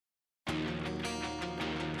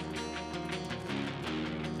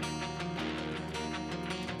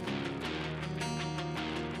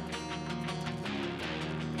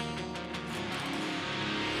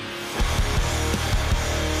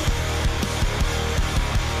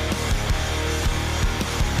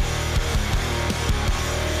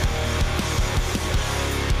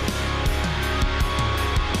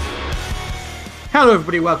Hello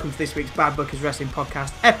everybody, welcome to this week's Bad Bookers Wrestling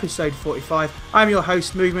Podcast, episode 45. I'm your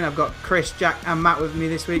host, Movement. I've got Chris, Jack and Matt with me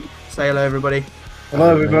this week. Say hello everybody.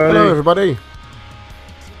 Hello everybody. Hello everybody.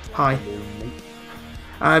 Hi.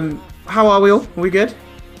 How are we all? Are we good?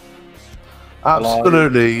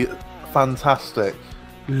 Absolutely fantastic.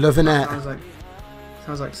 Loving it.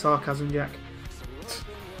 Sounds like sarcasm, Jack.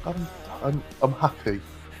 I'm happy.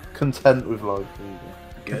 Content with life.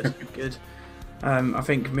 Good, good. I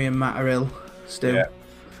think me and Matt are ill still.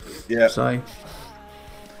 Yeah. So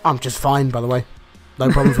I'm just fine, by the way. No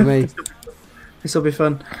problem for me. this will be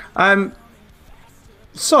fun.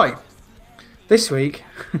 So this week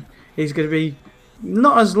is going to be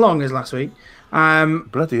not as long as last week.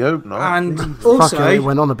 Bloody hope not. And Fucking also, it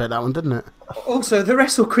went on a bit, that one, didn't it? Also, the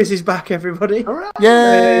Wrestle Quiz is back, everybody.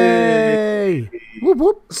 Yay! Whoop,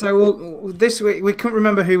 whoop. So this week, we couldn't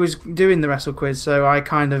remember who was doing the Wrestle Quiz, so I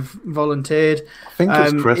kind of volunteered. I think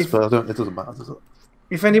it's Chris, but it doesn't matter, does it?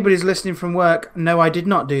 If anybody's listening from work, no, I did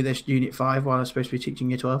not do this Unit 5 while I was supposed to be teaching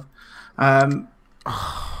Year 12.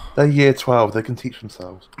 They're Year 12, they can teach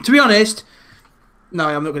themselves. To be honest, no,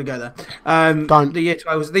 I'm not going to go there. Don't. The Year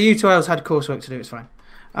 12s, the U12s had coursework to do, it's fine.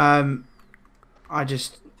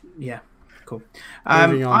 Cool.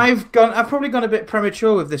 Moving on. I've probably gone a bit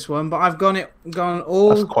premature with this one, but I've gone all.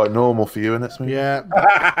 That's quite normal for you, isn't it, Smee? Yeah.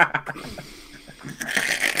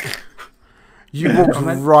 You walked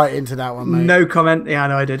right into that one, mate. No comment. Yeah, I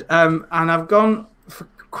know I did. And I've gone for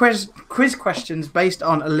quiz questions based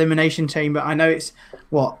on Elimination Chamber. I know it's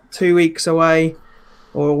 2 weeks away,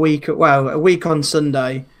 or a week on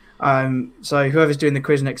Sunday. So whoever's doing the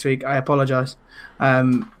quiz next week, I apologise,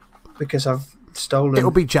 because I've stolen.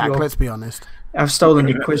 It'll be Jack, let's be honest. I've stolen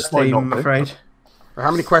your quiz theme, I'm afraid. How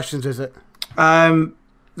many questions is it?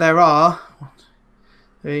 There are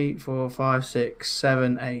 3, 4, 5, 6,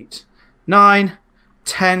 7, 8, 9,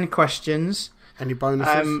 10 questions. Any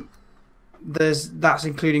bonuses? That's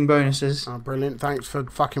including bonuses. Oh, brilliant. Thanks for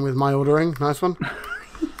fucking with my ordering. Nice one.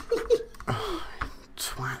 Oh,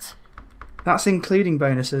 twat. That's including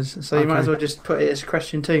bonuses, so you Okay. might as well just put it as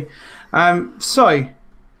question 2. So,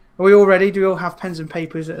 are we all ready? Do we all have pens and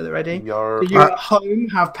papers ready? Do you at home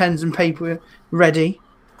have pens and paper ready?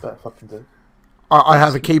 Better fucking do. I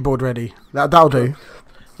have a keyboard ready. That'll do.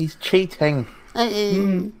 He's cheating.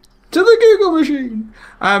 To the Google machine.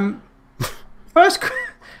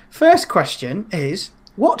 First question is: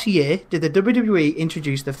 what year did the WWE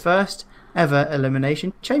introduce the first ever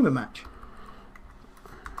Elimination Chamber match?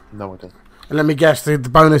 No, I don't. And let me guess, the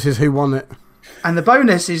bonus is who won it. And the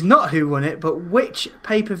bonus is not who won it, but which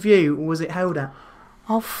pay-per-view was it held at?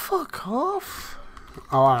 Oh, fuck off.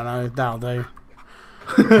 Oh, I don't know. That'll do.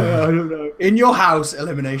 I don't know. In your house,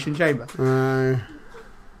 Elimination Chamber.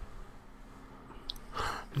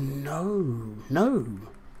 No.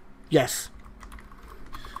 Yes.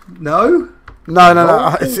 No?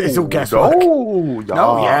 No. It's all guesswork. Oh, yeah.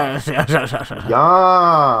 No, yes.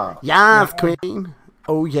 Yeah. Yes, Queen.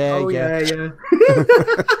 Oh, yeah. Yeah.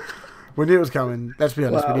 We knew it was coming. Let's be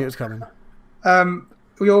honest, we knew it was coming.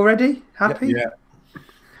 We all ready? Happy?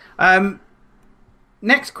 Yeah.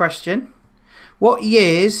 Next question. What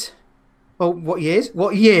year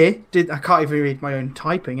did... I can't even read my own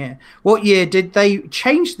typing here. What year did they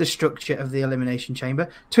change the structure of the Elimination Chamber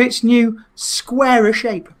to its new squarer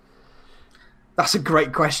shape? That's a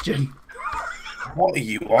great question. What are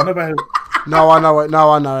you on about? No, I know it.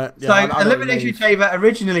 Yeah, So, I know what you Elimination mean. Chamber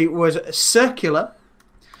originally was circular.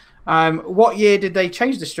 What year did they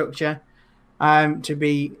change the structure to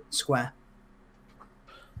be square?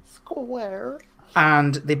 Square.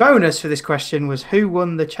 And the bonus for this question was who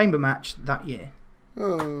won the chamber match that year?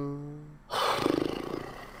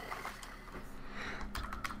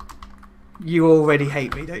 You already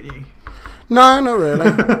hate me, don't you? No, not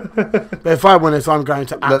really. But if I win this, I'm going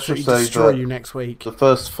to Let's absolutely just say destroy that you next week. The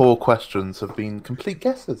first 4 questions have been complete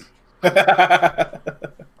guesses. That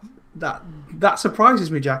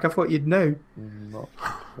surprises me, Jack. I thought you'd know. Not.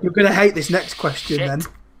 You're going to hate this next question then.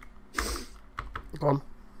 Go on.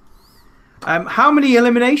 How many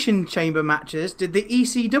Elimination Chamber matches did the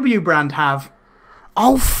ECW brand have?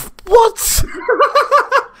 Oh, what?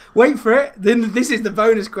 Wait for it. Then this is the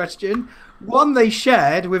bonus question. One they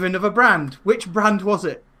shared with another brand. Which brand was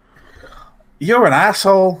it? You're an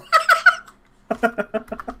asshole.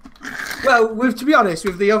 Well, to be honest,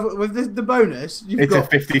 with the bonus, you've It's a got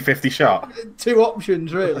 50-50 shot. 2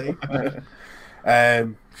 options, really.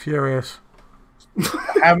 Furious.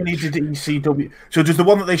 How many did ECW... So does the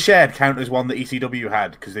one that they shared count as one that ECW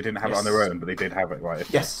had? Because they didn't have it on their own, but they did have it, right?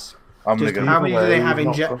 Yes. I'm Just gonna how go... many do they have in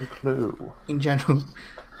Not got a clue. general?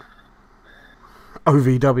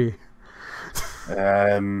 OVW.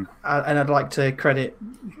 And I'd like to credit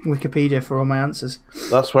Wikipedia for all my answers.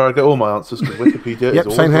 That's where I get all my answers because Wikipedia Yep,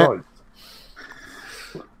 is same always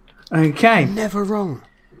here. right. Okay. Never wrong.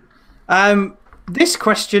 This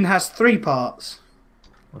question has 3 parts.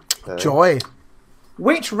 Okay. Joy.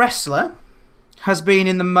 Which wrestler has been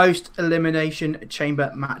in the most Elimination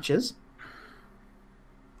Chamber matches?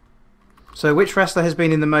 So, which wrestler has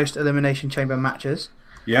been in the most Elimination Chamber matches?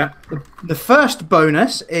 Yeah. The first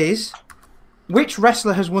bonus is which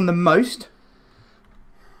wrestler has won the most?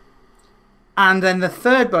 And then the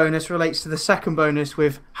third bonus relates to the second bonus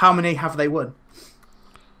with how many have they won?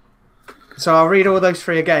 So I'll read all those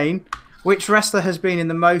 3 again. Which wrestler has been in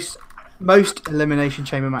the most Elimination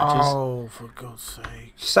Chamber matches? Oh, for God's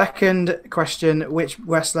sake. Second question, which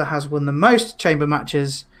wrestler has won the most chamber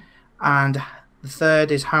matches? And the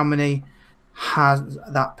third is how many has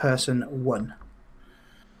that person won?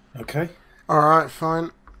 Okay. All right,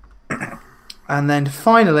 fine. And then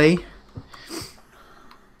finally,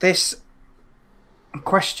 this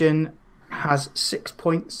question has 6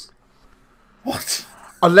 points. What?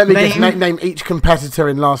 Let me just Name- name each competitor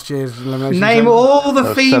in last year's elimination. Name chamber. all the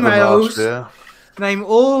 7 females. last year. Name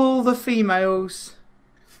all the females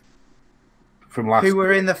From last who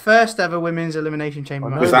were in the first ever women's elimination chamber I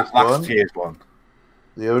know match. was that this last one. year's one?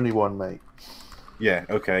 The only one, mate. Yeah,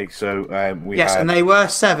 okay. So we Yes, had... and they were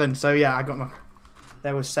 7. So yeah, I got my.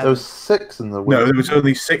 There was 7. There was 6 in the No, women's. there was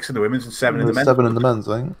only 6 in the women's and 7 in the There was men's. 7 in the men's,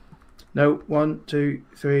 I think. No, 1, 2,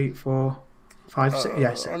 3, 4, 5, 6.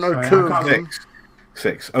 Yeah, 6. I know Sorry, 2 I of can't- them.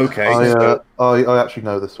 6. Okay. I actually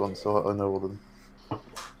know this one, so I know all of them.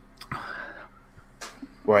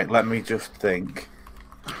 Right, let me just think.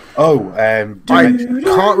 Oh, I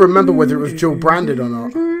can't remember whether it was dual branded or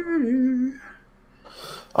not.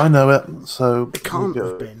 I know it, so... It can't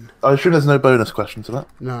have been. I assume there's no bonus question to that.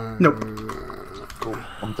 No. Nope. Cool,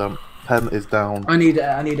 I'm done. Pen is down. I need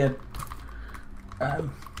a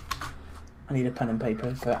pen and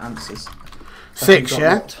paper for answers. 6,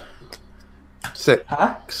 yeah? 6.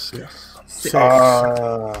 Huh? Yes. 6.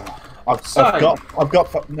 I've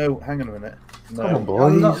got. No, hang on a minute. No. Come on, boys.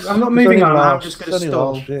 I'm not It's moving only on, I'm last- just it's gonna only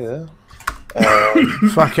stall. last year.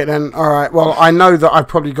 Fuck it then. All right. Well, I know that I've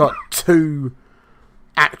probably got 2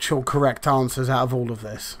 actual correct answers out of all of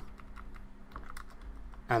this,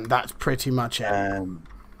 and that's pretty much it. Um,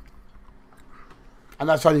 And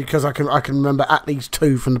that's only because I can remember at least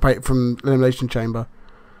 2 from from Elimination Chamber.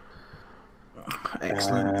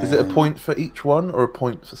 Excellent. Is it a point for each one or a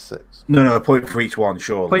point for 6? no, a point for each one,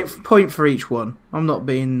 sure. Point for each one. I'm not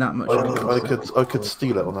being that much. I could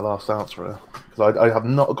steal it on the last answer here because I have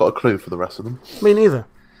not got a clue for the rest of them. Me neither.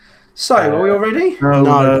 So, are we all ready?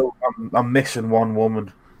 No, I'm missing one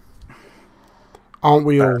woman. Aren't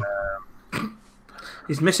we all?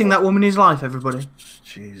 He's missing that woman in his life, everybody.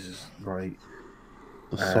 Jesus, right.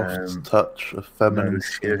 The soft touch of feminine No,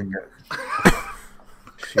 she skin.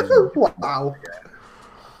 doesn't get. Wow.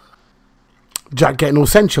 Jack getting all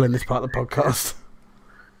sensual in this part of the podcast.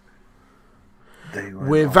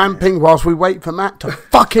 We're vamping whilst we wait for Matt to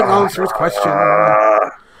fucking answer his question.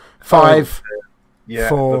 5. Yeah,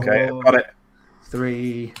 4. okay, I've got it.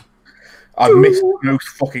 3, I missed the most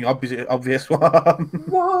fucking obvious one.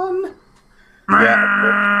 1.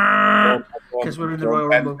 Yeah. 'Cause we're in the Royal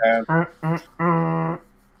Rumble. Right,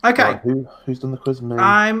 Okay. who's done the quiz? Me.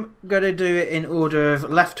 I'm going to do it in order of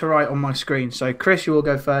left to right on my screen. So, Chris, you will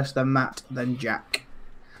go first, then Matt, then Jack.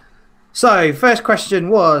 So, first question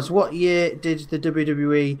was, what year did the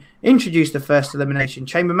WWE introduce the first Elimination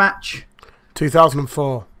Chamber match?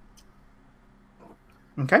 2004.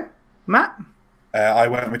 Okay. Matt? I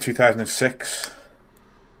went with 2006.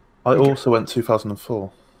 I also went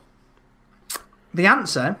 2004. The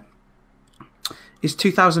answer is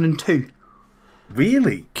 2002.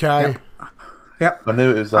 Really? Okay. Yep. I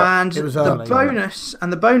knew it was that. And It was the early.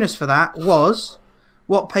 bonus for that was,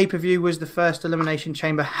 what pay-per-view was the first Elimination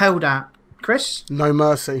Chamber held at? Chris? No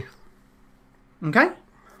Mercy. Okay.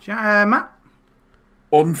 Matt?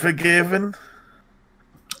 Unforgiven.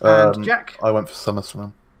 And Jack? I went for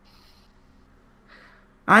SummerSlam.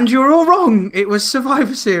 And you're all wrong. It was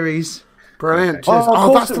Survivor Series. Brilliant. Oh, Cheers. of Oh,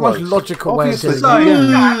 course that's it the most was. logical way of doing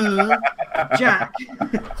Obviously. it. So, Yeah. Jack,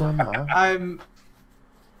 Damn that.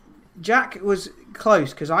 Jack was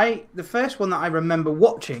close because the first one that I remember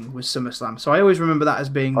watching was SummerSlam, so I always remember that as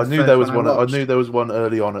being. I knew there was one. I knew there was one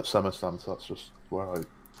early on at SummerSlam, so that's just where I.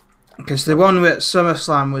 because the one at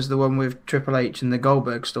SummerSlam was the one with Triple H and the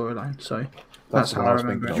Goldberg storyline, so that's how what I was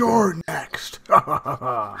remember it. thinking of. You're next.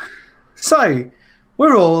 So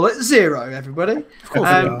we're all at 0, everybody. Of course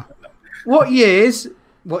we are. What years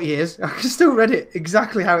What years? I can still read it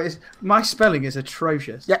exactly how it is. My spelling is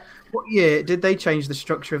atrocious. Yeah. What year did they change the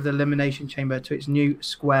structure of the Elimination Chamber to its new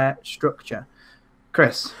square structure?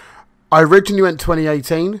 Chris? I originally went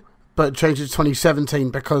 2018, but changed it to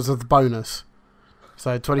 2017 because of the bonus.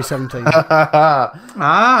 So 2017.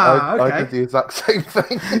 Ah, okay. I did the exact same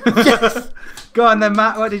thing. Go on then,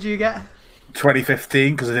 Matt. What did you get?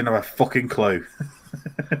 2015, because I didn't have a fucking clue.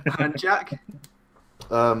 And Jack?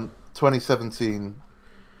 2017,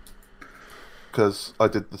 because I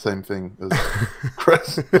did the same thing as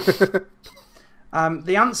Chris. The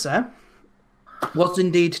answer was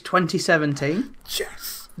indeed 2017.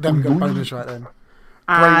 Yes. Then we got bonus right then.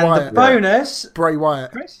 And the Wyatt. bonus... Bray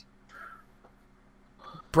Wyatt. Chris?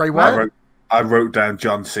 Bray I Wyatt. wrote down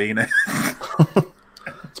John Cena.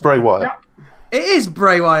 It's Bray Wyatt. It is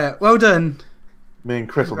Bray Wyatt. Well done. Me and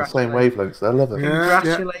Chris on the same wavelengths. I love it. Yeah.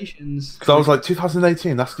 Congratulations. Because I was like,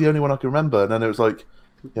 2018, that's the only one I can remember. And then it was like,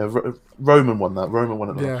 yeah, Roman won that. Roman won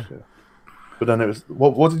it last year. But then it was,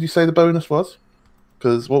 what did you say the bonus was?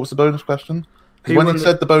 Because what was the bonus question? When you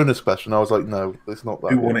said the bonus question, I was like, no, it's not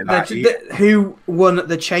that. Who won it that year? Who won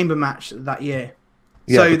the chamber match that year?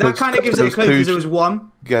 Yeah, so that because kind of gives it a clue because there was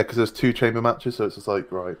one. Yeah, because there's 2 chamber matches, so it's just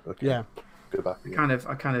like, right, okay. Yeah. Go back again.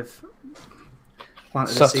 I kind of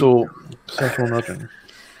planted a seed. Subtle nudging.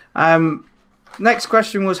 Next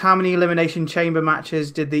question was how many Elimination Chamber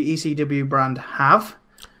matches did the ECW brand have?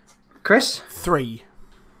 Chris? 3.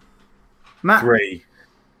 Matt? 3.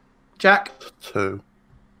 Jack? 2.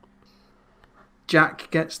 Jack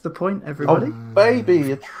gets the point, everybody. Oh,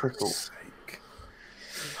 baby, a triple.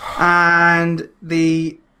 And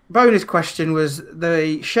the bonus question was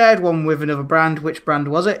they shared one with another brand. Which brand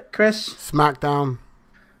was it, Chris? SmackDown.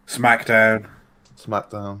 SmackDown.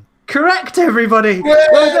 SmackDown. Correct, everybody.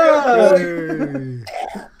 Well done.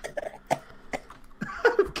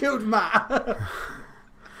 Killed Matt.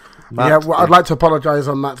 Yeah, well, I'd like to apologise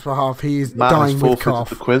on Matt's behalf. He is Matt dying has with forfeited cough.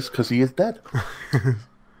 the quiz because he is dead.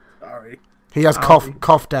 Sorry. He has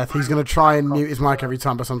cough death. He's going to try and mute his mic every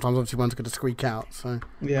time, but sometimes obviously one's going to squeak out. So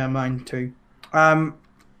Yeah, mine too.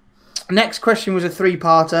 Next question was a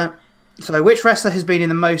 3-parter. So, which wrestler has been in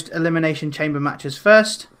the most Elimination Chamber matches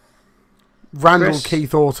first? Randall Chris?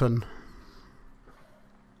 Keith Orton.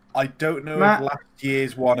 I don't know Matt? if last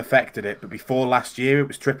year's one affected it, but before last year it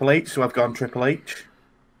was Triple H, so I've gone Triple H.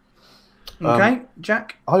 Okay,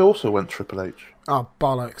 Jack. I also went Triple H. Oh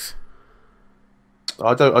bollocks!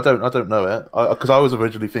 I don't know it because I was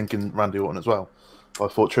originally thinking Randy Orton as well. I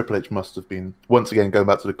thought Triple H must have been once again going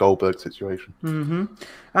back to the Goldberg situation.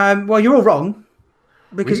 Well, you're all wrong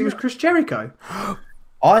because it was Chris Jericho.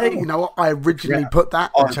 You know what? I originally put that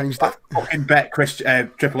and changed it. I fucking bet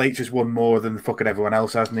Triple H has won more than fucking everyone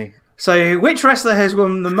else, hasn't he? So, which wrestler has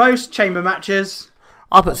won the most chamber matches?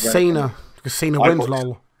 I put Cena because Cena wins.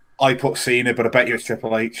 Lol. I put Cena, but I bet you it's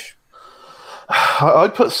Triple H. I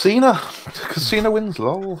put Cena because Cena wins.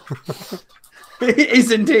 Lol. It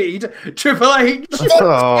is indeed Triple H.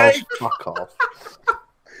 Oh, fuck off!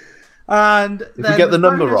 And If we get the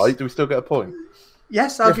number right, do we still get a point?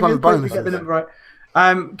 Yes, I'll Yes, give you a one point if bonus we get the is. number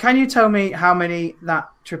right. Can you tell me how many that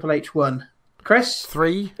Triple H won? Chris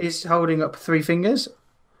 3. is holding up 3 fingers.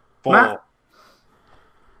 4. Matt?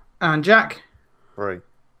 And Jack? 3.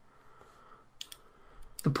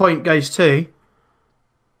 The point goes to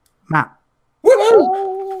Matt.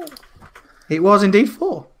 It was indeed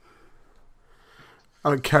 4. I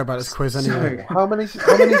don't care about this quiz anyway. How many is he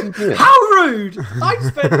doing? How rude! I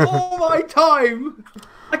spent all my time.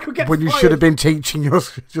 I could get When you fired. should have been teaching your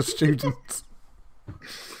students.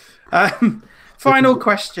 Final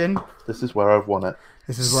question. This is where I've won it.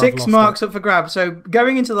 This is where I've 6 lost marks up for grabs. So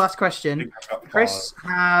going into the last question, Chris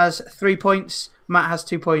has 3 points, Matt has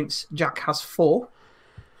 2 points, Jack has 4.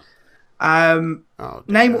 Oh,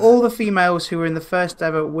 Name all the females who were in the first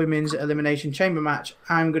ever women's elimination chamber match.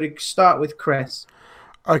 I'm going to start with Chris.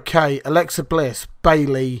 Okay, Alexa Bliss,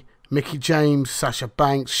 Bailey, Mickey James, Sasha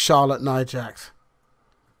Banks, Charlotte, Nia Jax.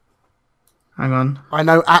 Hang on. I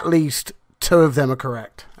know at least 2 of them are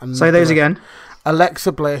correct. And Say those again.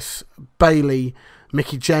 Alexa Bliss, Bailey,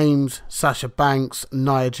 Mickey James, Sasha Banks,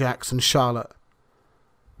 Nia Jax, and Charlotte.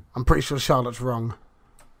 I'm pretty sure Charlotte's wrong.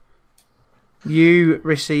 You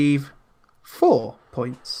receive 4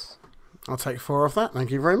 points. I'll take 4 off that.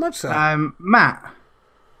 Thank you very much, sir. Matt.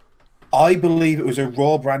 I believe it was a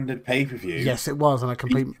Raw branded pay-per-view. Yes, it was, and I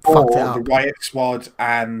completely Before fucked it up. the Wyatt squad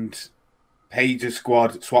and Paige's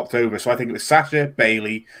squad swapped over. So I think it was Sasha,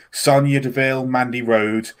 Bailey, Sonya Deville, Mandy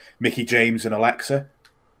Rhodes, Mickey James, and Alexa.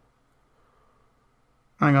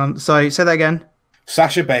 Hang on. So say that again.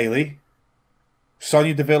 Sasha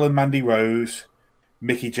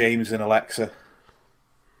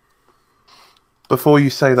Before you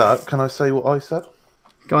say that, can I say what I said?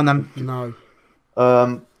 Go on then. No.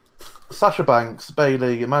 Sasha Banks,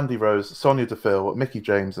 Bayley, Mandy Rose, Sonya Deville, Mickey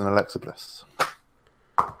James, and Alexa Bliss.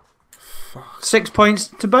 6 points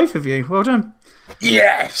to both of you. Well done.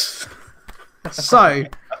 Yes. So,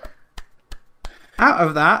 out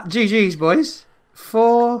of that, GG's, boys.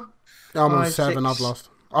 4. I'm on 5, 7. 6, I've lost.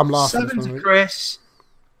 I'm last. 7 to Chris.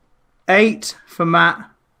 8 for Matt.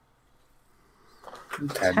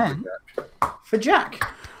 10 for Jack.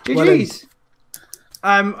 GG's.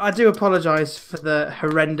 I do apologise for the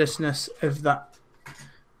horrendousness of that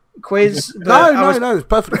quiz. No, it's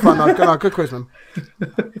perfectly fine. No, good quiz, man.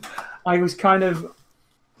 I kind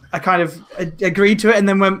of agreed to it and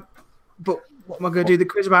then went, but what am I going to do the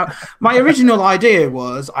quiz about? My original idea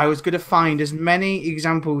was I was going to find as many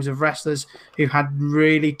examples of wrestlers who had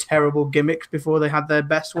really terrible gimmicks before they had their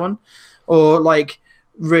best one, or like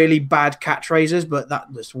really bad catchphrases, but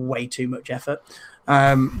that was way too much effort.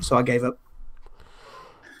 So I gave up.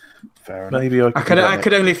 Fair enough. Maybe I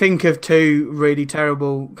could only think of 2 really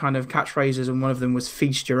terrible kind of catchphrases, and one of them was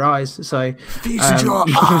 "feast your eyes." So Feast your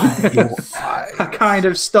eyes. I kind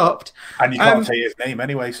of stopped. And you can't say his name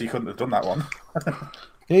anyway, so you couldn't have done that one.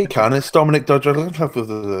 Yeah, you can. It's Dominic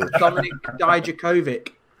Dijakovic. Dominic Dijakovic.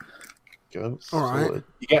 All right.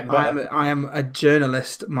 You get better. I am a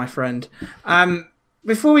journalist, my friend.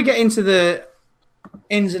 Before we get into the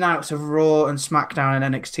ins and outs of Raw and SmackDown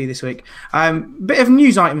and NXT this week, bit of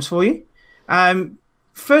news items for you.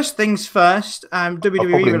 First things first, WWE I'll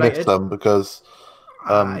probably related. miss them because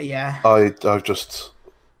Yeah, I just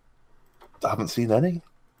haven't seen any.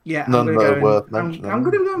 yeah. None I'm that gonna are go worth and, mentioning. I'm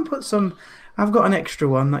going to go and put some. I've got an extra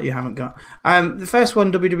one that you haven't got. The first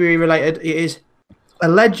one, WWE related, it is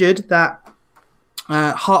alleged that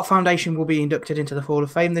Heart Foundation will be inducted into the Hall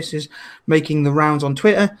of Fame. This is making the rounds on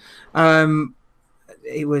Twitter.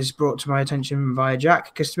 It was brought to my attention via Jack,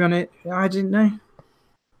 because to be honest, I didn't know.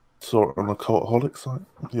 Saw it on the Cultaholic site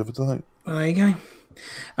the other day. Well, there you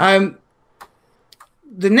go.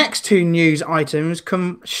 The next 2 news items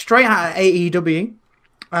come straight out of AEW.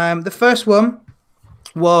 The first one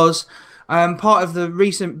was part of the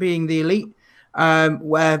recent Being the Elite,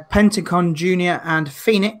 where Pentagon Jr. and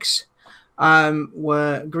Phoenix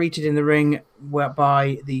were greeted in the ring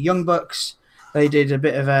by the Young Bucks. They did a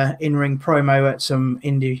bit of a in-ring promo at some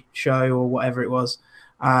indie show or whatever it was,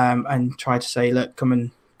 and tried to say, "Look, come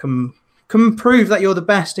and prove that you're the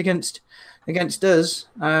best against us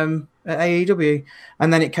at AEW."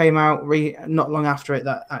 And then it came out not long after it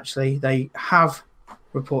that actually they have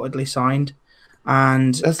reportedly signed.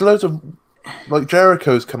 And There's loads of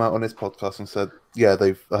Jericho's come out on his podcast and said, "Yeah,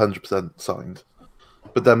 they've 100% signed."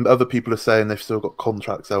 But then other people are saying they've still got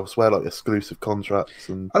contracts elsewhere, like exclusive contracts.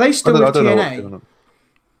 And are they still with I don't know what's TNA? going on.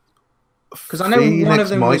 Because I know one of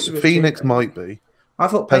them was with Phoenix TNA. might be. I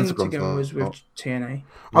thought Pentagon's Pentagon was with not. TNA.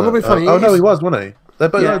 I'm gonna be funny. Oh no, he was, wasn't he? They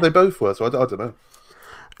both, Yeah. no, they both were. So I don't know.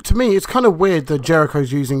 To me, it's kind of weird that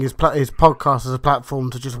Jericho's using his podcast as a platform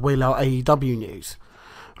to just wheel out AEW news,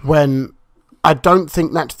 when I don't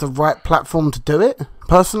think that's the right platform to do it,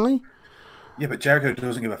 personally. Yeah, but Jericho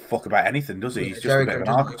doesn't give a fuck about anything, does he? He's just Jericho a bit of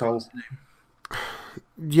an doesn't. archetype.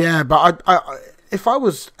 Yeah, but I if I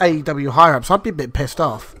was AEW higher-ups, I'd be a bit pissed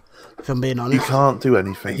off, if I'm being He honest. can't do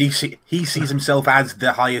anything. He sees himself as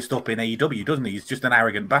the highest up in AEW, doesn't he? He's just an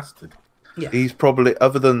arrogant bastard. He's probably,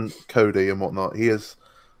 other than Cody and whatnot, he is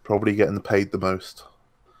probably getting paid the most.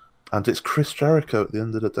 And it's Chris Jericho at the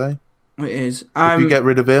end of the day. It is. If you get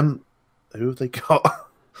rid of him, who have they got?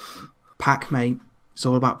 Pac, mate. It's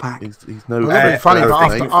all about Pac. He's no. It's a bit funny, but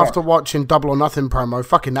mate. after watching Double or Nothing promo,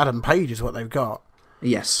 fucking Adam Page is what they've got.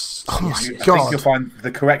 Yes. Oh my Yes. I think God. you'll find the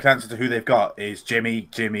correct answer to who they've got is Jimmy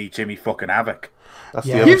fucking Havoc. That's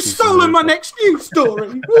Yeah. the other You've season stolen of my it. next news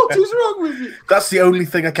story. What is wrong with you? That's the only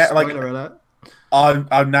thing I care. Like, Spoiler alert.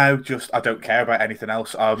 I'm now just, I don't care about anything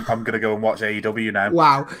else. I'm gonna go and watch AEW now.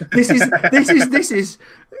 Wow. This is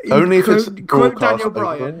Only if it's quote broadcast Daniel over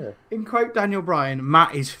Bryan. there. In quote Daniel Bryan,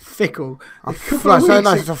 Matt is fickle. A couple No, of so weeks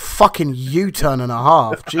nice. ago- It's a fucking U-turn and a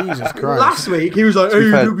half. Jesus Christ. Last week he was like, To be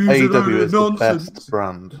fair, AEW's a load AEW of is the nonsense. best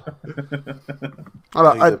brand.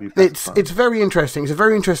 Alright, AEW best brand. it's very interesting. It's a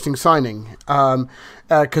very interesting signing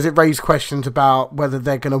because it raised questions about whether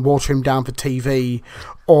they're going to water him down for TV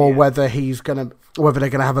or whether they're going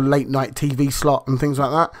to have a late night TV slot and things like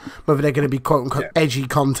that. Whether they're going to be quote unquote edgy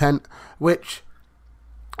content, which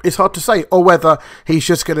it's hard to say, or whether he's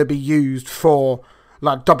just going to be used for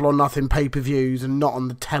like Double or Nothing pay-per-views and not on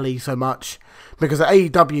the telly so much. Because at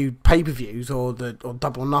AEW pay-per-views or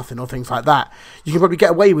Double or Nothing or things like that, you can probably get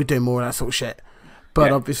away with doing more of that sort of shit.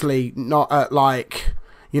 But obviously not at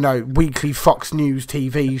weekly Fox News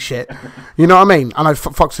TV shit. You know what I mean? I know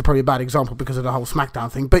Fox is probably a bad example because of the whole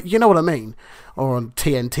SmackDown thing, but you know what I mean? Or on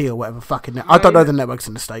TNT or whatever fucking... I don't know the networks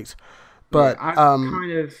in the States. But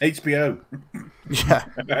HBO. Yeah.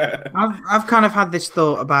 I've kind of had this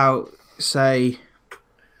thought about, say,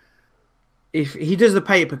 if he does the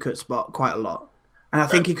paper cut spot quite a lot, and I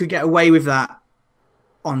think he could get away with that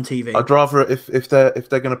on TV. I'd rather if they're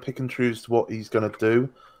going to pick and choose what he's going to do,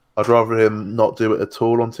 I'd rather him not do it at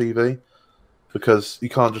all on TV, because you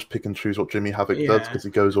can't just pick and choose what Jimmy Havoc does because he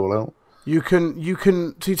goes all out. You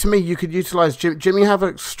can see, to me, you could utilise Jimmy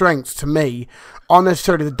Havoc's strengths, to me, aren't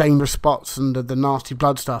necessarily the dangerous spots and the nasty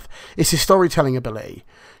blood stuff. It's his storytelling ability.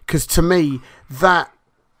 Because to me, that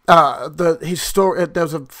his story, there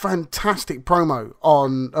was a fantastic promo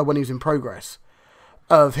on when he was in Progress,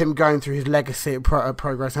 of him going through his legacy at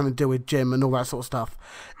Progress, having to deal with Jim and all that sort of stuff.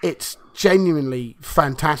 It's genuinely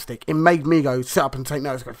fantastic. It made me go sit up and take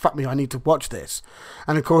notes. Go, fuck me, I need to watch this.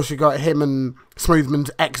 And of course, you got him and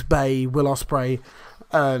Smoothman's ex-Bay, Will Ospreay.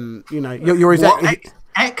 You're his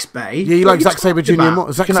ex-Bay. Yeah, you like Zack Sabre Jr.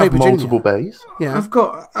 more. Zack Sabre Jr. Multiple bays. Yeah, I've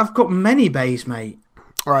got many bays, mate.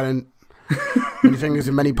 All right, and many fingers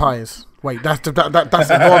and many pies. Wait, that's the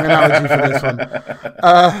wrong analogy for this one.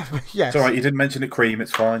 Yes. It's all right. You didn't mention it cream.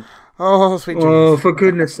 It's fine. Oh, sweet Jesus. Oh, for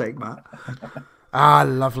goodness sake, Matt.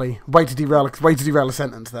 Lovely. Way to derail a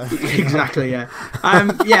sentence there. Exactly. Yeah.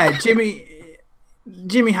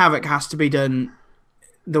 Jimmy Havoc has to be done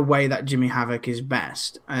the way that Jimmy Havoc is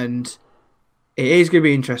best, and it is going to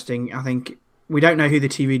be interesting. I think we don't know who the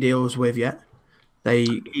TV deal is with yet. They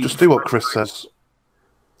just do what Chris says.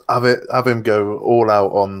 Have him go all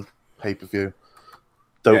out on pay-per-view.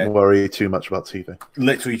 Don't worry too much about TV.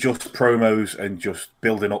 Literally just promos and just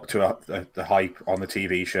building up to the hype on the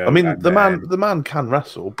TV show. I mean, the man can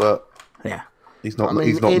wrestle, but he's not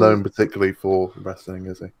known particularly for wrestling,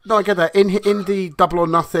 is he? No, I get that. In the Double or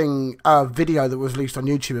Nothing video that was released on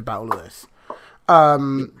YouTube about all of this,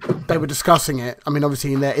 they were discussing it. I mean,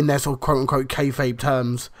 obviously in their sort of quote unquote kayfabe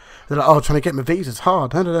terms, they're like, "Oh, trying to get my visas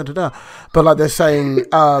hard." But like they're saying,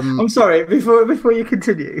 I'm sorry. Before you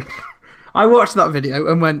continue, I watched that video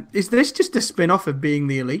and went, "Is this just a spin-off of Being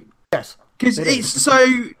the Elite?" Yes, because it's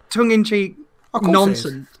so tongue-in-cheek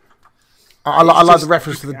nonsense. I like the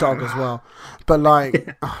reference to the dog as well, but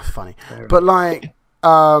like, funny. But like,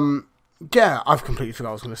 I've completely forgot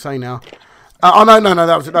what I was going to say now.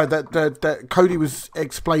 That Cody was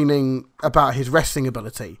explaining about his wrestling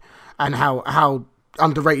ability and how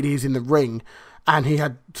underrated he is in the ring, and he's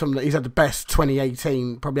had the best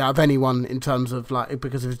 2018 probably out of anyone in terms of like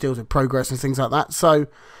because of his deals with Progress and things like that. So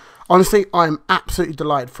honestly, I'm absolutely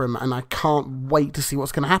delighted for him, and I can't wait to see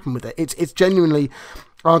what's going to happen with it. It's genuinely,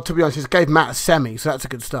 to be honest, it gave Matt a semi, so that's a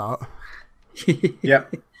good start. Yeah.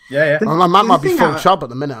 Matt might be full chub at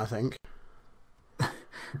the minute, I think.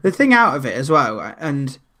 The thing out of it as well,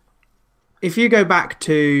 and if you go back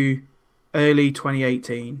to early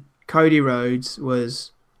 2018, Cody Rhodes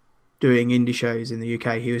was doing indie shows in the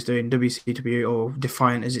UK. He was doing WCW, or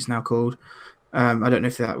Defiant as it's now called. I don't know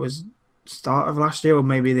if that was start of last year or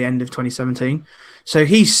maybe the end of 2017. So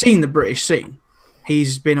he's seen the British scene.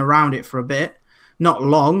 He's been around it for a bit. Not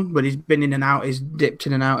long, but he's been in and out. He's dipped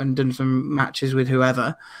in and out and done some matches with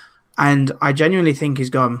whoever. And I genuinely think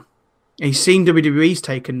he's seen WWE's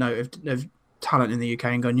taken note of talent in the UK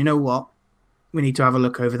and gone, you know what? We need to have a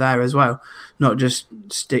look over there as well. Not just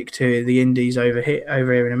stick to the indies over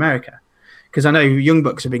here in America. Because I know Young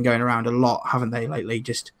Bucks have been going around a lot, haven't they, lately?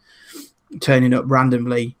 Just turning up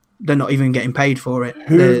randomly. They're not even getting paid for it.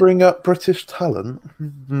 Hoovering up British talent?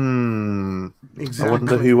 Exactly. I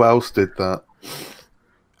wonder who else did that.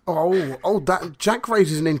 That Jack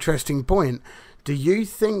raises an interesting point. Do you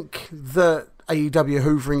think that AEW are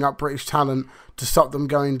hoovering up British talent to stop them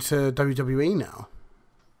going to WWE now?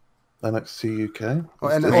 NXT UK?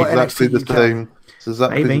 Exactly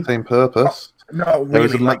the same purpose. No,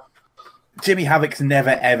 really. Jimmy Havoc's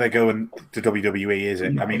never ever going to WWE, is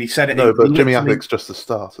it? I mean, he said it. No, but Jimmy Havoc's just the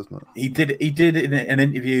start, isn't it? He did in an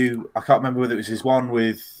interview. I can't remember whether it was his one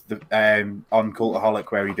with the on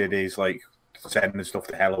Cultaholic where he did his like sending stuff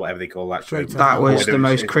to hell or whatever they call that show. That was the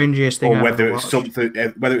most cringiest thing. Or whether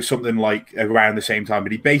it's something like around the same time.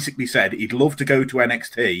 But he basically said he'd love to go to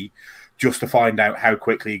NXT just to find out how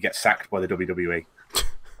quickly he gets sacked by the WWE.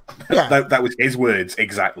 Yeah. that was his words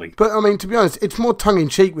exactly. But I mean, to be honest, it's more tongue in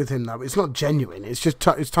cheek with him though. It's not genuine. It's just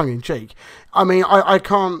it's tongue in cheek. I mean, I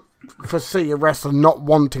can't foresee a wrestler not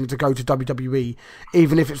wanting to go to WWE,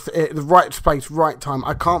 even if it's the right space, right time.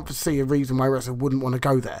 I can't foresee a reason why a wrestler wouldn't want to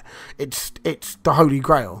go there. It's the holy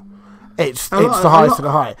grail. It's the highest of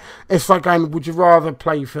the high. It's like going, would you rather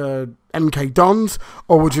play for MK Dons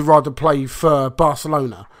or would you rather play for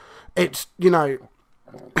Barcelona? It's,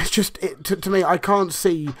 it's just, to me, I can't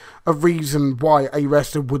see a reason why a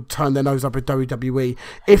wrestler would turn their nose up at WWE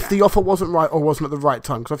if the offer wasn't right or wasn't at the right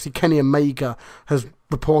time. Because obviously Kenny Omega has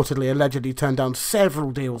reportedly, allegedly turned down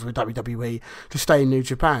several deals with WWE to stay in New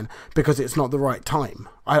Japan because it's not the right time.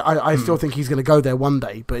 I still think he's going to go there one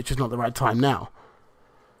day, but it's just not the right time now.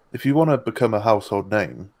 If you want to become a household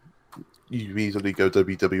name, you easily go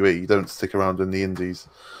WWE. You don't stick around in the indies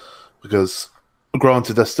because,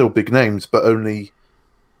 granted, they're still big names, but only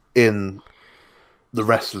in the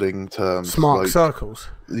wrestling terms. Smart circles.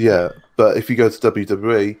 Yeah, but if you go to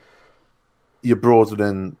WWE, you're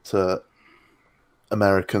broadening to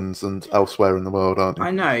Americans and elsewhere in the world, aren't you?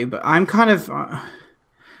 I know, but I kind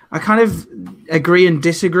of agree and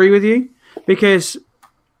disagree with you, because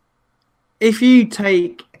if you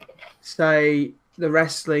take, say, the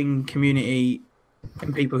wrestling community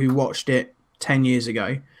and people who watched it 10 years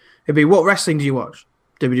ago, it'd be, what wrestling do you watch?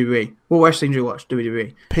 WWE. What wrestling do you watch?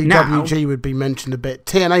 WWE. PWG would be mentioned a bit.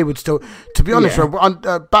 TNA would still, to be honest,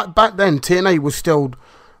 back then, TNA was still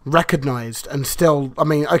recognised and still, I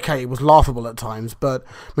mean, okay, it was laughable at times, but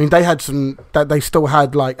I mean, they still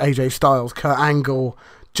had like AJ Styles, Kurt Angle,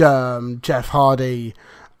 Jeff Hardy,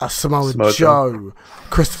 Samoa Joe,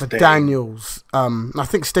 Christopher Daniels. I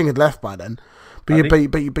think Sting had left by then, but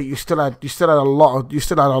you still had a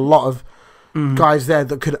lot of guys there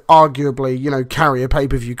that could arguably, carry a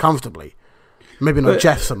pay-per-view comfortably. Maybe not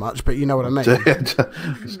Jeff so much, but you know what I mean.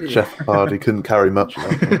 Jeff Hardy couldn't carry much.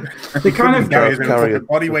 They kind of carry a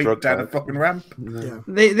body weight down a fucking ramp. Yeah.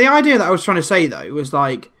 The idea that I was trying to say, though, was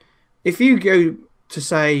like, if you go to,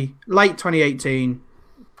 say, late 2018,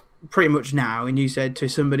 pretty much now, and you said to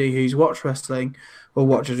somebody who's watched wrestling or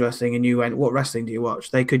watches wrestling, and you went, what wrestling do you watch?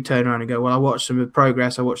 They could turn around and go, well, I watched some of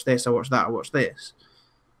Progress, I watched this, I watched that, I watched this.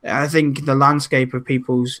 I think the landscape of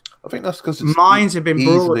people's that's because it's minds have been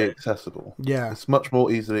easily accessible. Yeah, it's much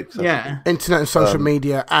more easily accessible. Yeah, internet and social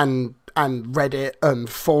media and Reddit and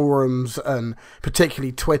forums and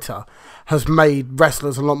particularly Twitter has made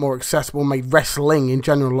wrestlers a lot more accessible, made wrestling in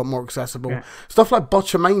general a lot more accessible. Yeah. Stuff like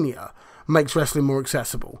Botchamania makes wrestling more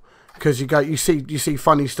accessible because you see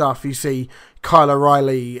funny stuff. You see Kyle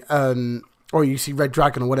O'Reilly or you see Red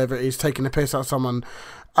Dragon or whatever it is taking a piss out of someone.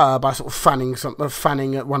 By sort of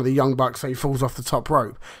fanning at one of the Young Bucks so he falls off the top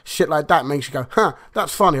rope. Shit like that makes you go, huh,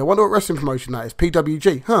 that's funny. I wonder what wrestling promotion that is.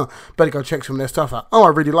 PWG, huh, better go check some of their stuff out. Oh, I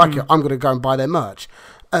really like it. I'm going to go and buy their merch.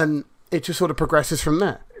 And it just sort of progresses from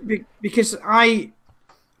there. Because I,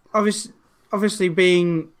 obviously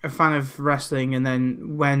being a fan of wrestling, and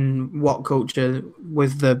then when What Culture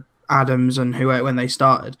with the Adams and when they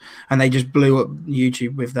started, and they just blew up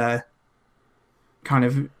YouTube with their kind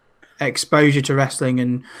of exposure to wrestling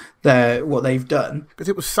and what they've done, because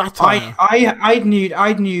it was satire. I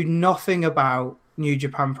knew nothing about New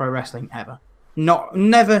Japan Pro Wrestling ever.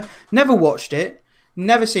 Never watched it,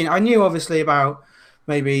 never seen it. I knew obviously about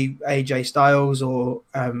maybe AJ Styles or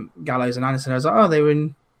Gallows and Anderson. I was like, oh, they were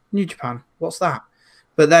in New Japan. What's that?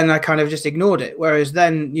 But then I kind of just ignored it. Whereas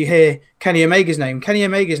then you hear Kenny Omega's name. Kenny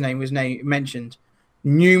Omega's name was mentioned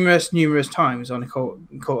numerous times on a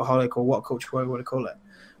Cultaholic or What Culture, whatever you want to call it.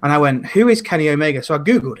 And I went, who is Kenny Omega? So I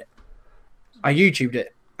Googled it. I YouTubed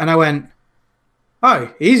it. And I went,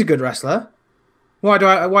 oh, he's a good wrestler. Why don't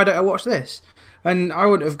I watch this? And I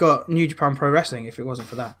wouldn't have got New Japan Pro Wrestling if it wasn't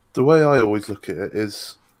for that. The way I always look at it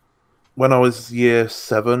is when I was year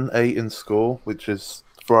 7, 8 in school, which is,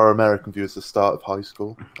 for our American viewers, the start of high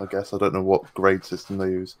school, I guess. I don't know what grade system they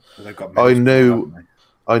use. I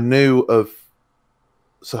knew of...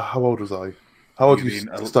 So how old was I? How old did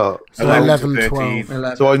you start? 11, 12.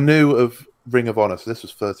 11. So I knew of Ring of Honor. So this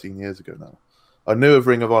was 13 years ago now. I knew of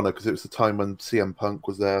Ring of Honor because it was the time when CM Punk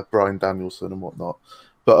was there, Bryan Danielson and whatnot.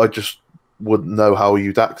 But I just wouldn't know how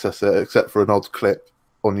you'd access it except for an odd clip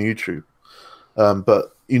on YouTube.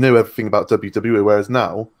 But you knew everything about WWE, whereas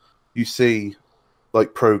now you see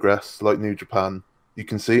like Progress, like New Japan. You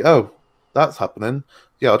can see, oh, that's happening.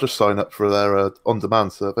 Yeah, I'll just sign up for their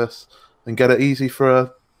on-demand service and get it easy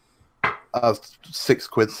for £6,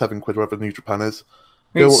 £7, whatever New Japan is.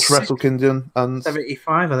 Go watch Wrestle Kingdom and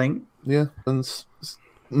 75, I think. Yeah, and it's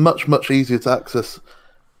much easier to access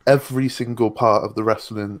every single part of the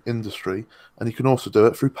wrestling industry, and you can also do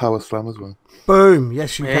it through Power Slam as well. Boom!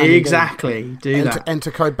 Yes, you can. Exactly. Do that.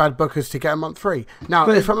 Enter code Bad Bookers to get a month free. Now,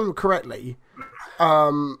 if I remember correctly,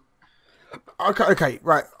 Okay,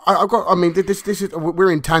 right. I've got. I mean, this is.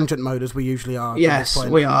 We're in tangent mode as we usually are. Yes,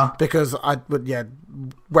 we are. Because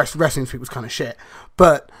wrestling speak was kind of shit.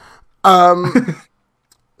 But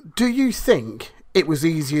Do you think it was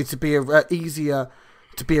easier to be a wrestler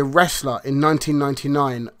in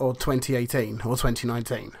 1999 or 2018 or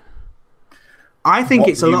 2019? I think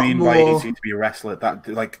it's a lot more. What do you mean by easy to be a wrestler?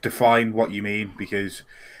 That define what you mean, because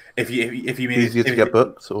if you mean easier to get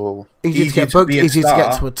booked or easier to get booked, easier to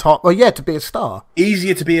get to a top. Well, yeah, to be a star.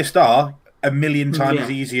 Easier to be a star, a million times Yeah,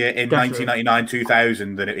 easier in definitely. 1999,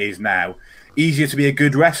 2000 than it is now. Easier to be a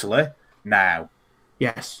good wrestler now.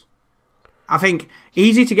 Yes. I think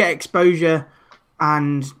easy to get exposure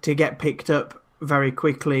and to get picked up very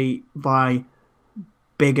quickly by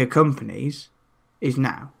bigger companies is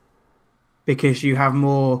now. Because you have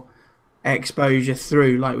more exposure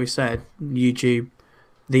through, like we said, YouTube,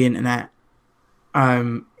 the internet.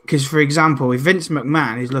 Because, for example, if Vince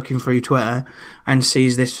McMahon is looking through Twitter and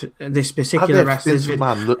sees this particular wrestler's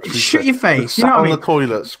video, shut your face. You know what I mean? On the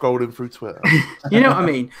toilet, scrolling through Twitter. You know what I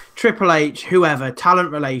mean? Triple H, whoever,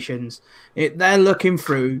 talent relations, they're looking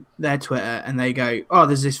through their Twitter and they go, oh,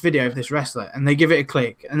 there's this video of this wrestler, and they give it a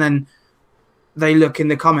click, and then they look in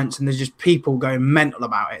the comments and there's just people going mental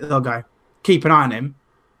about it. They'll go, keep an eye on him.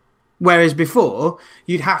 Whereas before,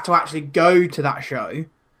 you'd have to actually go to that show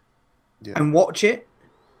and watch it.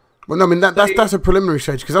 Well, no, I mean that's a preliminary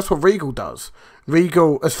stage, because that's what Regal does.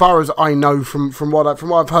 Regal, as far as I know from what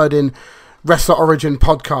I've heard in Wrestler Origin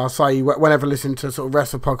podcasts, i.e., whenever I listen to sort of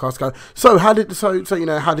wrestler podcasts, go. So how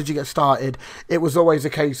did you get started? It was always a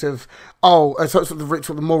case of sort of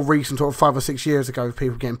the more recent, sort of 5 or 6 years ago, of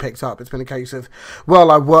people getting picked up. It's been a case of, well,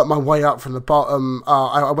 I worked my way up from the bottom.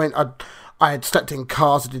 I had stepped in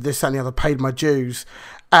cars, I did this, that, and the other, paid my dues.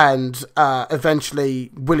 And eventually,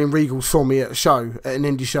 William Regal saw me at a show, at an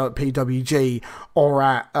indie show at PWG, or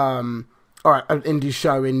at an indie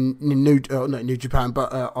show in not New Japan,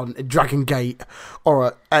 but on Dragon Gate, or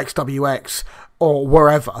at XWX, or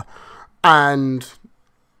wherever. And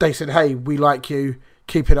they said, hey, we like you,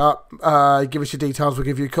 keep it up, give us your details, we'll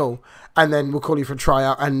give you a call. And then we'll call you for a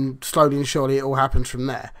tryout, and slowly and surely it all happens from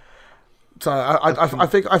there. So I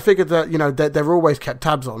figured that they're always kept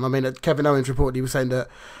tabs on. I mean, Kevin Owens reported, he was saying that,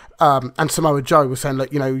 and Samoa Joe was saying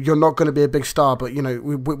that you're not going to be a big star, but we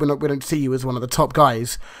don't see you as one of the top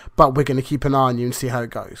guys, but we're going to keep an eye on you and see how it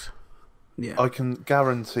goes. Yeah, I can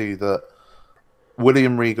guarantee that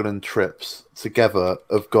William Regal and Trips together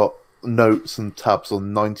have got notes and tabs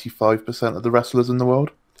on 95% of the wrestlers in the world.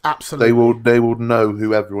 Absolutely, they will know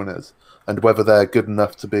who everyone is and whether they're good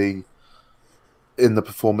enough to be in the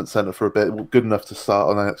Performance Center for a bit, good enough to start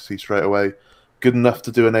on NXT straight away, good enough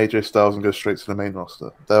to do an AJ Styles and go straight to the main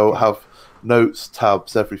roster. They'll have notes,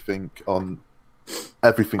 tabs, everything on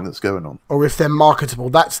everything that's going on. Or if they're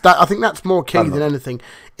marketable. I think that's more key than anything.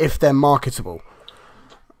 If they're marketable,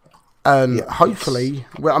 and hopefully,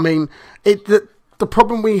 well, I mean, the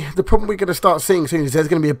problem we're going to start seeing soon is there's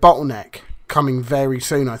going to be a bottleneck coming very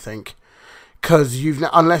soon. I think, because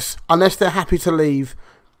unless they're happy to leave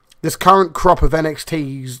this current crop of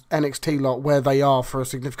NXT lot where they are for a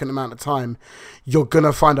significant amount of time, you're going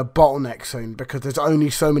to find a bottleneck soon, because there's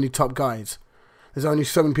only so many top guys. There's only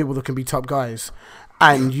so many people that can be top guys.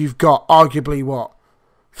 And you've got arguably,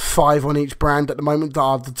 5 on each brand at the moment that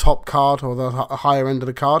are the top card or the higher end of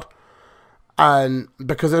the card. And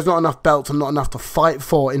because there's not enough belts and not enough to fight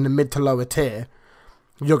for in the mid to lower tier,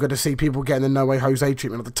 you're going to see people getting the No Way Jose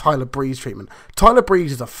treatment or the Tyler Breeze treatment. Tyler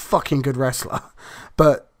Breeze is a fucking good wrestler,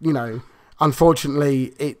 but,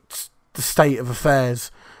 unfortunately, it's the state of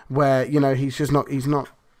affairs where, he's not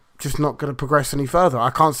going to progress any further.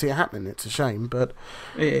 I can't see it happening. It's a shame, but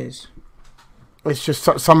it is. It's just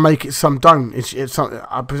some make it, some don't.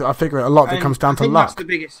 I figure a lot of it comes down to luck. I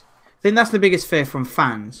think that's the biggest fear from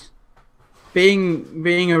fans.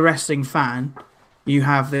 Being a wrestling fan, you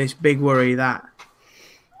have this big worry that,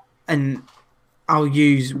 and I'll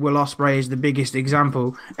use Will Ospreay as the biggest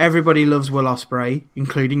example. Everybody loves Will Ospreay,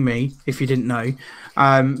 including me, if you didn't know.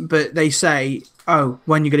 But they say, oh,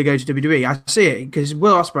 when you're going to go to WWE? I see it, because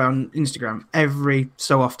Will Ospreay on Instagram, every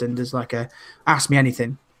so often, does like a Ask Me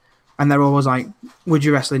Anything. And they're always like, would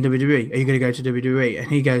you wrestle in WWE? Are you going to go to WWE? And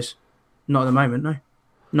he goes, not at the moment, no.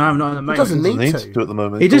 No, I'm not at the moment. He doesn't need to at the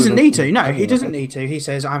moment. He doesn't need to. No, he doesn't need to. He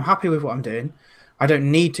says, I'm happy with what I'm doing. I don't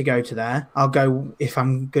need to go to there. I'll go if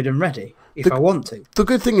I'm good and ready, if I want to. The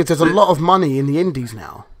good thing is there's a lot of money in the indies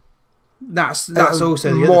now. That's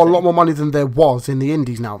also the a lot more money than there was in the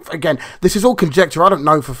indies now. Again, this is all conjecture. I don't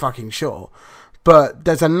know for fucking sure. But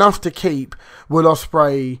there's enough to keep Will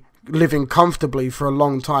Ospreay living comfortably for a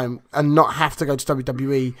long time and not have to go to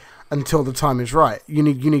WWE until the time is right. You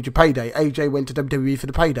need your payday. AJ went to WWE for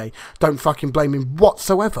the payday. Don't fucking blame him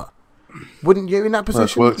whatsoever. Wouldn't you in that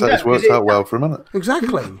position? It's worked out well for a minute.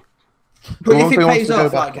 Exactly. But if one it thing I pays wanted to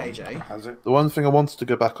off go like back- AJ, Has it? The one thing I wanted to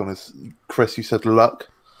go back on is, Chris, you said luck.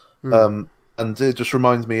 And it just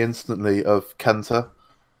reminds me instantly of Kenta.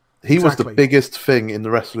 He was the Exactly. biggest thing in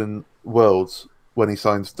the wrestling world when he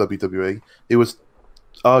signed to WWE. He was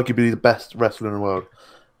arguably the best wrestler in the world.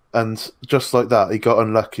 And just like that, he got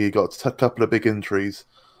unlucky. He got a couple of big injuries.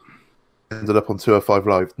 Ended up on 205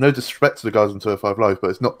 Live. No disrespect to the guys on 205 Live,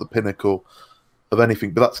 but it's not the pinnacle of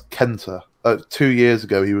anything. But that's Kenta. 2 years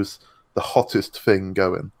ago, he was the hottest thing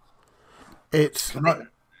going. It's a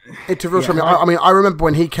real shame. I mean, I remember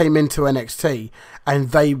when he came into NXT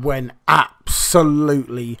and they went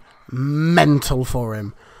absolutely mental for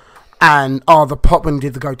him. And the pop when he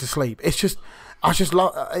did the go to sleep. It's just, I just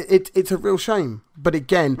love it. It's a real shame. But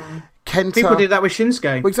again, Kenta. people did that with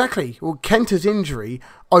Shinsuke. Well, exactly. Well, Kenta's injury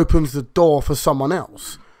opens the door for someone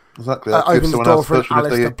else. Exactly. Opens the door for an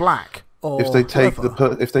Aleister Black. Or if they take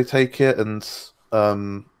whoever. if they take it and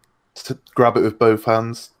grab it with both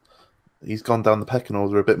hands, he's gone down the pecking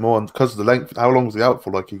order a bit more. And because of the length, how long was he out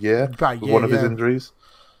for? Like a year About a with year, one of his yeah. injuries.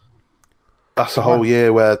 That's a whole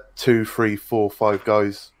year where 2, 3, 4, 5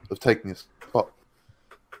 guys have taken his spot.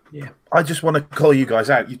 Yeah. I just want to call you guys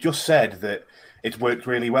out. You just said that it's worked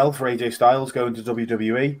really well for AJ Styles going to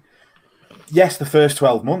WWE. Yes, the first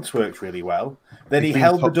 12 months worked really well. Then He's he been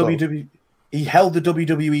held the top dog. WWE. He held the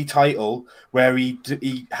WWE title where he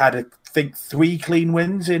had, I think, 3 clean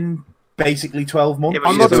wins in basically 12 months. Yeah, but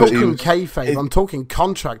I'm Yeah, not so talking was- kayfabe. I'm talking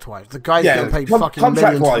contract-wise. The guy's Yeah, getting paid fucking millions for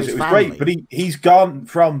contract-wise, his it was family. great. But he's gone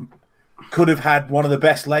from could have had one of the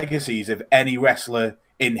best legacies of any wrestler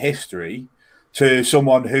in history to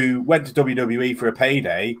someone who went to WWE for a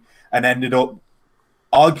payday and ended up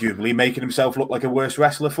arguably making himself look like a worse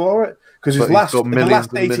wrestler for it. Because But his he's last, got in the millions last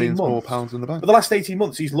and 18 millions more months, pounds in the bank. for the last 18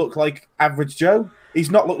 months, he's looked like average Joe.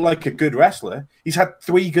 He's not looked like a good wrestler. He's had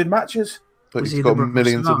 3 good matches. But Was he's he got the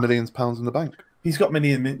millions star? and millions pounds in the bank. He's got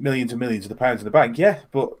millions and millions of the pounds in the bank, yeah.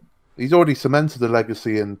 But He's already cemented a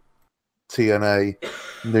legacy in TNA,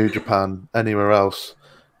 New Japan, anywhere else.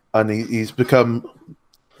 And he's become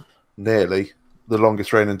nearly the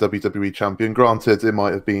longest reigning WWE champion. Granted, it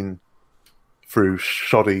might have been through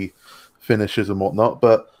shoddy finishes and whatnot,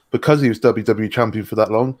 but because he was WWE champion for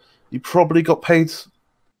that long, he probably got paid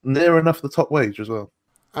near enough the top wage as well.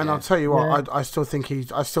 And I'll tell you what, I still think he's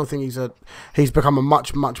become a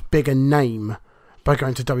much bigger name by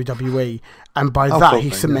going to WWE, and by that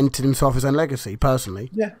he cemented himself his own legacy. Personally,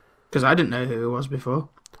 yeah, Because I didn't know who it was before.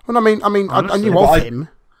 well, I mean, I Honestly, knew but of I- him.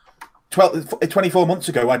 24 months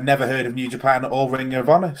ago, I'd never heard of New Japan or Ring of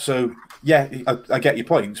Honor. So, yeah, I get your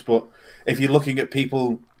points. But if you're looking at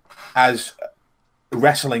people as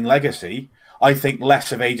wrestling legacy, I think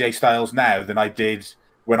less of AJ Styles now than I did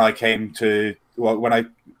when I when I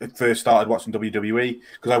first started watching WWE,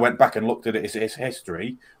 because I went back and looked at his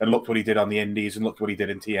history and looked what he did on the Indies and looked what he did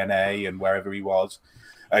in TNA and wherever he was.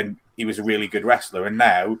 And he was a really good wrestler. And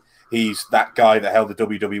now he's that guy that held the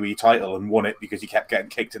WWE title and won it because he kept getting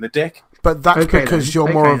kicked in the dick. But that's Okay, because then.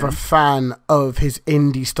 you're more Okay, of a then. fan of his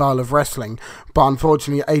indie style of wrestling. But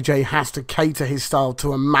unfortunately, AJ has to cater his style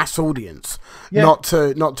to a mass audience, Yeah. not to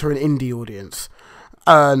an indie audience.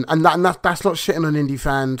 And that's not shitting on indie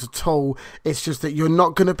fans at all. It's just that you're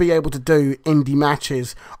not going to be able to do indie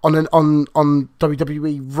matches on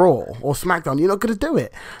WWE Raw or SmackDown. You're not going to do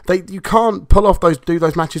it. You can't pull off do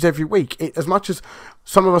those matches every week. As much as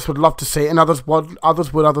some of us would love to see it, and others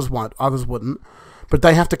wouldn't. But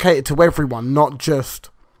they have to cater to everyone, not just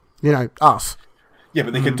us. Yeah,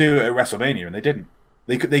 but they could do it at WrestleMania, and they didn't.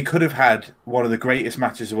 They could have had one of the greatest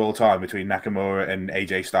matches of all time between Nakamura and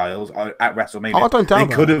AJ Styles at WrestleMania. Oh, I don't doubt They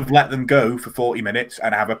that. could have let them go for 40 minutes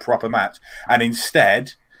and have a proper match. And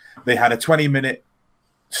instead, they had a 20-minute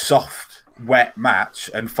soft, wet match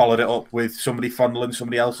and followed it up with somebody fondling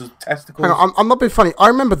somebody else's testicles. Hang on, I'm not being funny. I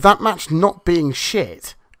remember that match not being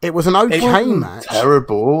shit. It was an okay wasn't match.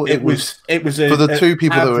 Terrible. It was a, for the two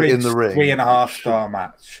people that were in average the ring. 3.5-star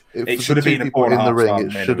match. For It the should have two been a people in the 4.5 ring.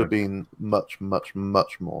 star It should have minimum. been much, much,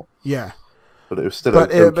 much more. Yeah. But it was still.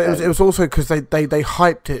 But okay. it was also because they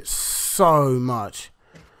hyped it so much.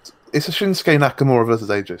 It's a Shinsuke Nakamura versus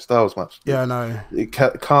AJ Styles match. Yeah, I know. It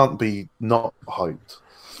can't be not hyped.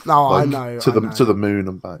 No, Like, I know. to I know. the moon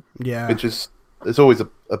and back. Yeah. It's always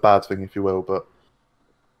a bad thing, if you will. But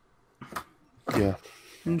yeah,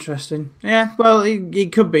 Interesting. Yeah, well,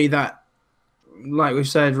 it could be that, like we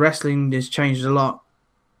said, wrestling has changed a lot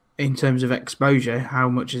in terms of exposure. How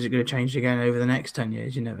much is it going to change again over the next 10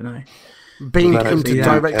 years? You never know. Beamed Well, into yeah.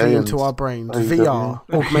 directly And into our brains. AEW. VR,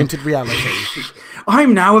 augmented reality.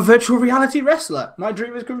 I'm now a virtual reality wrestler. My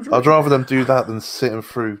dream has come true. I'd rather them do that than sitting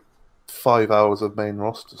through 5 hours of main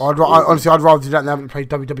rosters. Honestly, I'd rather do that than having to play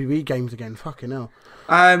WWE games again. Fucking hell.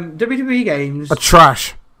 WWE games Are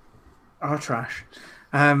trash. are trash.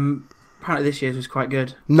 Apparently this year's was quite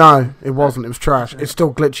good. No, it wasn't. It was trash. It's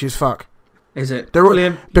still glitchy as fuck. Is it? They're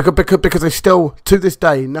William? because they still, to this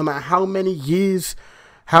day, no matter how many years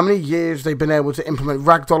they've been able to implement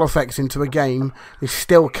ragdoll effects into a game, they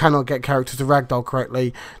still cannot get characters to ragdoll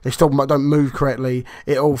correctly. They still don't move correctly.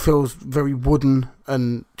 It all feels very wooden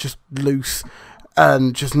and just loose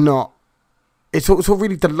and just not. It's all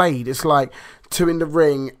really delayed. It's like two in the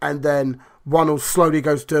ring and then one will slowly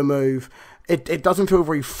goes to a move. It doesn't feel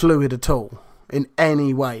very fluid at all in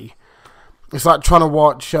any way. It's like trying to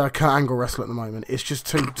watch Kurt Angle wrestle at the moment. It's just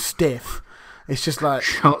too stiff. It's just like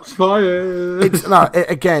Shots fired.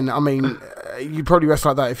 Again, I mean, you'd probably wrestle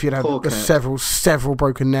like that if you'd had several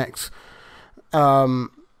broken necks.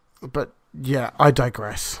 But yeah, I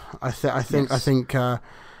digress. I think I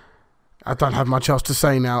don't have much else to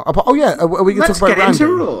say now. Oh yeah, are we going to talk about Randy?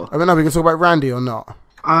 I mean, are we going to talk about Randy or not?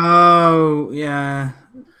 Oh yeah.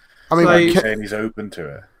 I mean, saying he's open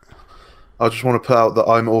to it. I just want to put out that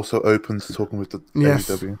I'm also open to talking with the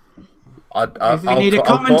AEW. If you need a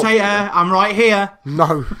commentator, I'm right here.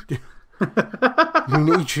 No. We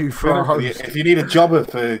need you for our host. If you need a jobber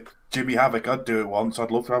for Jimmy Havoc, I'd do it once. I'd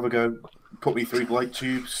love to have a go. Put me through light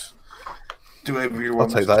tubes. Do whatever you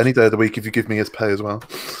want. I'll take that any day of the week if you give me his pay as well.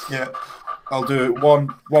 Yeah. I'll do it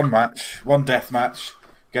one match, one death match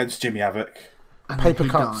against Jimmy Havoc. Paper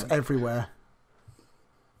cuts everywhere.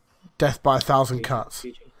 Death by 1,000 cuts.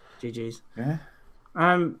 GG's. Yeah.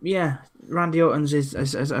 Yeah. Randy Orton's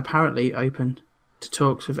is apparently open to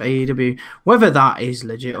talks with AEW. Whether that is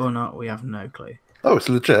legit or not, we have no clue. Oh, it's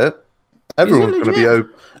legit. Everyone's going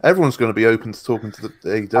to be open to talking to the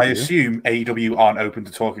AEW. I assume AEW aren't open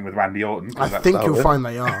to talking with Randy Orton. I think you'll find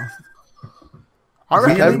they are. I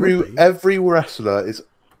reckon every wrestler is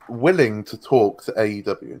willing to talk to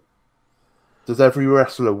AEW. Does every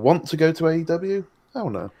wrestler want to go to AEW? Hell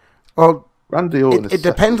no. Well, Randy Orton it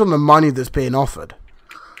depends on the money that's being offered.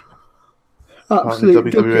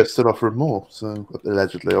 Absolutely. WWE is still offering more, so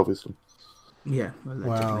allegedly, obviously. Yeah, allegedly.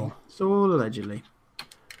 Wow. It's all allegedly.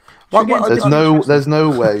 There's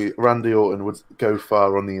no way Randy Orton would go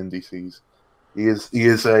far on the indie seas. He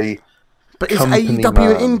is a. But is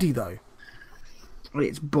AEW an indie though?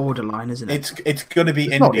 It's borderline, isn't it? It's going to be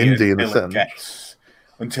indie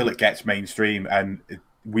until it gets mainstream, and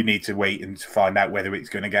we need to wait and find out whether it's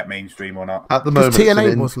going to get mainstream or not. At the moment,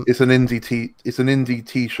 it's an indie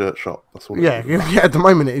T-shirt shop. That's all. Yeah. At the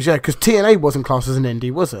moment, it is. Yeah, because TNA wasn't classed as an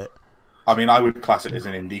indie, was it? I mean, I would class it as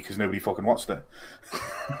an indie because nobody fucking watched it.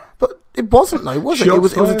 But it wasn't, though, was it? It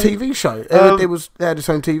was a TV show. They had its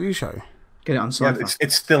own TV show. Get it on Sci-Fi. Yeah,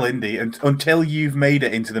 it's still indie until you've made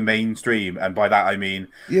it into the mainstream, and by that I mean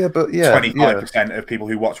 25% of people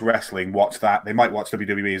who watch wrestling watch that. They might watch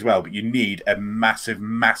WWE as well, but you need a massive,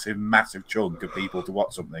 massive, massive chunk of people to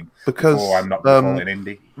watch something before I'm not going to call it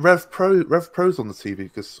indie. Rev Pro's on the TV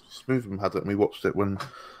because Smoothman had it and we watched it when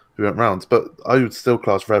we went round. But I would still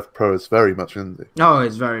class Rev Pro as very much indie. Oh,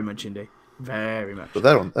 it's very much indie. Very much. But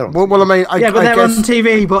they're on. Well, I mean, I they're guess, on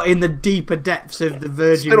TV, but in the deeper depths of the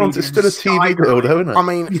Virgin. It's still a TV deal, isn't it? I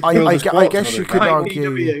mean, I guess you could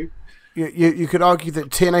argue. You could argue that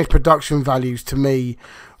TNA's production values, to me,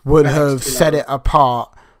 would have set it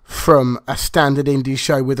apart from a standard indie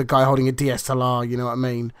show with a guy holding a DSLR. You know what I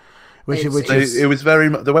mean? It was very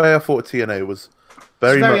much the way I thought TNA was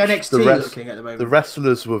very much NXT looking at the moment. The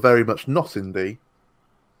wrestlers were very much not indie.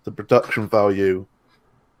 The production value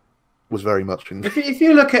was very much indie. If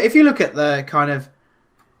you look at the kind of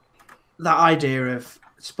that idea of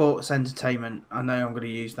sports entertainment, I know I'm going to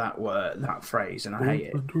use that phrase, and I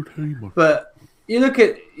hate it. But you look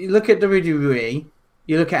at WWE,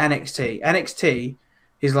 you look at NXT. NXT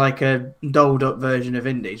is like a dolled up version of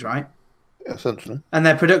indies, right? Yeah, essentially. And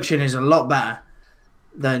their production is a lot better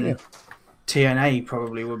than TNA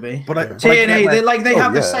probably would be. But TNA, they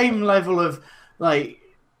have the same level of like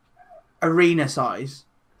arena size,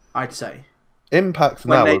 I'd say. Impact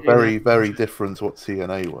now are very, very different to what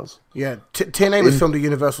TNA was. Yeah, TNA was filmed at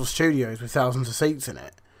Universal Studios with thousands of seats in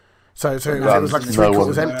it. So it was like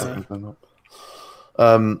 3/4 empty.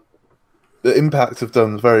 The Impact have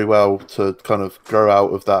done very well to kind of grow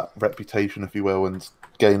out of that reputation, if you will, and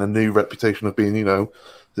gain a new reputation of being,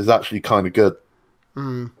 is actually kind of good.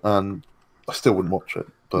 And I still wouldn't watch it.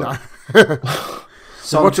 But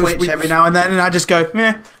So on Twitch every now and then, and I just go,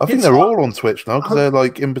 meh. I think they're all on Twitch now because they're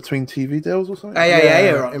like in between TV deals or something.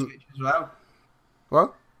 AAA are on Twitch as well.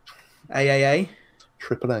 What? AAA.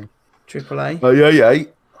 AAA. AAA. AAA.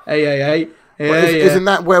 AAA. Yeah, Isn't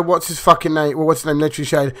that where what's his fucking name? Well, what's his name? Literally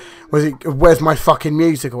showed. Was it? Where's my fucking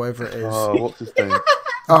music or whatever it is? Oh, what's his name?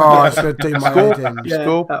 Oh, it's gonna do my head in.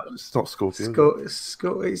 It's not Scorpion.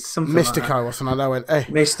 It's something Mystico like or something. I went, hey,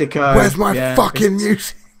 Mystico. where's my fucking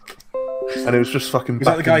music? And it was just fucking. Was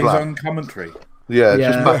that the guy who's black. on commentary? Yeah,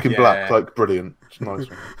 Yeah. just back in black, Yeah. like brilliant. It's nice.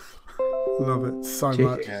 Love it so Gee.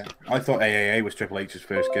 much. Yeah, I thought AAA was Triple H's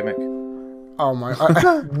first gimmick. Oh my.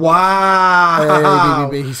 Wow.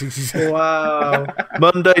 Hey, Wow.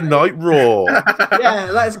 Monday Night Raw. Yeah,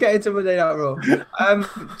 let's get into Monday Night Raw.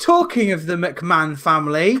 Talking of the McMahon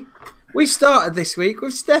family, we started this week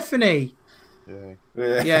with Stephanie.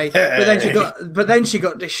 Yeah. Yeah, but then she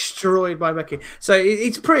got destroyed by Becky. So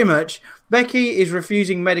it's pretty much Becky is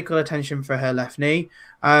refusing medical attention for her left knee,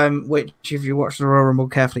 which if you watch the Royal Rumble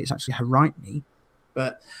carefully, it's actually her right knee.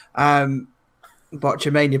 But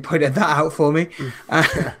Botchamania pointed that out for me.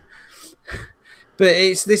 But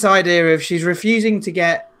it's this idea of she's refusing to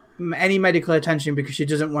get any medical attention because she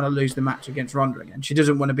doesn't want to lose the match against Ronda again. She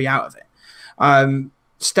doesn't want to be out of it.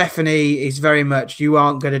 Stephanie is very much, you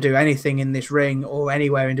aren't going to do anything in this ring or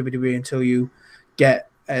anywhere in WWE until you get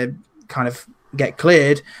get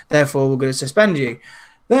cleared. Therefore, we're going to suspend you.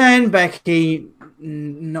 Then Becky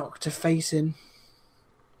knocked her face in.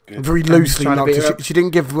 very loosely trying to knocked beat her her. up. She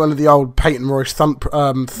didn't give one of the old Peyton Royce thump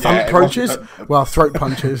punches. Well, throat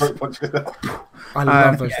punches. I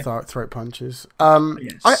love those throat punches.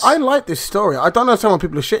 Yes. I like this story. I don't understand why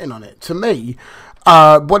people are shitting on it. To me,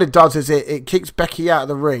 what it does is it kicks Becky out of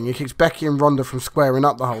the ring. It kicks Becky and Ronda from squaring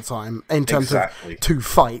up the whole time in terms of to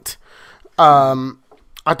fight.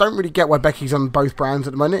 I don't really get why Becky's on both brands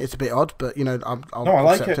at the moment. It's a bit odd, but I'll No, I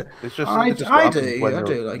like accept it. It's just, I it's just what do happens when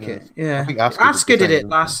you're- like it. I Yeah, think Asuka did it the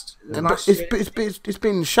last. same. But it's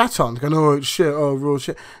been shat on. Going, oh, it's shit. Oh, raw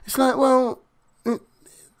shit. It's like, well,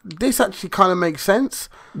 this actually kind of makes sense.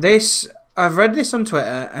 I've read this on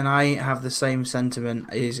Twitter, and I have the same sentiment.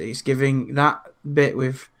 It's giving that bit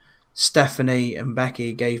with Stephanie and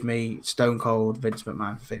Becky gave me Stone Cold Vince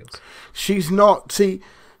McMahon feels. She's not. See,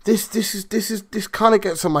 this kind of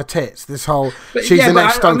gets on my tits. This whole But she's yeah, the but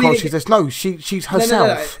next I Stone mean, Cold. She's this. No, she's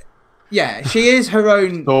herself. No. Yeah, she is her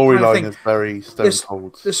own Storyline kind of is very Stone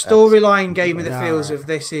Cold. The storyline gave me the Yeah. feels of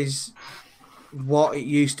this is what it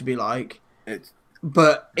used to be like, It's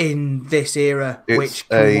but in this era, It's which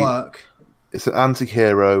can a- work. It's an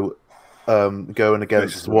anti-hero going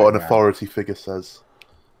against Versus what an McMahon. authority figure says.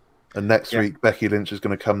 And next week, Becky Lynch is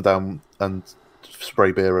going to come down and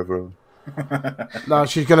spray beer over him. No,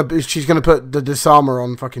 she's gonna put the disarmer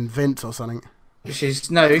on fucking Vince or something. She's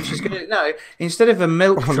gonna instead of a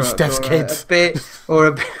milk On truck Steph's or kids. a beer or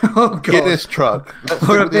a oh god Guinness truck. Let's or stick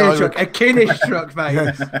a with the beer Irish truck, a Guinness truck,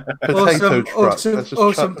 mate. Potato truck. Let's just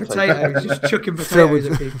or chuck some potatoes, just chucking Filled potatoes at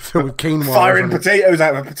with people. filled with quinoa. firing or something. potatoes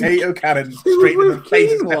out of a potato cannon straight in the with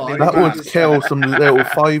face. of quinoa. Stephanie That McMahon. would kill some little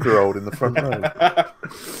 5-year-old in the front row.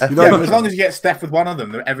 Yeah, but as long as you get Steph with one of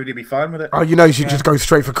them, everybody will be fine with it. Oh, you should just go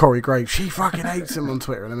straight for Corey Graves. She fucking hates him on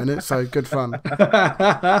Twitter in a minute, so good fun.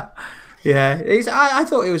 Yeah, I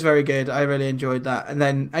thought it was very good. I really enjoyed that. And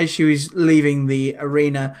then as she was leaving the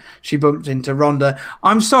arena, she bumped into Ronda.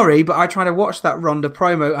 I'm sorry, but I tried to watch that Ronda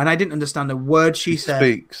promo and I didn't understand a word she said.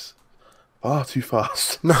 Speaks. Too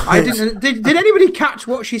fast. No, I didn't. Did anybody catch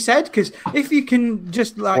what she said? Because if you can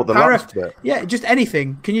just like What, the last bit? yeah, just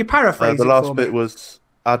anything. Can you paraphrase The it last for bit me? was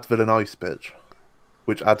Advil and Ice Bitch,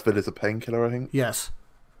 which Advil is a painkiller, I think. Yes.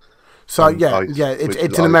 So And yeah, ice, it's which is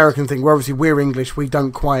an ice. American thing. Where obviously we're English, we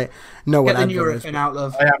don't quite know Get what the Advil is. Nurofen out,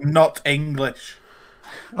 love. I am not English.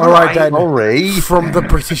 All right then, Sorry. from the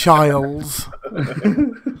British Isles,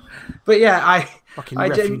 But yeah, fucking I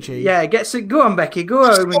didn't. refugee. Yeah, go on, Becky, go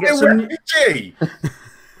home and get Call me some. a refugee.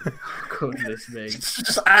 Goodness me.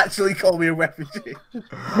 Just actually call me a refugee.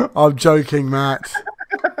 I'm joking, Matt.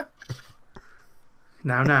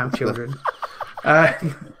 Now, children.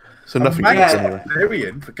 So nothing Manx, gets Yeah. anywhere. not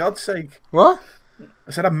Syrian, for God's sake. What?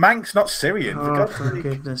 I said a Manx, not Syrian, for Oh, God's for sake.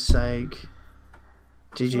 goodness sake.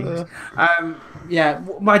 GG. Yeah,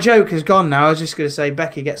 my joke has gone now. I was just going to say,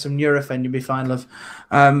 Becky, get some Nurofen, you'll be fine, love.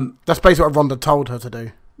 That's basically what Ronda told her to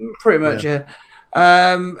do. Pretty much, yeah.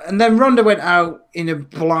 And then Ronda went out in a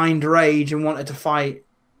blind rage and wanted to fight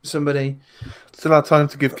somebody. Still had time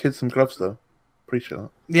to give kids some gloves, though. Appreciate that.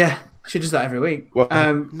 Yeah, she does that every week. Well,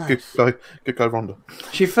 Nice. good guy, Ronda.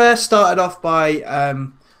 She first started off by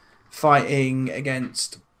fighting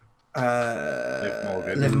against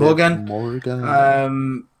Liv Morgan.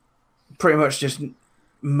 Morgan. Pretty much just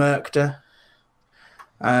murked her.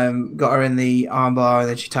 Got her in the armbar and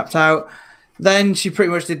then she tapped out. Then she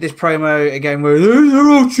pretty much did this promo again where they're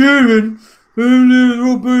all cheering. They're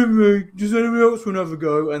all booing me. Does anyone else want to have a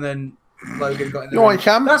go? And then Logan got in the No, ring. I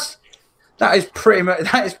can. That is pretty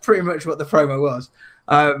much what the promo was.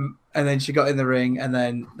 And then she got in the ring, and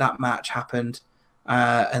then that match happened,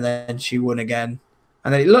 and then she won again.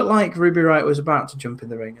 And then it looked like Ruby Riott was about to jump in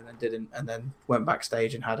the ring, and then didn't, and then went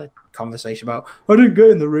backstage and had a conversation about, I didn't get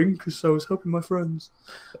in the ring because I was helping my friends.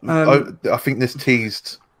 I think this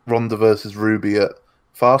teased Ronda versus Ruby at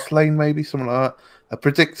Fastlane, maybe something like that. A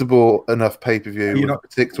predictable enough pay-per-view, with a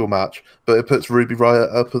predictable match, but it puts Ruby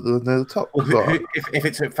Riott up at the top. Well, if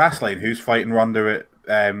it's at Fastlane, who's fighting Ronda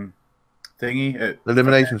at thingy?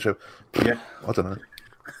 Elimination show. Yeah. I don't know.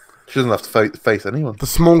 She doesn't have to face anyone. The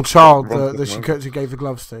small child that she gave the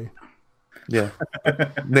gloves to. Yeah.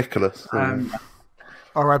 Nicholas.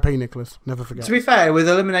 R.I.P. Nicholas. Never forget. To be fair, with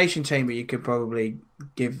Elimination Chamber, you could probably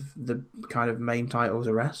give the kind of main titles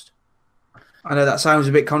a rest. I know that sounds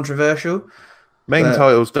a bit controversial. Main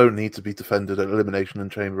titles don't need to be defended at Elimination and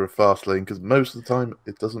Chamber of Fastlane because most of the time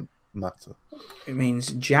it doesn't matter. It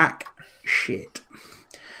means jack shit.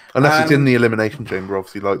 Unless it's in the Elimination Chamber,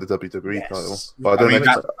 obviously, like the WWE title. But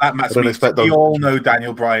I don't expect we all know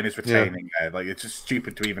Daniel Bryan is retaining there. Like, it's just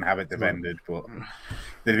stupid to even have it defended, but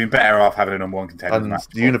they'd have been better off having a number one contender. And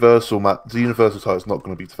the Universal title is not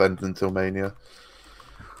going to be defended until Mania.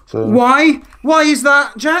 So, why? Why is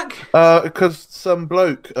that, Jack? Because some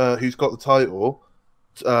bloke who's got the title,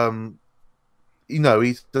 he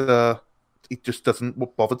just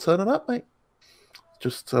doesn't bother turning up, mate.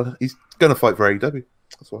 Just he's going to fight for AEW.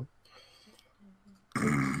 That's why.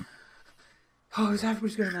 Oh,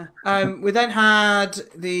 everybody's going there. We then had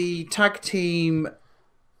the tag team.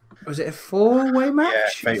 Was it a 4-way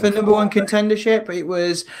match for number one contendership? It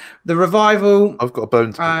was the Revival. I've got a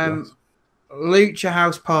bone to pick. Lucha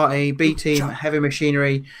House Party, B Team, Heavy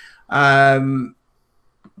Machinery. The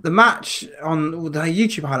match on the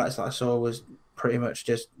YouTube highlights that I saw was pretty much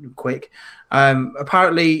just quick.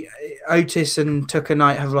 Apparently, Otis and Tucker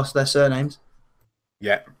Knight have lost their surnames.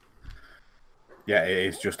 Yeah, it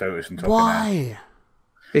is just Otis and Tucker. Why?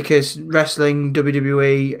 Because wrestling,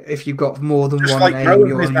 WWE, if you've got more than just one like name, Rowan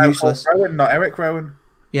you're useless. Rowan, not Eric Rowan.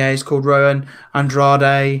 Yeah, he's called Rowan.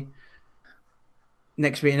 Andrade.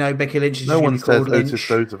 Next week, Becky Lynch is no one says Lynch. Otis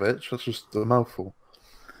Dozovich. That's just a mouthful.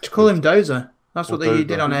 Just call him Dozer. That's what they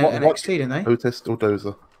did on NXT, didn't they? Otis or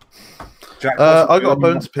Dozer. Jack, I got a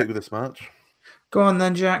bone to pick with this match. Go on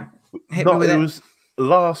then, Jack. Hit me with it it. Was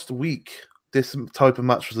last week. This type of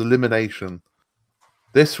match was elimination.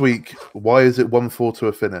 This week, why is it 1-4 to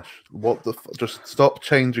a finish? What the? Just stop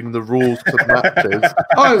changing the rules to matches.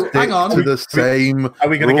 Hang on. To the same. Are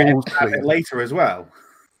we going to get into that later as well?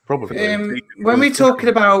 Probably. When we're talking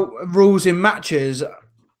about rules in matches,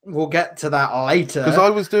 we'll get to that later. Because I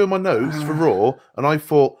was doing my notes for Raw, and I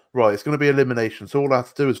thought, right, it's going to be elimination. So all I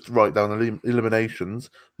have to do is write down eliminations.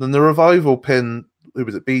 Then the Revival pin, who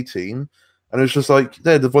was it, B Team, and it was just like,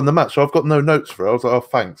 they've won the match. So I've got no notes for it. I was like, oh,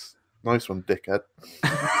 thanks. Nice one, dickhead.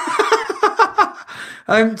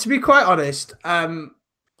 To be quite honest,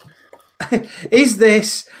 is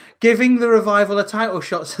this giving the Revival a title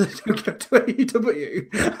shot so they don't go to AEW?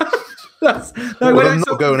 I'm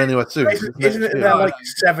not going anywhere soon. Isn't it their like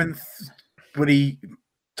seventh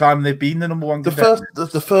time they've been the number one contender?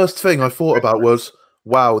 The first thing I thought about was,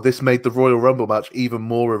 wow, this made the Royal Rumble match even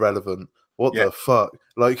more irrelevant. What the fuck?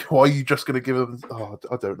 Like, why are you just going to give them? Oh,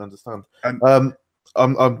 I don't understand. I'm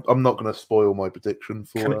not going to spoil my prediction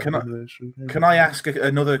for. Can I ask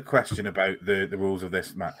another question about the rules of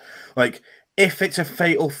this match? Like, if it's a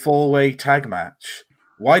fatal 4-way tag match,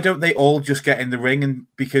 why don't they all just get in the ring and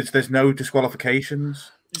because there's no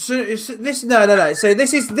disqualifications? So this no. So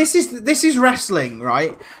this is wrestling,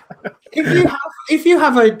 right? If you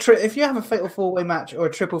have a fatal 4-way match or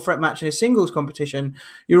a triple threat match in a singles competition,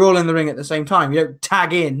 you're all in the ring at the same time. You don't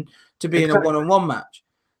tag in to be in a one-on-one match.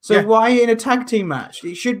 So why in a tag team match?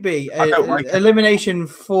 It should be elimination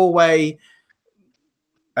 4-way.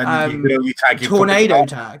 And you can only tag your tornado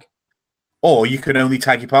tag. Or you can only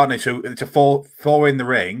tag your partner. So it's a four in the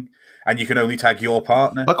ring, and you can only tag your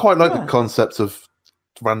partner. I quite like the concept of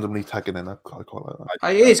randomly tagging in. I quite like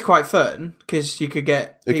that. It is quite fun because you could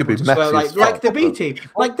get it could be like the B team,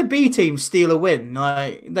 like the B team steal a win.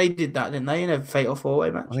 Like they did that, didn't they, in a fatal 4-way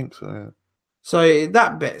match? I think so. Yeah. So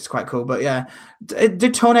that bit's quite cool. But yeah, do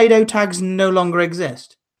tornado tags no longer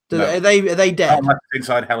exist? Are they dead?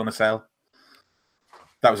 Inside Hell in a Cell.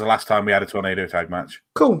 That was the last time we had a tornado tag match.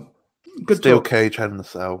 Cool. Good Steel talk. Cage, Hell in a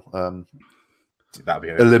Cell. That'd be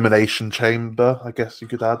it. Elimination Chamber, I guess you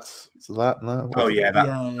could add to that. No? Oh yeah,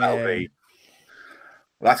 that'll be.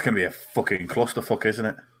 Well, that's going to be a fucking clusterfuck, isn't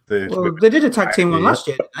it? They did a tag team one last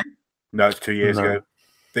year, didn't they? No, it's 2 years ago.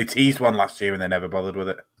 They teased one last year and they never bothered with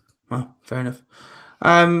it. Well, fair enough.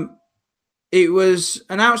 it was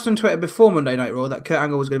announced on Twitter before Monday Night Raw that Kurt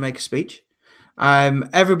Angle was going to make a speech.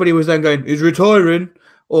 Everybody was then going, he's retiring,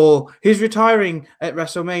 or he's retiring at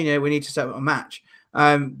WrestleMania. We need to set up a match.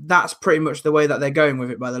 That's pretty much the way that they're going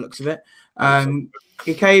with it by the looks of it.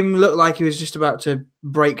 He looked like he was just about to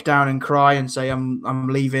break down and cry and say, I'm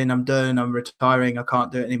leaving, I'm done, I'm retiring, I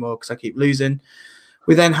can't do it anymore because I keep losing.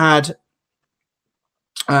 We then had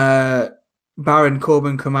Baron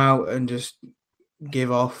Corbin come out and just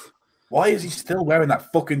give off. Why is he still wearing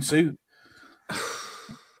that fucking suit?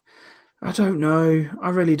 I don't know. I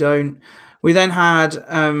really don't. We then had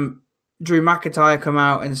Drew McIntyre come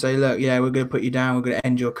out and say, look, yeah, we're going to put you down. We're going to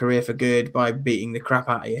end your career for good by beating the crap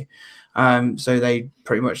out of you. So they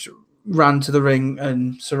pretty much ran to the ring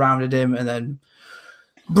and surrounded him. And then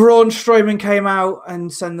Braun Strowman came out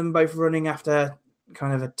and sent them both running after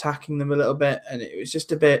kind of attacking them a little bit. And it was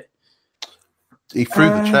just a bit... He threw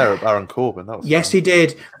the chair at Baron Corbin. That was yes, he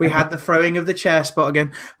did. We had the throwing of the chair spot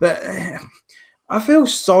again. But I feel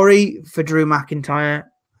sorry for Drew McIntyre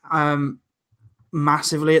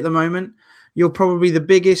massively at the moment. You're probably the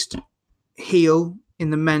biggest heel in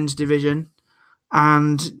the men's division,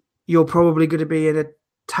 and you're probably going to be in a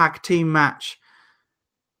tag team match.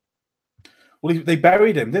 Well, they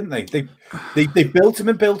buried him, didn't they? They built him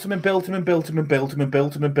and built him and built him and built him and built him and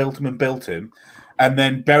built him and built him and built him, and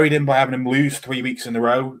then buried him by having him lose 3 weeks in a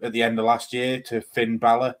row at the end of last year to Finn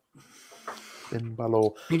Balor. Finn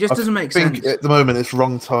Balor. He just doesn't make sense. At the moment, it's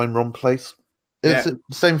wrong time, wrong place. It's the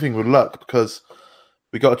same thing with Luck because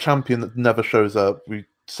we got a champion that never shows up.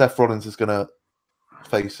 Seth Rollins is going to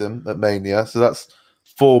face him at Mania, so that's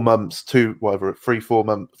 4 months, 3 months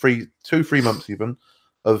even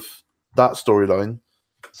of that storyline.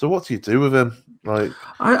 So what do you do with him? Like,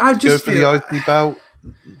 I just go for the IC bout.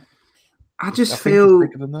 I feel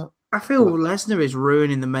Lesnar is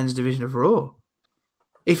ruining the men's division of Raw.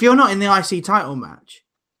 If you're not in the IC title match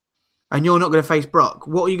and you're not going to face Brock,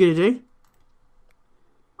 what are you going to do?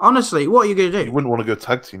 Honestly, what are you going to do? You wouldn't want to go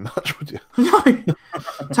tag team match, would you? No.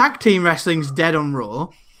 Tag team wrestling's dead on Raw.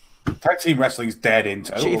 Tag team wrestling's dead in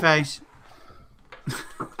total. Shitty face.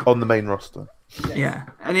 On the main roster. Yeah.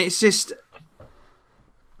 And it's just...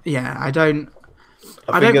 Yeah, I don't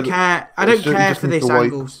care. I don't care for this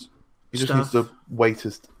angles. He just needs to wait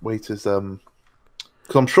his because I'm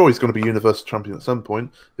sure he's going to be Universal Champion at some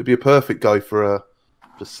point. He'd be a perfect guy for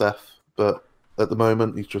Seth, but at the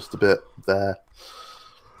moment he's just a bit there.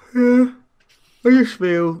 Yeah, I just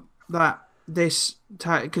feel that this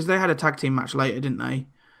because they had a tag team match later, didn't they?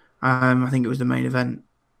 I think it was the main event,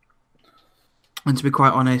 and to be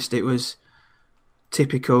quite honest, it was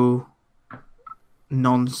typical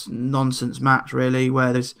nonsense match, really,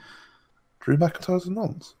 where there's Drew McIntyre's a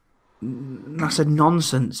nonce. I said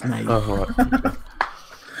nonsense, mate. Oh, right.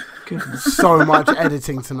 So much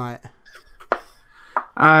editing tonight.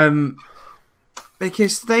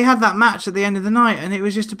 Because they had that match at the end of the night, and it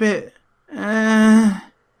was just a bit. I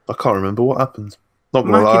can't remember what happened. Not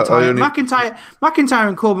gonna lie, McIntyre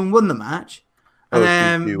and Corbin won the match, and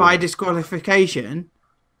then by disqualification.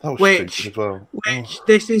 That was stupid as well.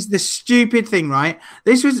 This is the stupid thing, right?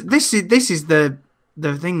 This is the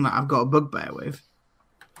thing that I've got a bugbear with.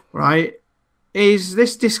 Right? Is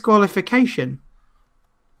this disqualification?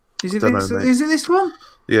 Is it this one?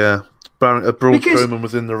 Yeah. Braun Strowman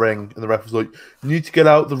was in the ring, and the ref was like, "You need to get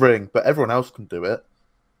out of the ring," but everyone else can do it.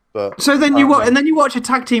 But so then you watch a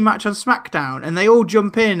tag team match on SmackDown, and they all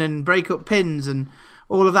jump in and break up pins and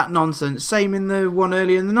all of that nonsense. Same in the one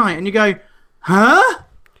earlier in the night, and you go, "Huh?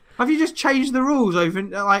 Have you just changed the rules over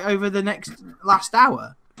the last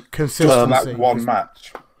hour?" Consistency. That one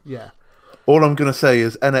match. Yeah. All I'm going to say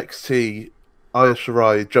is NXT, Io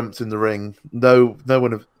Shirai jumped in the ring. No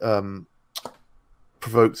one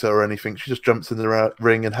provoked her or anything. She just jumps in the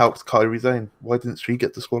ring and helps Kairi Sane. Why didn't she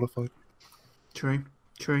get disqualified? True.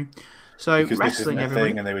 So because wrestling, this isn't a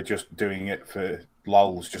thing, and they were just doing it for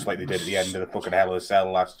lols, just like they did at the end of the fucking Hell in a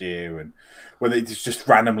Cell last year, and where they just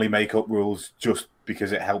randomly make up rules just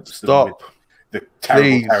because it helps them with the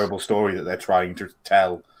terrible story that they're trying to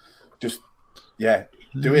tell. Just do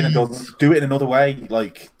it in another way.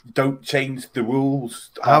 Like, don't change the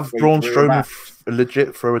rules. Have Braun Strowman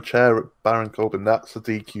legit throw a chair at Baron Corbin. That's a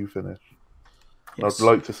DQ finish. Yes. I'd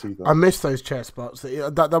like to see that. I missed those chair spots.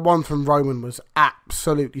 That one from Roman was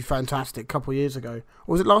absolutely fantastic a couple of years ago.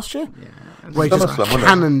 Or was it last year? Yeah. Where he just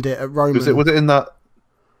cannoned it at Roman. Was it in that?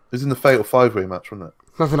 It was in the Fatal 5-Way match, wasn't it?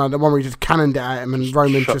 Nothing like the one where he just cannoned it at him and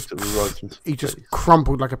Roman just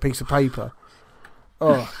crumpled like a piece of paper.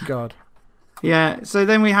 Oh God. Yeah, so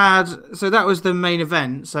then we had, so that was the main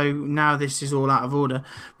event. So now this is all out of order.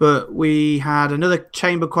 But we had another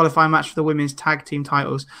chamber qualifying match for the women's tag team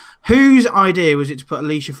titles. Whose idea was it to put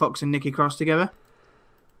Alicia Fox and Nikki Cross together?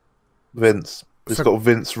 Vince. It's got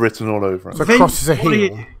Vince written all over it. So Vince, Cross is a what do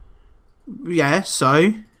heel. Yeah,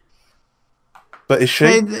 so. But is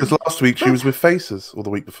she? Because last week she was with Faces, or the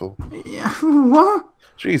week before. Yeah, what?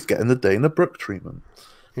 She's getting the Dana Brooke treatment.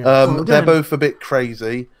 Yeah. Well They're done. both a bit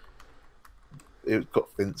crazy. It's got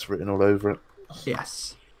Vince written all over it.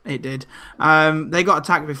 Yes, it did. They got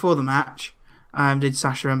attacked before the match. Did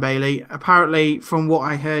Sasha and Bailey? Apparently, from what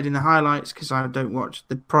I heard in the highlights, because I don't watch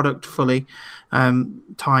the product fully, time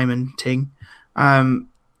and ting.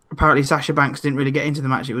 Apparently, Sasha Banks didn't really get into the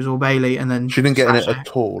match. It was all Bailey, and then She didn't get in it Sasha at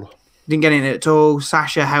all. Didn't get in it at all.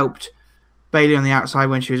 Sasha helped Bailey on the outside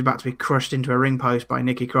when she was about to be crushed into a ring post by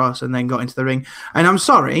Nikki Cross, and then got into the ring. And I'm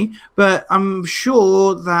sorry, but I'm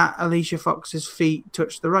sure that Alicia Fox's feet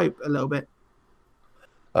touched the rope a little bit.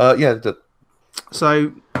 Yeah, it did.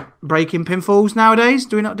 So, breaking pinfalls nowadays,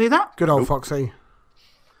 do we not do that? Good old Foxy.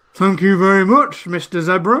 Thank you very much, Mr.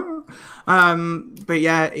 Zebra. But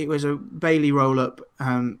yeah, it was a Bailey roll up,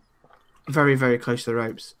 very, very close to the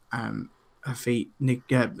ropes. Her feet,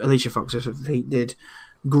 Alicia Fox's feet did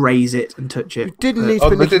graze it and touch it. You didn't but- need to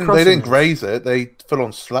put Nikki Cross They in didn't this. graze it. They full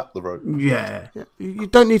on slapped the rope. Yeah, You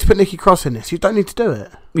don't need to put Nikki Cross in this. You don't need to do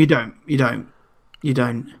it. you don't.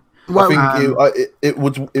 Well, I think it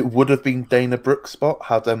would have been Dana Brooke's spot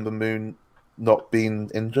had Ember Moon not been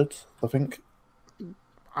injured. I think.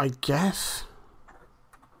 I guess.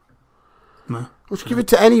 No. We should give it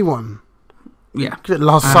to anyone. Yeah. Give it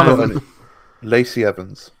Lars Sullivan. Got Lacey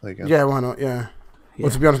Evans. There you go. Yeah, why not? Yeah. Yeah.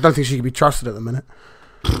 Well, to be honest, I don't think she can be trusted at the minute.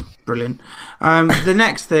 Brilliant. The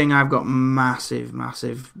next thing I've got massive.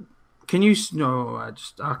 Can you? No,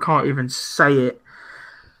 I can't even say it.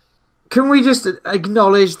 Can we just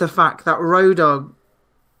acknowledge the fact that Road Dogg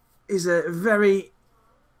is a very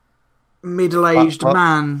middle-aged What?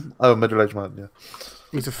 man Oh, middle-aged man. Yeah.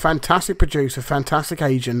 He's a fantastic producer, fantastic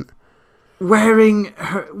agent. wearing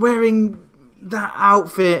that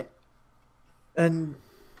outfit and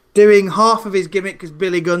doing half of his gimmick because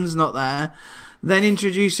Billy Gunn's not there, then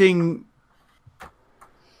introducing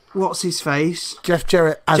what's his face, Jeff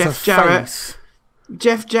Jarrett as Jeff a Jarrett. face.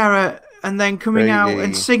 Jeff Jarrett, and then coming out Baby.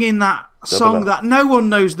 and singing that song R. that no one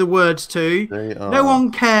knows the words to, no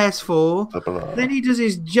one cares for. Double R. Then he does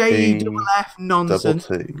his JFF nonsense.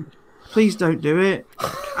 Double T. Please don't do it.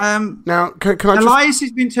 Now, can I just... Elias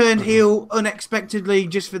has been turned heel unexpectedly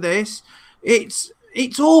just for this. It's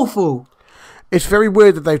awful. It's very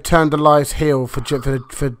weird that they've turned Elias heel for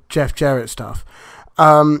Jeff Jarrett stuff.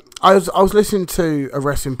 I was listening to a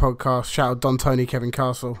wrestling podcast. Shout out Don Tony, Kevin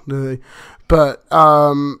Castle, but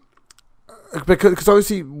because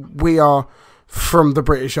obviously we are from the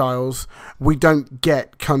British Isles, we don't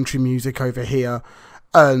get country music over here,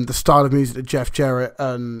 and the style of music that Jeff Jarrett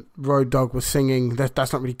and Road Dogg was singing,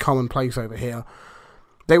 that's not really commonplace over here.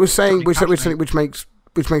 They were saying, which makes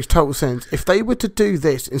total sense. If they were to do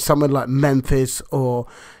this in somewhere like Memphis or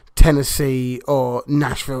Tennessee or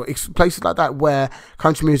Nashville, places like that where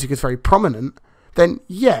country music is very prominent, then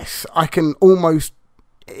yes, I can almost,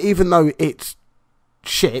 even though it's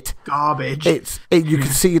shit, Garbage. You can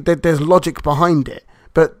see that there's logic behind it,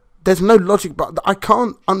 but there's no logic. But I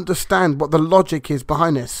can't understand what the logic is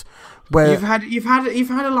behind this. Where you've had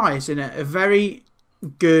Elias in a very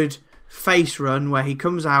good face run where he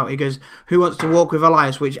comes out, he goes, "Who wants to walk with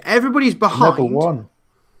Elias?" Which everybody's behind. Never won.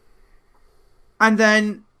 And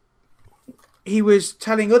then he was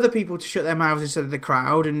telling other people to shut their mouths instead of the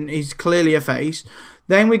crowd, and he's clearly a face.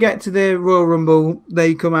 Then we get to the Royal Rumble,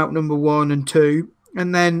 they come out number 1 and 2,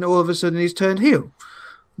 and then all of a sudden he's turned heel.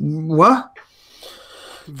 What?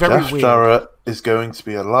 very Jeff weird. Jarrett is going to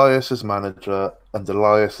be Elias's manager, and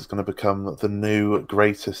Elias is going to become the new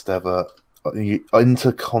greatest ever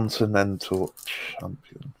Intercontinental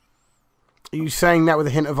Champion. Are you saying that with a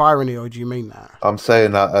hint of irony, or do you mean that? I'm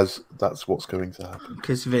saying that as that's what's going to happen.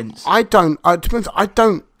 Because Vince. I don't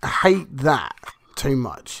hate that too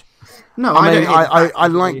much. No, I I mean, don't. I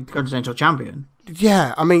like- the Continental Champion.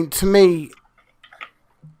 Yeah, I mean, to me,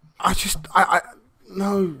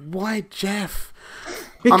 no. Why Jeff?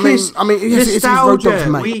 Because I mean, yes, it's his Road Dogg's nostalgia.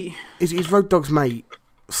 mate. His Road Dogg's mate.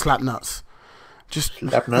 Slapnuts. Just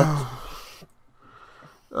Slapnuts.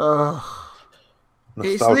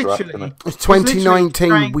 It's Nostalgia act, literally, innit? it's 2019.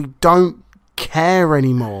 trying- We don't care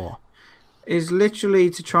anymore. is literally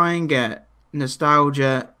to try and get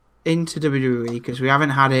nostalgia into WWE because we haven't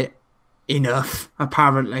had it enough,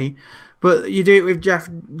 apparently. But you do it with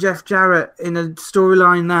Jeff Jarrett in a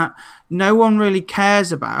storyline that no one really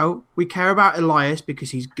cares about. We care about Elias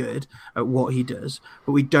because he's good at what he does,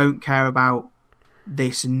 but we don't care about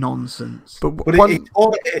this nonsense. But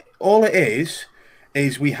all it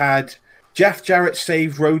is we had Jeff Jarrett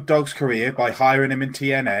save Road Dogg's career by hiring him in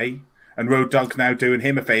TNA, and Road Dogg's now doing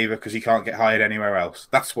him a favour because he can't get hired anywhere else.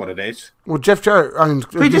 That's what it is. Well, Jeff Jarrett...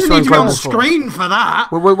 he doesn't need to be on screen for that.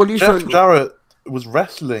 Jeff Jarrett was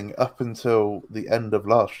wrestling up until the end of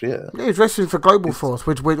last year. Yeah, he was wrestling for Global Force,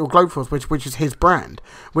 which is his brand.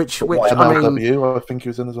 Which MLW, I think he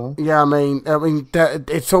was in as well. Yeah, I mean,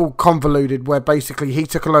 it's all convoluted. Where basically he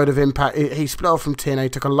took a load of Impact. He split off from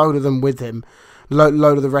TNA, took a load of them with him,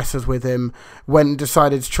 load of the wrestlers with him. Went and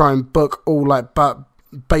decided to try and book all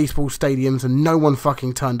baseball stadiums, and no one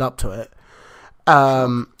fucking turned up to it.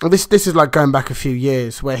 This is like going back a few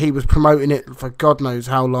years, where he was promoting it for God knows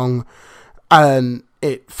how long. And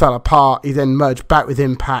it fell apart. He then merged back with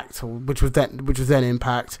Impact, which was then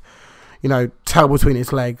Impact. You know, tail between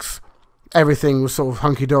his legs. Everything was sort of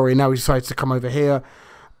hunky dory. Now he decides to come over here.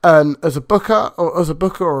 And as a booker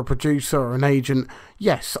or a producer or an agent,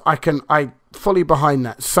 yes, I fully behind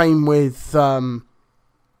that. Same with the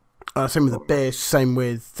Abyss. Same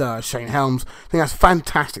with Shane Helms. I think that's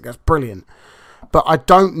fantastic. That's brilliant. But I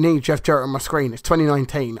don't need Jeff Jarrett on my screen. It's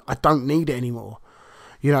 2019. I don't need it anymore.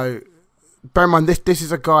 You know. Bear in mind, this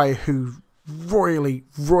is a guy who royally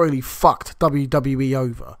fucked WWE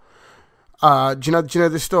over. Do you know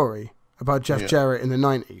this story about Jeff Jarrett in the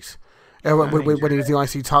 90s? When he was the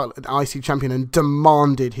IC champion and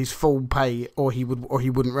demanded his full pay or he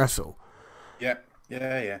wouldn't wrestle. Yeah.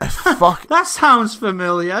 Fuck. That sounds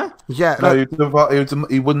familiar. Yeah. No,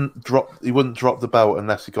 he wouldn't drop the belt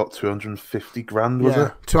unless he got 250 grand, was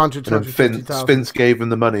it? 250,000. Vince gave him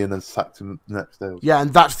the money and then sacked him the next day. Yeah,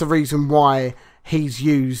 and that's the reason why he's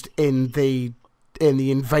used in the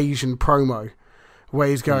Invasion promo, where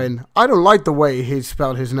he's going, I don't like the way he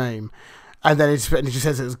spelled his name, and then he just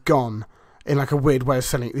says it's gone. In like a weird way of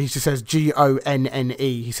saying it. He just says Gonne.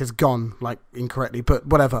 He says gone, like incorrectly, but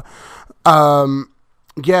whatever.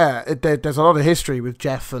 Yeah, there's a lot of history with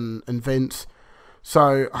Jeff and Vince.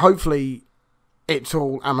 So hopefully it's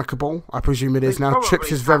all amicable. I presume it is now.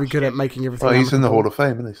 Trips is very good at making everything amicable. He's in the Hall of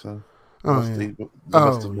Fame, isn't he? So must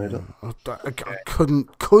have made it. I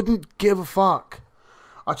couldn't give a fuck.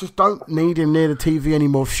 I just don't need him near the TV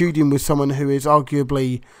anymore, feuding with someone who is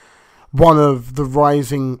arguably one of the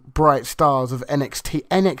rising bright stars of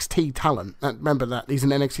NXT talent. Remember that. He's an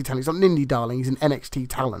NXT talent. He's not an indie darling. He's an NXT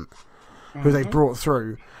talent who they brought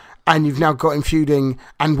through. And you've now got him feuding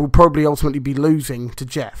and will probably ultimately be losing to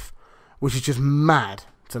Jeff, which is just mad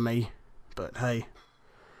to me. But hey.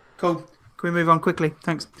 Cool. Can we move on quickly?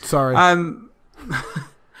 Thanks. Sorry. I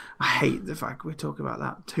hate the fact we talk about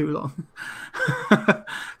that too long.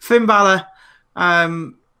 Finn Balor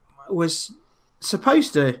was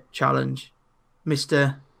supposed to challenge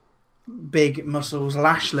Mr. Big Muscles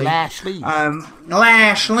Lashley.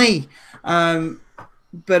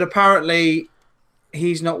 But apparently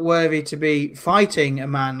he's not worthy to be fighting a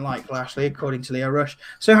man like Lashley, according to Leo Rush.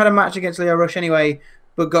 So had a match against Leo Rush anyway,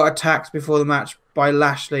 but got attacked before the match by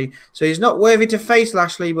Lashley. So he's not worthy to face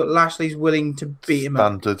Lashley, but Lashley's willing to beat him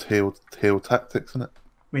up. Standard heel tactics, isn't it?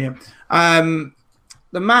 Yeah.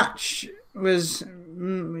 The match was...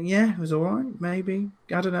 it was all right, maybe.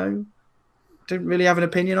 I don't know. Didn't really have an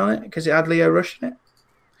opinion on it because it had Leo Rush in it.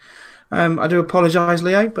 I do apologise,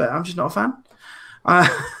 Leo, but I'm just not a fan.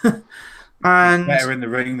 And better in the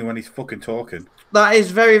ring than when he's fucking talking. That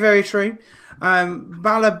is very, very true.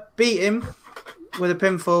 Balor beat him with a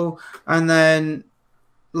pinfall and then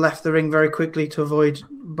left the ring very quickly to avoid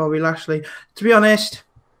Bobby Lashley. To be honest,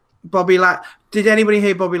 did anybody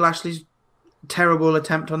hear Bobby Lashley's terrible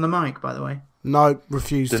attempt on the mic, by the way? No,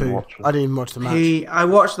 refused to. I didn't even watch the match. I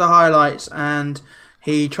watched the highlights and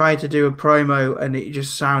he tried to do a promo and it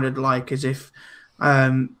just sounded like as if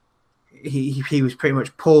he was pretty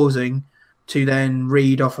much pausing to then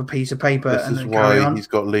read off a piece of paper. This is why he's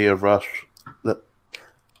got Leo Rush.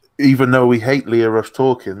 Even though we hate Leo Rush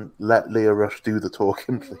talking, let Leo Rush do the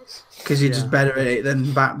talking, please. Because he's just better at it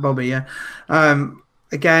than Bobby, yeah.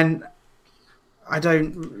 Again,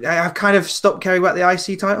 I've kind of stopped caring about the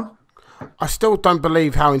IC title. I still don't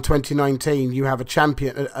believe how in 2019 you have a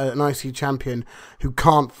champion, an IC champion, who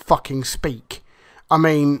can't fucking speak. I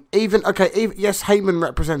mean, yes, Heyman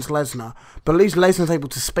represents Lesnar, but at least Lesnar's able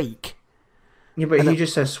to speak. Yeah, but he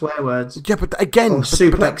just says swear words. Yeah, but again...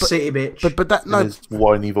 Suplex City, bitch. But that... No, in his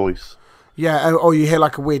whiny voice. Yeah, or you hear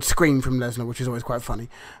like a weird scream from Lesnar, which is always quite funny.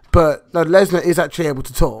 But Lesnar is actually able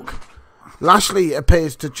to talk. Lashley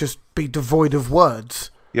appears to just be devoid of words.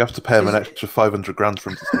 You have to pay him an extra 500 grand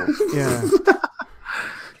for him to stop. Yeah.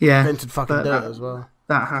 Yeah, Invented fucking dirt as well.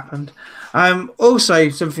 that happened. Also,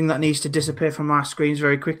 something that needs to disappear from our screens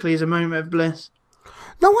very quickly is a moment of bliss.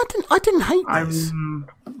 No, I didn't hate this.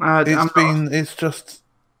 It's just.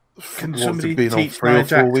 Can what's somebody it been on teach 3 or Nia 4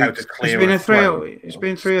 Jax how weeks? to clear It's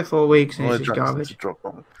been 3 or 4 weeks and Nia it's just Jax garbage. to drop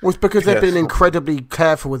on it. Well, it's because they've been Yes. incredibly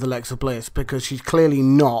careful with Alexa Bliss because she's clearly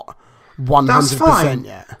not 100% That's fine.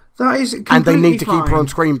 yet. That is completely And they need to keep her fine. on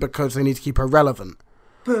screen because they need to keep her relevant.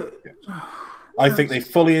 But I think they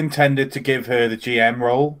fully intended to give her the GM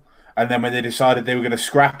role, and then when they decided they were going to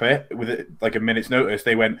scrap it with like a minute's notice,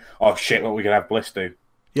 they went, "Oh shit, what are we going to have Bliss do?"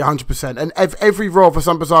 Yeah, 100%. And every Raw, for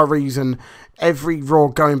some bizarre reason, every Raw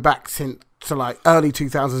going back to like early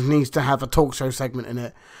 2000s needs to have a talk show segment in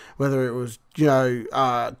it. Whether it was,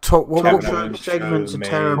 talk Talk show show segments are me.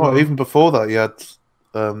 terrible. Well, even before that, you had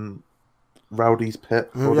Rowdy's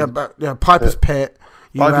Pit. Piper's Pit.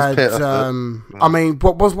 You Piper's had, Pit, that's it. I mean,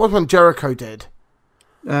 what was when Jericho did?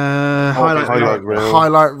 Highlight Reel.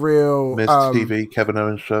 Highlight Reel. Miz TV, Kevin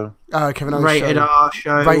Owens show. Kevin Owens Rated show. R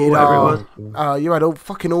show. Rated whatever R. it was. You had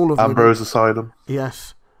all of them. Ambrose Asylum.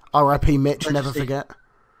 Yes. R.I.P. Mitch, never forget.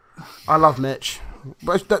 I love Mitch.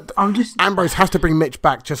 But I'm just. Ambrose has to bring Mitch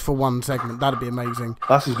back just for one segment. That'd be amazing.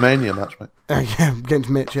 That's his Mania match, mate. Yeah, against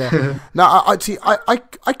Mitch, yeah. No,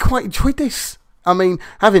 I quite enjoyed this. I mean,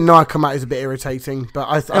 having Nia come out is a bit irritating, but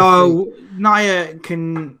I think... Nia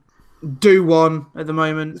can do one at the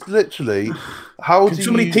moment. It's literally, how Can do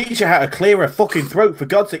somebody you... teach her how to clear her fucking throat, for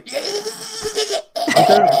God's sake?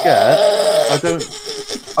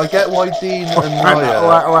 I get why Dean and Nia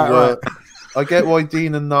All right. I get why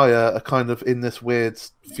Dean and Nia are kind of in this weird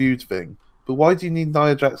feud thing, but why do you need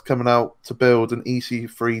Nia Jax coming out to build an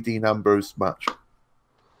EC3 Dean Ambrose match?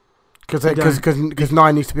 Because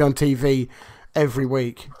Nia needs to be on TV every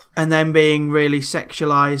week. And then being really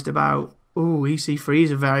sexualized about, EC3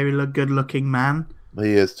 is a very good-looking man.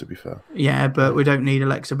 He is, to be fair. Yeah, but we don't need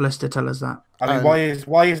Alexa Bliss to tell us that. I mean,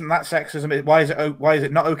 why isn't that sexism? Why is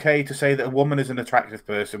it not okay to say that a woman is an attractive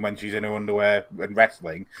person when she's in her underwear and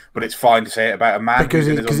wrestling, but it's fine to say it about a man Because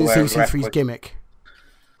who's in his it's underwear and EC3's wrestling? gimmick.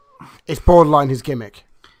 It's borderline his gimmick.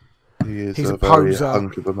 He is He's a a very poser.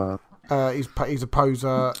 hunk of a man. He's a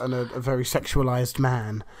poser and a very sexualized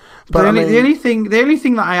man. But But the only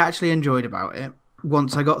thing that I actually enjoyed about it,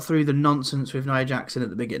 once I got through the nonsense with Nia Jackson at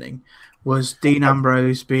the beginning, was Dean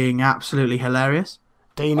Ambrose being absolutely hilarious.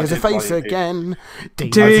 Dean I is a did face like it. again. Dean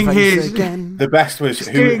Doing is a face his- again. The best was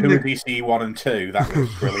Just who doing was the- EC 1 and 2. That was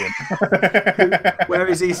brilliant. Where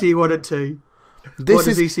is EC1 and 2? This What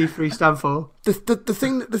does is EC3 stand for? the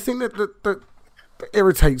thing that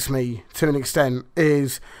irritates me to an extent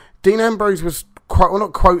is Dean Ambrose was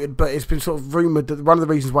not quoted, but it's been sort of rumoured that one of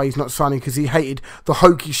the reasons why he's not signing because he hated the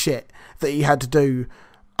hokey shit that he had to do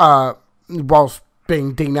whilst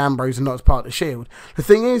being Dean Ambrose and not as part of the Shield. The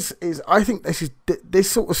thing is I think this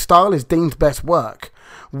sort of style is Dean's best work,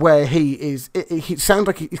 where he sounds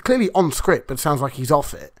like he's clearly on script, but it sounds like he's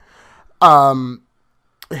off it.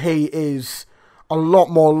 He is a lot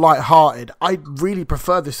more light-hearted. I really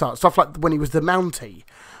prefer this style. Stuff like when he was the Mountie,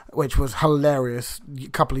 which was hilarious a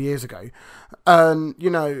couple of years ago. And,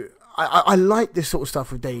 I like this sort of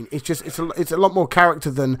stuff with Dean. It's just, it's a lot more character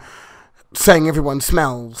than saying everyone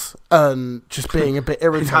smells and just being a bit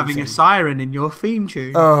irritating. Is having a siren in your theme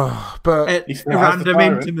tune. But He still has the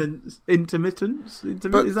Random siren. intermittence.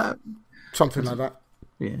 But- Is that? something like that.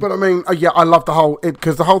 Yeah. But I mean, I love the whole...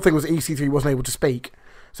 Because the whole thing was EC3 wasn't able to speak.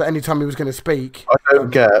 So anytime he was going to speak... I don't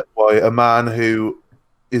get why a man who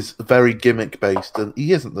is very gimmick-based, and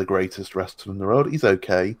he isn't the greatest wrestler in the world, he's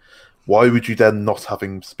okay, why would you then not have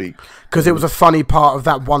him speak? Because it was a funny part of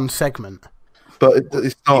that one segment. But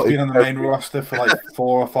it's not... He's been on the main roster for like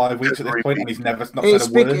 4 or 5 weeks at this point, and he's never not said It's,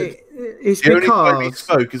 a word. it's The only time he because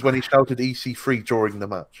spoke is when he shouted EC3 during the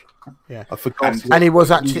match. Yeah. I forgot. And he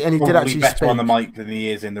was actually... He's And he did probably actually better speak. on the mic than he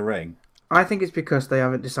is in the ring. I think it's because they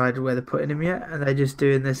haven't decided where they're putting him yet, and they're just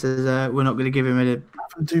doing this as we're not going to give him a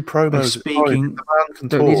do promos. It's speaking. fine. The man can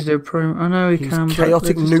don't need to talk. do a pro. I know he He's can. but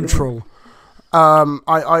chaotic they're just doing- neutral.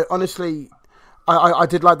 I honestly... I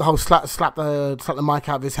did like the whole slap the mic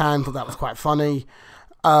out of his hand. Thought that was quite funny.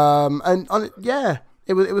 Yeah,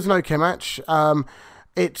 it was an okay match.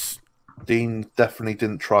 It's Dean definitely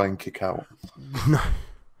didn't try and kick out.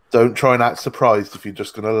 Don't try and act surprised if you're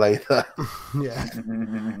just going to lay there. yeah,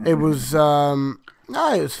 it was no,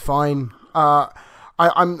 it was fine.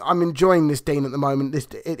 I'm enjoying this Dean at the moment.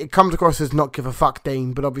 It comes across as not give a fuck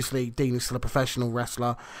Dean, but obviously Dean is still a professional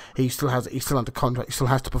wrestler. He's still under contract. He still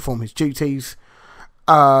has to perform his duties.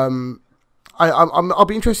 I'll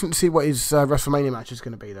be interested to see what his WrestleMania match is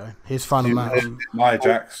going to be, though. His final match. Nia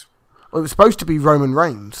Jax. Well, it was supposed to be Roman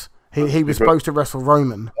Reigns. He was supposed to wrestle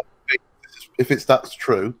Roman. If that's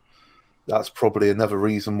true, that's probably another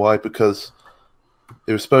reason why, because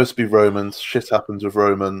it was supposed to be Roman's. Shit happens with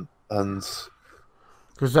Roman, and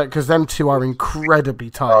because them two are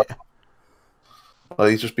incredibly tight.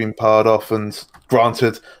 He's just been parred off, and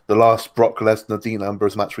granted, the last Brock Lesnar Dean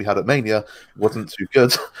Ambrose match we had at Mania wasn't too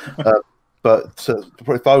good. But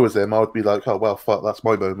if I was him, I would be like, oh, well, fuck, that's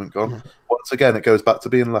my moment gone. Once again, it goes back to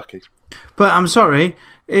being lucky. But I'm sorry,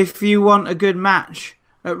 if you want a good match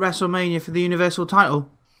at WrestleMania for the Universal title,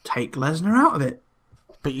 take Lesnar out of it.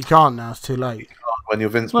 But you can't now, it's too late. When you're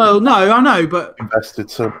Vince Well, no, I know, but... invested,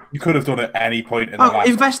 so... You could have done it at any point in the last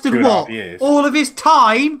invested 2.5 what? years. All of his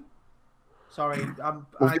time? Sorry, I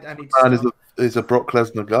need to... Man is a Brock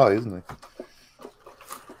Lesnar guy, isn't he?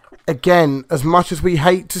 Again, as much as we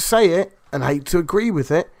hate to say it, and hate to agree with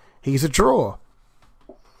it, he's a draw.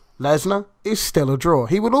 Lesnar is still a draw.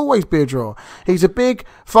 He will always be a draw. He's a big,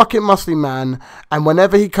 fucking muscly man, and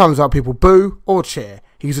whenever he comes up, people boo or cheer.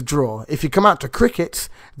 He's a draw. If you come out to crickets,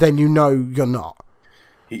 then you know you're not.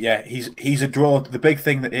 Yeah, he's a draw. The big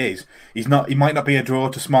thing that is, he might not be a draw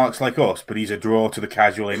to smarks like us, but he's a draw to the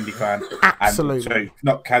casual indie fan. Absolutely. And so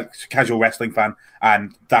not casual wrestling fan,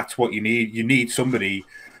 and that's what you need. You need somebody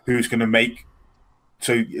who's going to make...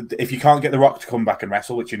 So if you can't get The Rock to come back and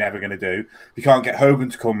wrestle, which you're never going to do, you can't get Hogan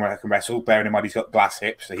to come back and wrestle, bearing in mind he's got glass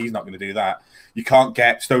hips, so he's not going to do that. You can't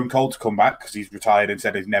get Stone Cold to come back because he's retired and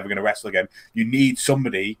said he's never going to wrestle again. You need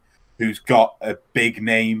somebody who's got a big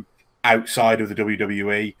name outside of the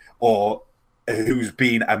WWE or who's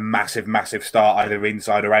been a massive, massive star either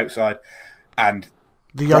inside or outside. And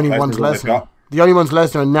the only one's Lesnar. The only one's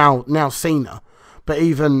Lesnar and now Cena. But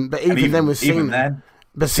even then with Cena. Even then,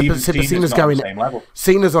 But Cena's going.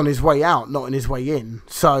 Cena's on his way out, not on his way in.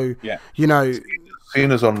 So you know,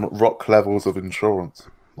 Cena's on rock levels of insurance.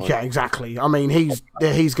 Yeah, exactly. I mean, he's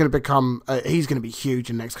going to become he's going to be huge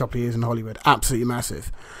in the next couple of years in Hollywood. Absolutely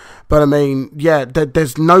massive. But I mean, yeah,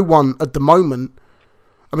 there's no one at the moment.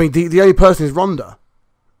 I mean, the only person is Ronda,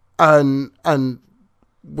 and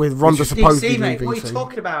with Ronda supposedly leaving. What are you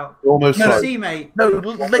talking about? Almost mate. No,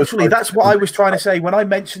 literally, that's what I was trying to say. When I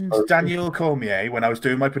mentioned Daniel Cormier, when I was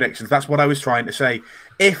doing my predictions, that's what I was trying to say.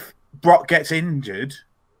 If Brock gets injured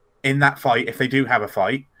in that fight, if they do have a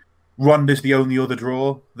fight, Ronda's the only other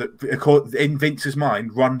draw. In Vince's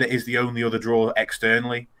mind, Ronda is the only other draw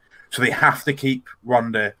externally. So they have to keep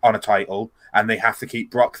Ronda on a title, and they have to keep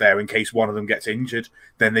Brock there in case one of them gets injured.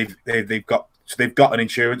 Then they've got an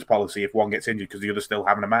insurance policy if one gets injured because the other's still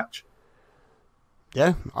having a match.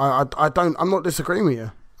 Yeah, I'm not disagreeing with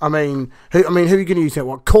you. I mean, who are you going to use it?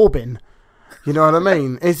 What, Corbin? You know what I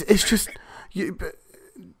mean? It's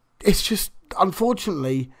just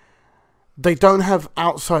unfortunately they don't have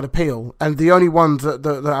outside appeal, and the only ones that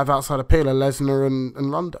have outside appeal are Lesnar and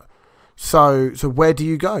Ronda. So where do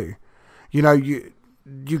you go? You know, you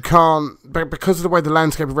can't, because of the way the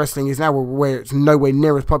landscape of wrestling is now, where it's nowhere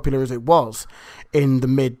near as popular as it was in the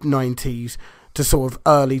mid-90s to sort of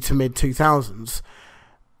early to mid-2000s.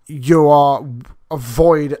 You are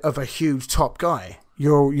void of a huge top guy.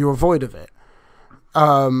 You're void of it.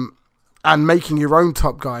 And making your own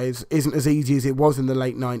top guys isn't as easy as it was in the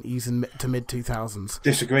late 90s and to mid-2000s.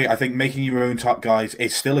 Disagree. I think making your own top guys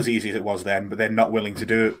is still as easy as it was then, but they're not willing to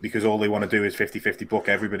do it because all they want to do is 50-50 book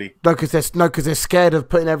everybody. No, because they're scared of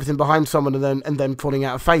putting everything behind someone and then falling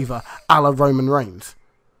out of favour, a la Roman Reigns.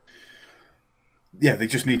 Yeah, they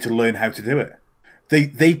just need to learn how to do it.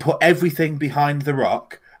 They put everything behind The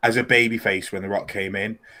Rock as a babyface when The Rock came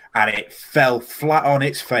in, and it fell flat on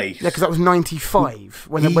its face. Yeah, because that was 95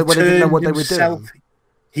 when they didn't know what they were doing.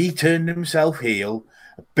 He turned himself heel,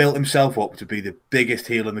 built himself up to be the biggest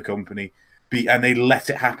heel in the company, and they let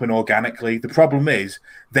it happen organically. The problem is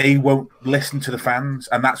they won't listen to the fans,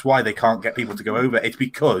 and that's why they can't get people to go over. It's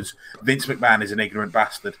because Vince McMahon is an ignorant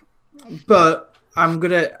bastard. But you're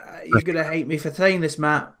gonna hate me for saying this,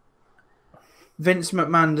 Matt. Vince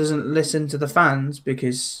McMahon doesn't listen to the fans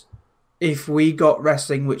because if we got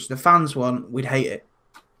wrestling which the fans want, we'd hate it.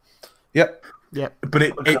 Yep. But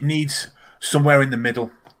it needs somewhere in the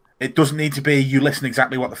middle. It doesn't need to be you listen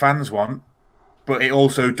exactly what the fans want, but it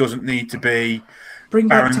also doesn't need to be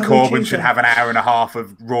Baron Corbin should have an hour and a half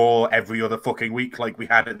of Raw every other fucking week like we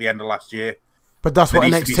had at the end of last year. But that's what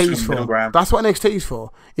NXT is for. That's what NXT is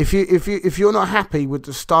for. If you're not happy with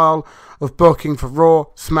the style of booking for Raw,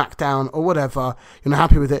 SmackDown, or whatever, you're not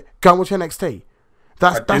happy with it, go and watch NXT.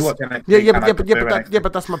 That's watch NXT,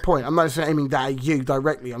 but that's my point. I'm not just aiming that at you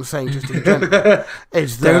directly. I'm saying just in general.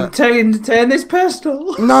 Don't turn this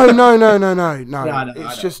personal. No. I know.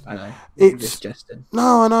 It's Justin.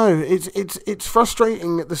 no, I know. It's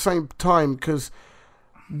frustrating at the same time because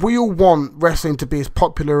we all want wrestling to be as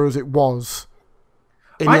popular as it was.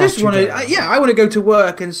 I just want to. I want to go to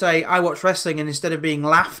work and say I watch wrestling, and instead of being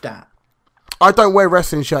laughed at. I don't wear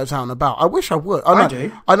wrestling shirts out and about. I wish I would. I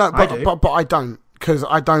do. I know, but I don't because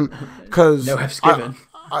I don't because no F's given.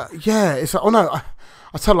 It's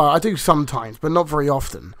I tell you, I do sometimes, but not very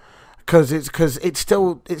often. Because it's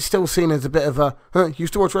still seen as a bit of a you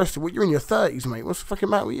still watch wrestling? Well, you're in your 30s, mate. What's the fucking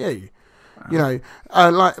matter with you? You know,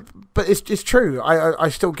 but it's true. I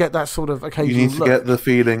still get that sort of occasional. You need to get the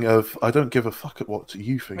feeling of I don't give a fuck at what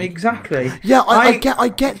you think. Exactly. Yeah, I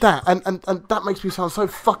get that, and that makes me sound so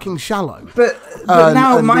fucking shallow. But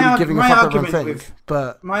now my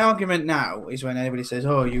my argument now is when anybody says,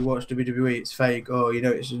 "Oh, you watch WWE, it's fake," or you know,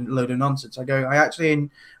 it's a load of nonsense. I go, I actually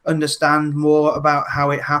understand more about how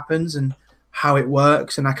it happens and how it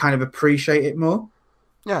works, and I kind of appreciate it more.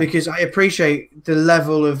 Yeah. Because I appreciate the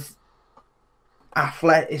level of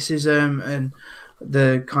athleticism and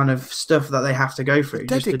the kind of stuff that they have to go through.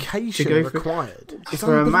 Dedication required. It's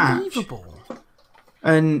for unbelievable. A match.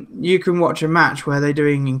 And you can watch a match where they're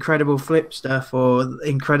doing incredible flip stuff or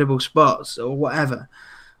incredible spots or whatever.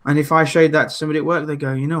 And if I showed that to somebody at work, they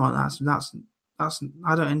go, you know what, that's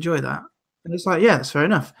I don't enjoy that. And it's like, yeah, that's fair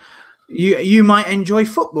enough. You might enjoy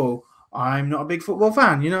football. I'm not a big football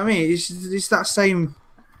fan. You know what I mean? It's that same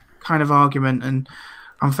kind of argument, and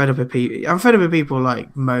I'm fed up with people. I'm fed up with people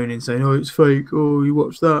like moaning, saying, "Oh, it's fake. Oh, you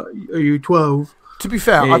watch that? Are you 12?" To be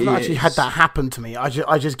fair, I've not actually had that happen to me. I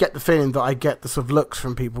just get the feeling that I get the sort of looks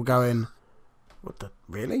from people going, "What the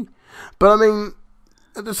really?" But I mean,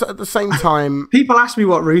 at the same time, people ask me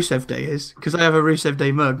what Rusev Day is because I have a Rusev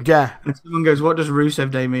Day mug. Yeah, and someone goes, "What does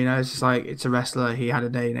Rusev Day mean?" I was just like, "It's a wrestler. He had a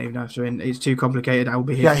day named after him. It's too complicated. I will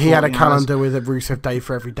be here." Yeah, he had a calendar with a Rusev Day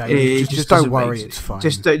for every day. Just don't worry, it's fine.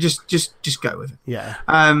 Just go with it. Yeah.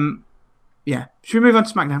 Yeah. Should we move on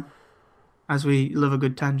to SmackDown? As we love a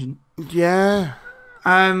good tangent. Yeah.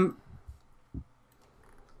 I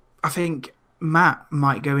think Matt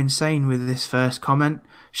might go insane with this first comment.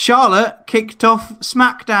 Charlotte kicked off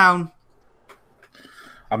SmackDown.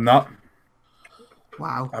 I'm not.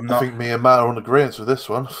 Wow. I think me and Matt are on agreement with this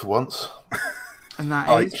one for once. And that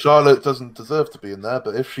is... Charlotte doesn't deserve to be in there,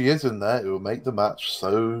 but if she is in there, it will make the match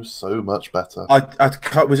so much better.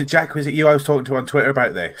 Was it Jack? Was it you I was talking to on Twitter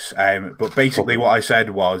about this? But basically what I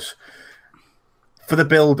said was, for the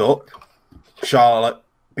build-up, Charlotte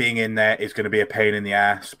being in there is going to be a pain in the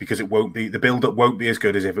ass because the build-up won't be as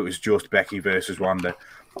good as if it was just Becky versus Ronda.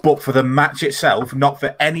 But for the match itself, not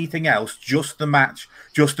for anything else, just the match,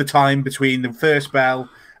 just the time between the first bell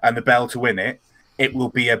and the bell to win it, it will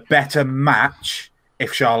be a better match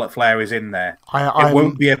if Charlotte Flair is in there. It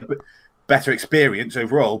won't be a better experience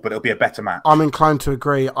overall, but it'll be a better match. I'm inclined to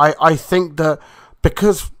agree. I think that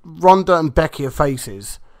because Ronda and Becky are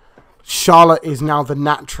faces, Charlotte is now the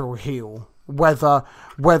natural heel.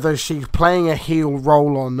 Whether she's playing a heel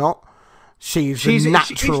role or not, she's the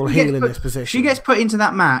natural heel in this position. She gets put into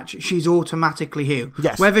that match, she's automatically heel.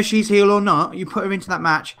 Yes. Whether she's heel or not, you put her into that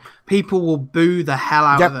match, people will boo the hell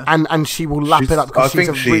out of her. And she will lap it up because she's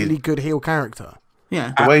a really good heel character.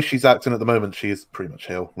 Yeah. The way she's acting at the moment, she is pretty much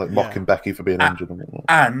heel. Like mocking Becky for being injured and whatnot.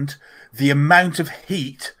 And the amount of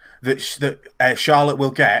heat that Charlotte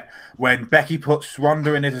will get when Becky puts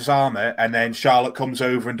Ronda in a disarmer and then Charlotte comes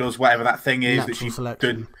over and does whatever that thing is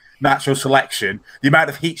natural selection. The amount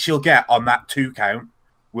of heat she'll get on that 2 count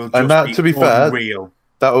will just be unreal.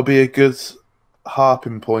 That will be a good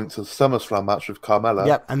harping point to the SummerSlam match with Carmella.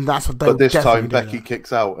 Yep, and that's what they. But this time Becky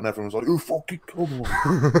kicks out and everyone's like, "Oh fucking come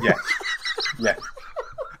on!" Yeah.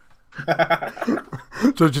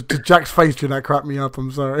 So Jack's face during that cracked me up.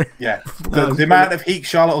 I'm sorry. Yeah, the amount of heat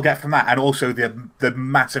Charlotte will get from that, and also the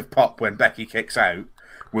massive pop when Becky kicks out,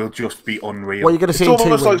 will just be unreal. What you're going to see it's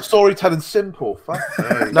almost like storytelling simple.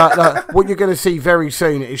 No, what you're going to see very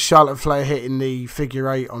soon is Charlotte Flair hitting the figure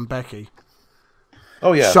 8 on Becky.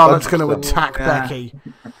 Oh yeah, Charlotte's going to attack Becky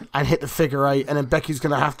and hit the figure 8, and then Becky's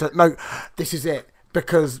going to have to. No, this is it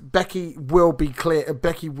because Becky will be clear.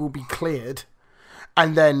 Becky will be cleared,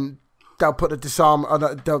 and then they'll put a disarm.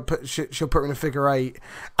 She'll put her in a figure 8,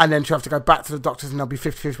 and then she'll have to go back to the doctors, and they'll be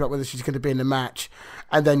 50-50 about whether she's going to be in the match.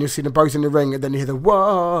 And then you'll see them both in the ring, and then you hear the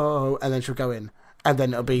whoa, and then she'll go in, and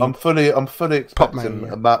then it'll be. I'm fully expecting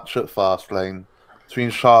a match at Fastlane between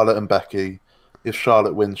Charlotte and Becky. if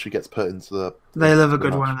Charlotte wins, she gets put into the. They love a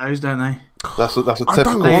good match. one of those, don't they? That's a I don't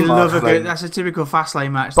typical. They want love a Fastlane. good. That's a typical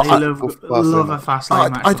Fastlane match. But They I- love a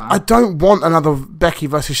Fastlane match. I don't want another Becky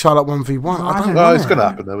versus Charlotte 1v1. No, I I don't don't want It's it. going to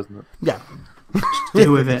happen, though, isn't it? Yeah.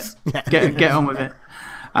 Deal with it. Get on with it.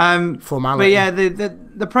 Formality. But yeah,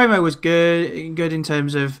 the promo was good in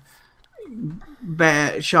terms of.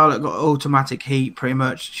 Charlotte got automatic heat pretty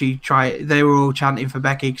much. They were all chanting for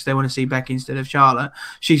Becky because they want to see Becky instead of Charlotte.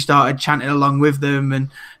 She started chanting along with them and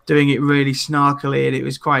doing it really snarkily, and it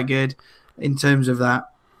was quite good in terms of that.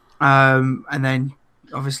 And then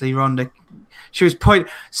obviously Ronda, she was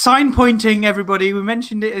sign pointing everybody. We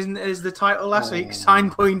mentioned it as the title last week. Sign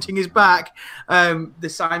pointing is back. The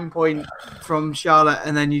sign point from Charlotte,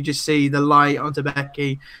 and then you just see the light onto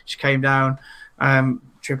Becky. She came down.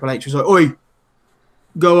 Triple H was like, "Oi,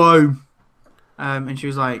 go home," and she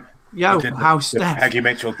was like, "Yo, how's Steph? Peggy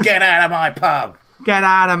Mitchell, get out of my pub. Get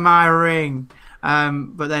out of my ring."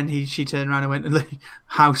 But then she turned around and went,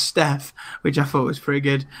 "How's Steph?" which I thought was pretty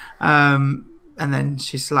good. And then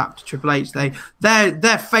she slapped Triple H.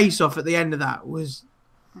 Their face off at the end of that was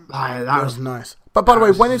That was nice. But by the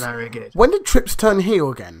way, very good. when did Trips turn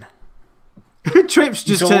heel again? Trips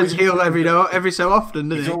just turns heel every so often,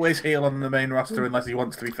 doesn't He's he? always heel on the main roster unless he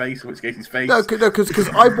wants to be face, in which case he's face. No, because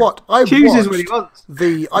I Chooses what he wants.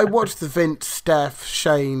 I watched the Vince, Steph,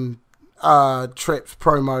 Shane, Trips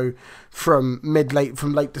promo from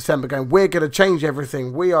late December, going, "We're going to change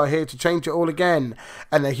everything. We are here to change it all again,"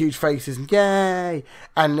 and their huge faces, and yay!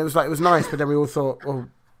 And it was nice, but then we all thought, well,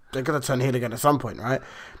 they're going to turn heel again at some point, right?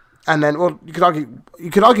 And then, well, you could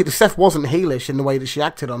argue that Steph wasn't heelish in the way that she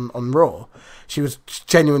acted on Raw. She was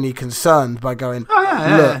genuinely concerned by going, Oh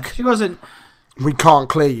yeah, "Look, she wasn't. we can't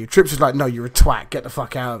clear you." Trips was like, "No, you're a twat. Get the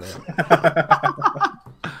fuck out of it."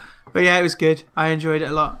 But yeah, it was good. I enjoyed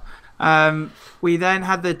it a lot. We then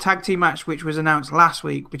had the tag team match, which was announced last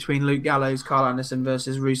week between Luke Gallows, Carl Anderson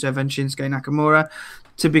versus Rusev and Shinsuke Nakamura.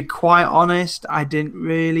 To be quite honest, I didn't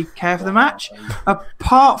really care for the match,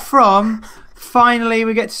 apart from finally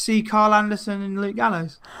we get to see Carl Anderson and Luke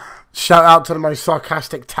Gallows. Shout out to the most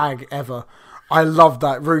sarcastic tag ever. I love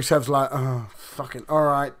that. Rusev's like, "Oh, fucking all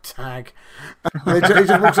right, tag." And he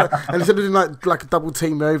just walks out, and instead of doing like a double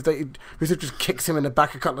team move, Rusev just kicks him in the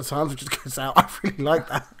back a couple of times, and just goes out. I really like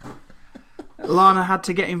that. Lana had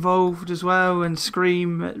to get involved as well and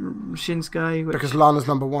scream at Shinsuke. Because Lana's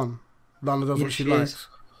number one. Lana does what Yes, she she likes. is.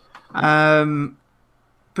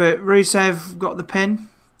 But Rusev got the pin.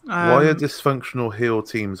 Why are dysfunctional heel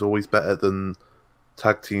teams always better than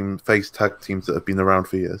face tag teams that have been around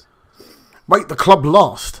for years? Wait, the club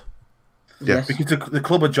lost. Yeah. Because the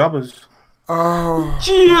club are jobbers. Oh,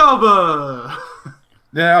 Jobber!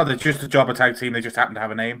 No, they're just a jobber tag team. They just happen to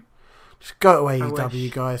have a name. just go to wish.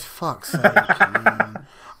 AEW, guys. Fuck's sake.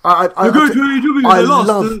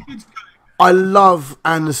 I love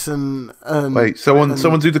Anderson. Wait, someone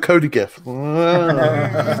do the Cody gif.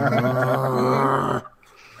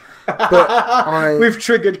 But We've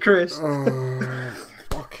triggered Chris.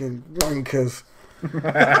 fucking wankers.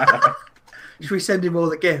 Should we send him all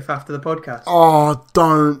the GIF after the podcast? Oh,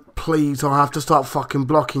 don't, please. I'll have to start fucking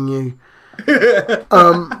blocking you.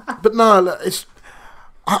 But no, it's.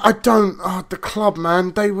 I don't. Oh, the club,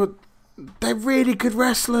 man. They're really good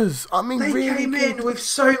wrestlers. I mean, They really came good. in with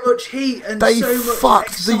so much heat and They so much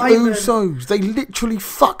fucked the excitement. Usos. They literally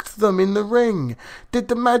fucked them in the ring. Did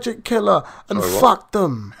the Magic Killer and fucked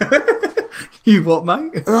them. You what,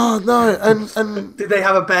 mate? Oh no! And Did they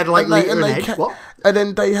have a bed like Lita and Edge? What? and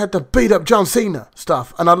then they had to beat up John Cena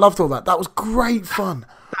stuff, and I loved all that. That was great fun.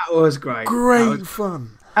 That was great. Great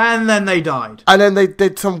fun. And then they died. And then they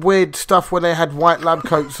did some weird stuff where they had white lab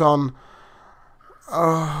coats on.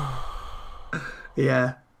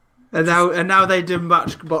 Yeah. And now they do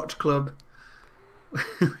Botch Club.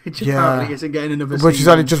 Which Yeah. apparently isn't getting another Which is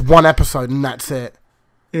season. only just one episode, and that's it.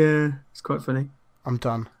 Yeah, it's quite funny. I'm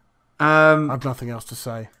done. I have nothing else to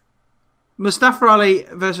say. Mustafa Ali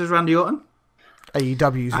versus Randy Orton.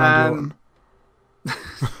 AEW's Randy Orton.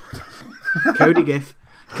 Cody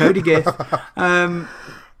Giff.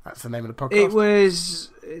 That's the name of the podcast. It was.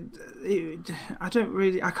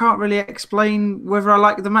 I can't really explain whether I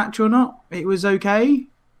like the match or not. It was okay.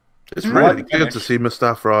 It's really good to see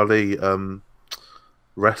Mustafa Ali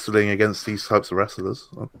wrestling against these types of wrestlers.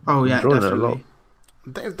 Oh yeah, enjoying definitely. it a lot.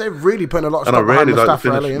 They're really putting a lot of And I stuff behind really like the Mustafa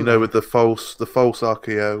finish, Ali. you know, with the false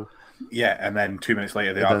RKO. Yeah, and then 2 minutes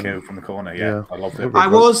later, the And RKO from the corner. Yeah, I loved it.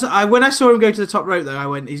 When I saw him go to the top rope though, I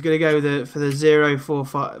went, he's going to go for the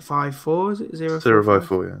 0-4-5-4. Is it 0-4-5?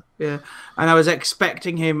 054, yeah. Yeah, and I was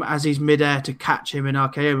expecting him as he's midair to catch him in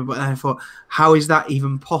RKO, but then I thought, how is that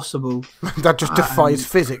even possible? That just defies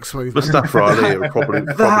physics, movement. Mustafa Ali, it would probably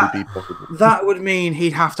be possible. That would mean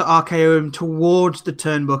he'd have to RKO him towards the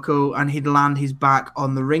turnbuckle, and he'd land his back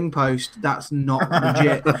on the ring post. That's not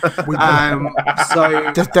legit.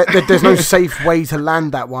 So there's no safe way to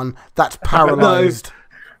land that one. That's paralysed. No,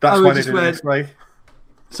 that's why they did it this way.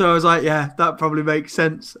 So I was like, yeah, that probably makes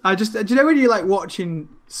sense. Do you know when you're like watching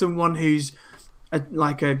someone who's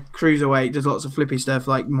like a cruiserweight, does lots of flippy stuff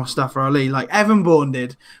like Mustafa Ali, like Evan Bourne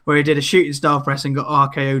did, where he did a shooting star press and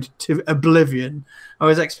got RKO'd to oblivion. I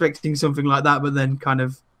was expecting something like that, but then kind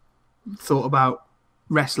of thought about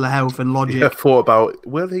wrestler health and logic. Yeah, thought about,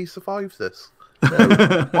 will he survive this?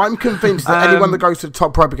 No. I'm convinced that anyone that goes to the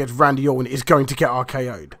top rope against Randy Orton is going to get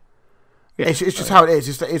RKO'd. Yeah. It's just how it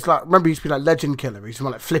is. It's like, remember, he used to be like Legend Killer. He's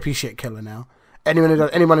more like Flippy Shit Killer now. Anyone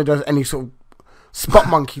who does any sort of Spot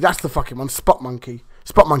Monkey, that's the fucking one. Spot Monkey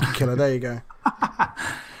Killer. There you go.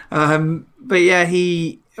 But yeah,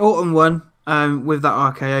 Orton won with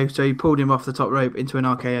that RKO, so he pulled him off the top rope into an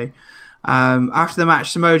RKO. After the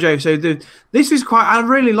match, Samoa Joe. So this is quite. I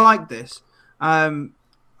really like this. I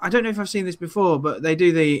don't know if I've seen this before, but they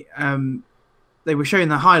do the. They were showing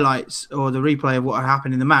the highlights or the replay of what had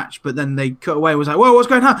happened in the match, but then they cut away. It was like, whoa, what's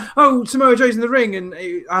going on? Oh, Samoa Joe's in the ring, and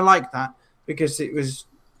I like that because it was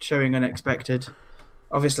showing unexpected.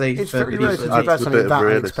 Obviously, it's very rare since we've had something that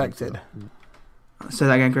unexpected. Say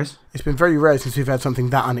that again, Chris. It's been very rare since we've had something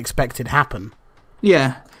that unexpected happen.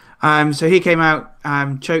 Yeah. So he came out,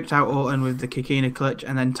 choked out Orton with the Kikina clutch,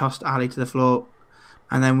 and then tossed Ali to the floor,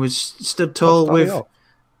 and then was stood tall with.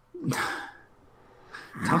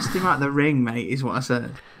 Tossed him out the ring, mate, is what I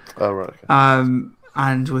said. Oh, right. Okay.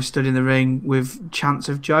 And was stood in the ring with chants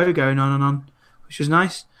of Joe going on and on, which was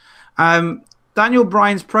nice. Daniel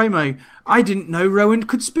Bryan's promo. I didn't know Rowan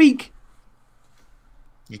could speak.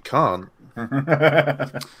 You can't.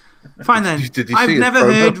 Fine then. Did you I've see never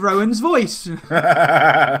heard Rowan's voice.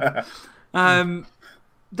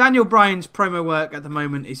 Daniel Bryan's promo work at the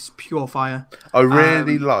moment is pure fire. I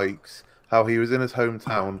really liked how he was in his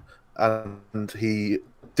hometown and he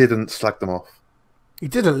didn't slag them off. He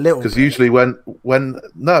did a little. Because usually when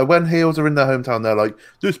heels are in their hometown, they're like,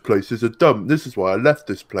 "This place is a dump. This is why I left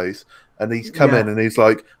this place." And he's come in and he's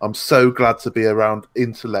like, "I'm so glad to be around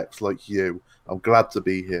intellects like you. I'm glad to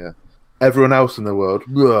be here." Everyone else in the world,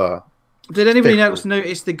 bleh. Did anybody else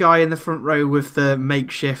notice the guy in the front row with the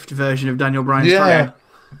makeshift version of Daniel Bryan's title?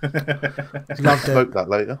 Loved it. Spoke that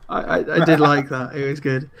later. I did like that. It was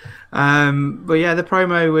good. But yeah, the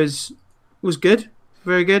promo was good,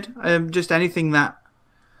 very good. Just anything that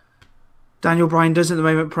Daniel Bryan does at the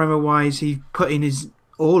moment, promo wise, he's putting his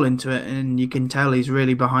all into it, and you can tell he's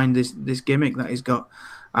really behind this gimmick that he's got,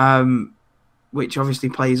 which obviously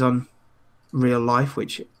plays on real life,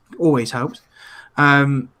 which always helps.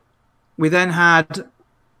 We then had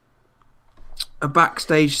a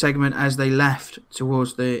backstage segment as they left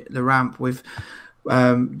towards the ramp with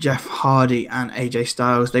Jeff Hardy and AJ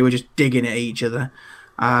Styles. They were just digging at each other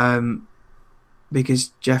because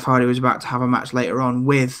Jeff Hardy was about to have a match later on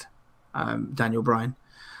with Daniel Bryan.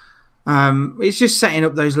 It's just setting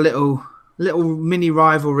up those little mini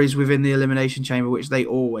rivalries within the Elimination Chamber, which they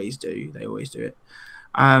always do. They always do it.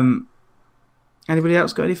 Anybody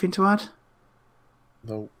else got anything to add?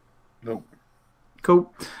 No.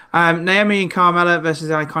 Cool. Naomi and Carmella versus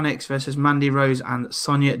the Iconics versus Mandy Rose and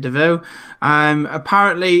Sonya Deville.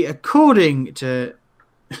 Apparently, according to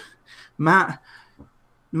Matt,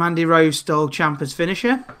 Mandy Rose stole Ciampa's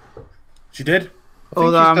finisher. She did.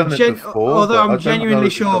 Although I'm genuinely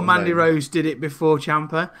sure Mandy Rose did it before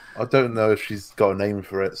Ciampa. I don't know if she's got a name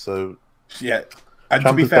for it, so yeah. And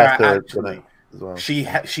to be fair, actually, well.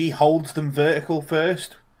 she holds them vertical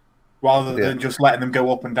first, rather than just letting them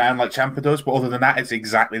go up and down like Ciampa does. But other than that, it's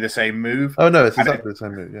exactly the same move. Oh no, it's exactly the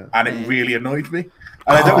same move. Yeah, and it really annoyed me.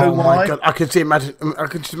 And I don't know why. God. I could just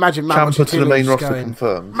imagine Matt Ciampa to the main roster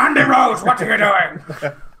confirmed. Mandy Rose, what are you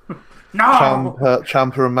doing? No!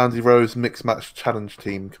 Ciampa and Mandy Rose mixed match challenge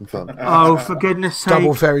team confirmed. Oh, for goodness sake.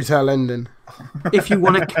 Double fairy tale ending. If you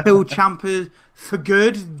want to kill Ciampa for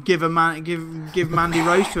good, give Mandy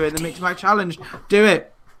Rose to it in the mixed match challenge. Do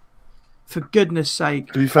it. For goodness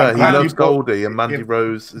sake. To be fair, he loves Goldie, and Mandy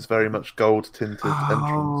Rose is very much gold tinted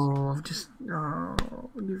entrance.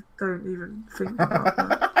 You don't even think about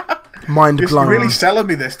that. Mind blown. You're really selling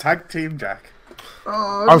me this tag team, Jack.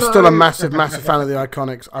 I'm still a massive fan of the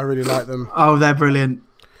Iconics. I really like them. Oh, they're brilliant.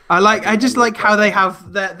 I just like how they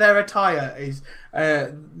have their attire is.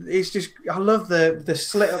 It's just, I love the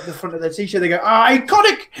slit up the front of their t-shirt. They go,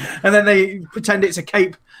 Iconic, and then they pretend it's a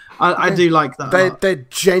cape. I do like that. They're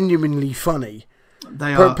genuinely funny.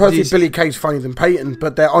 They are. Personally, Billy Kay's funnier than Peyton,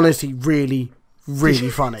 but they're honestly really, really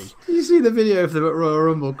funny. Did you see the video of them at Royal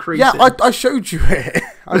Rumble creasing? Yeah, I showed you it.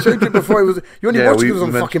 I showed you it before it was. You only watched it was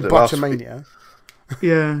on fucking Botchamania.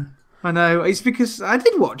 Yeah, I know. It's because I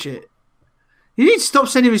did watch it. You need to stop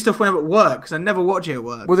sending me stuff when I'm at work, because I never watch it at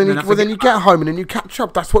work. Well, then you get home and then you catch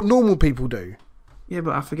up. That's what normal people do. Yeah,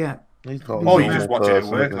 but I forget. Oh, you just watch it at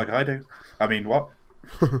work like I do. I mean, what?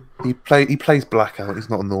 He plays Blackout. He's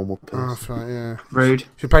not a normal person. Oh, that's right. Yeah. Rude.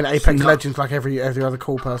 You're playing Apex Legends like every other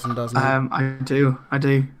cool person does. I do.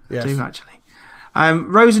 Yes. I do actually.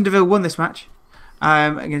 Rose and Deville won this match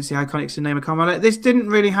against the Iconics and Naomi Carmella. This didn't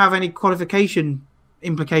really have any qualification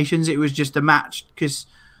implications. It was just a match because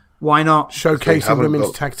why not? Showcasing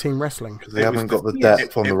women's tag team wrestling. Because they haven't got the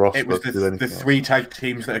depth on the roster. It was to do anything the three tag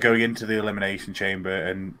teams that are going into the Elimination Chamber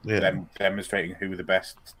and them demonstrating who the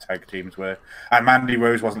best tag teams were. And Mandy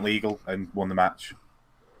Rose wasn't legal and won the match.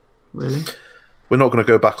 Really? We're not going to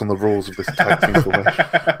go back on the rules of this tag team formation.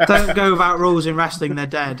 Don't go about rules in wrestling. They're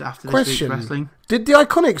dead after this week's wrestling. Did the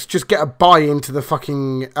Iconics just get a buy into the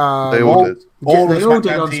fucking... They all did. They all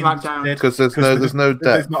did on SmackDown. Because there's no depth.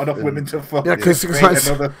 There's not enough women to fuck. Yeah, because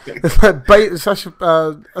Sasha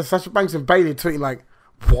Banks and Bayley tweeting like,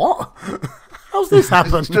 what? How's this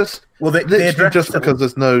happen? It's just just because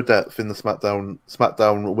there's no depth in the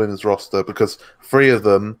SmackDown women's roster, because three of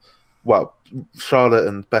them, well, Charlotte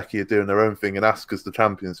and Becky are doing their own thing, and Asuka's the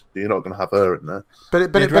champions. You're not going to have her in there. But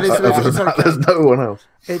it's okay. There's no one else.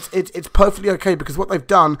 It's perfectly okay, because what they've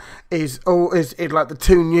done is like the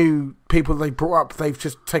two new people they brought up, they've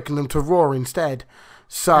just taken them to Raw instead.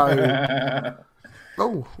 So,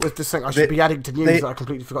 with this thing, I should be adding to news that I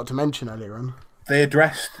completely forgot to mention earlier on. They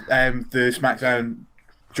addressed the SmackDown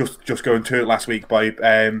just going to it last week by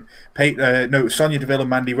Sonya Deville and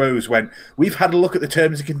Mandy Rose went, we've had a look at the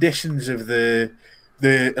terms and conditions of the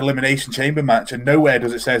Elimination Chamber match, and nowhere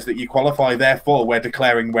does it says that you qualify, therefore we're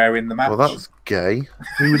declaring we're in the match. Well, that's gay.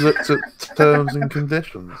 Who looked at terms and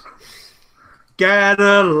conditions? Get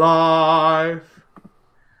alive.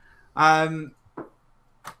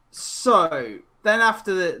 So then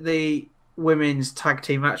after the women's tag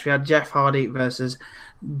team match, we had Jeff Hardy versus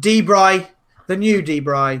D-Bry. The new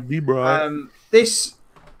D-Bry. This,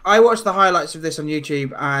 I watched the highlights of this on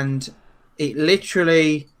YouTube, and it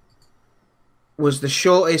literally was the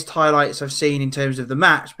shortest highlights I've seen in terms of the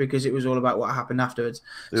match, because it was all about what happened afterwards.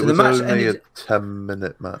 So the match only ended, a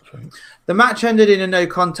 10-minute match. I think. The match ended in a no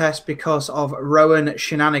contest because of Rowan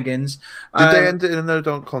shenanigans. Did they end it in a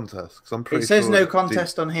no contest? Because I'm pretty. It says no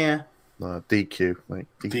contest on here. No, DQ, mate.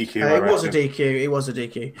 DQ. It was a DQ. It was a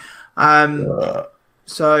DQ.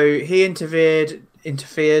 So he interfered,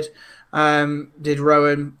 did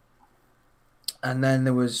Rowan, and then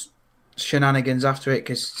there was shenanigans after it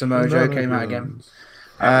because Samoa Joe came out again.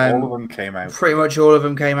 All of them came out. Pretty much all of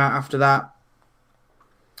them came out after that.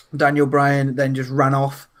 Daniel Bryan then just ran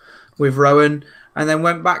off with Rowan and then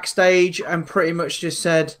went backstage and pretty much just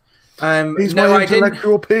said, he's my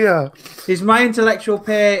intellectual peer. He's my intellectual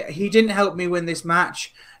peer. He didn't help me win this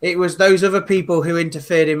match. It was those other people who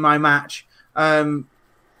interfered in my match.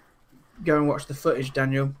 Go and watch the footage,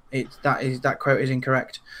 Daniel. That quote is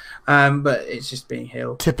incorrect, but it's just being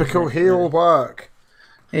heel. Typical heel work.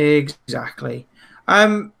 Exactly.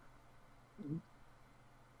 Yeah,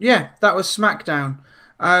 that was SmackDown.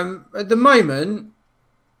 At the moment,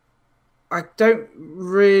 I don't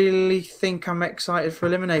really think I'm excited for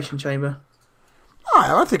Elimination Chamber.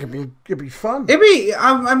 I think it'd be fun.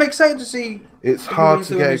 I'm excited to see. It's hard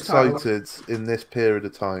to get excited in this period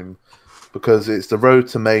of time, because it's the road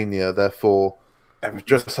to Mania, therefore we've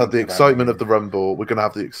just had the excitement of the Rumble, we're going to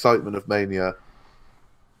have the excitement of Mania.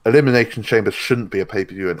 Elimination Chamber shouldn't be a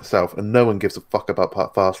pay-per-view in itself, and no one gives a fuck about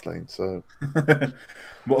Fastlane, so...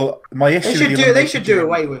 Well, my issue... They should do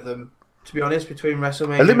away with them, to be honest, between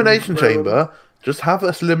WrestleMania Elimination Chamber, just have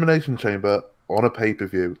us Elimination Chamber on a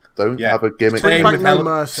pay-per-view. Don't have a gimmick. Same with Hell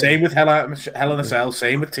in a Cell,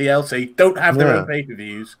 same with TLC. Don't have their own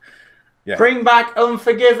pay-per-views. Yeah. Bring back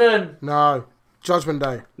Unforgiven. No. Judgment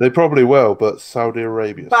Day. They probably will, but Saudi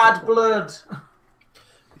Arabia. Bad Blood.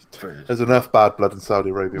 There's enough bad blood in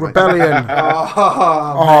Saudi Arabia. Rebellion.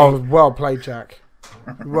 Well played, Jack.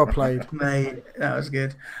 Well played. Mate, that was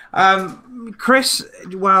good. Chris,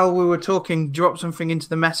 while we were talking, dropped something into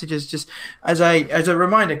the messages just as a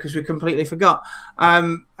reminder, because we completely forgot,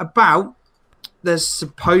 about there's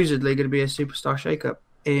supposedly going to be a Superstar shakeup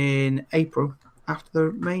in April after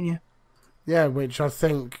the Mania. Yeah, which I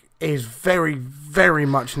think is very, very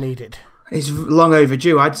much needed. It's long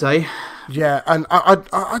overdue, I'd say. Yeah, and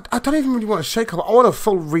I don't even really want a shake-up. I want a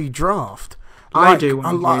full redraft. I do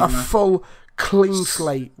want like a redraft. full clean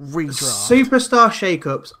slate redraft. Superstar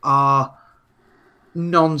shakeups are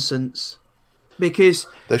nonsense because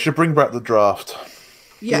They should bring back the draft.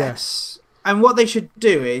 yes, and what they should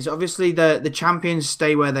do is obviously the champions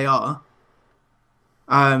stay where they are.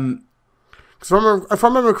 Because if I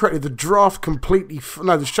remember correctly, the draft completely...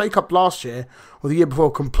 the shake-up last year, or the year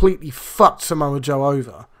before, completely fucked Samoa Joe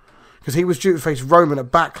over. Because he was due to face Roman at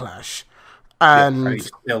Backlash. And... He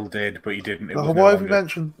still did, but he didn't. It was Oh, no why have we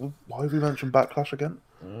longer. mentioned Backlash again?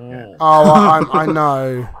 Yeah. Oh, I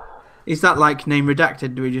know. Is that like name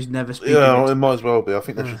redacted? Do we just never speak Yeah, of it it? might as well be. I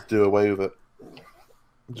think they should do away with it.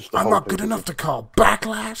 Just the I'm whole not good thing. enough to call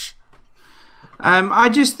Backlash. I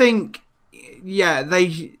just think, yeah,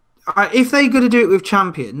 if they're going to do it with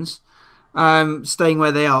champions, staying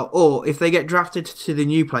where they are, or if they get drafted to the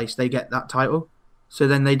new place, they get that title. So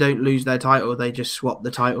then they don't lose their title; they just swap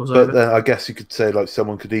the titles But over. then I guess you could say like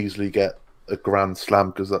someone could easily get a Grand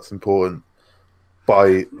Slam because that's important by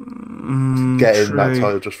getting that true.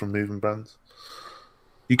 title just from moving brands.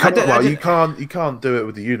 You can't. You can't do it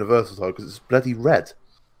with the Universal title because it's bloody red.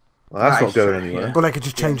 Well, that's That not is going true, anywhere. yeah. Well, they could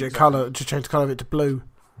just change it colour. Just change the colour of it to blue.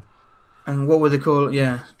 And what would they call it?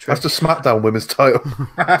 Yeah, true. That's the SmackDown Women's title.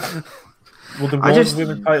 Well, the I just,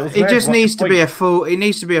 women's titles it red. just What's needs the to be point? a full. It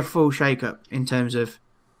needs to be a full shake-up in terms of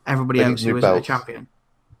everybody They need else new who isn't a belts. champion.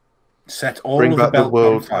 Set all Bring of the back the belts on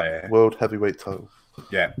world fire. world heavyweight title.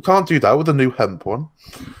 Yeah. You can't do that with a new hemp one.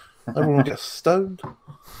 Everyone will get stoned.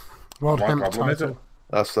 World What Hemp problem is title. it?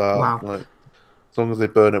 That's Wow. like, as long as they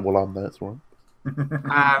burn it while I'm there, it's all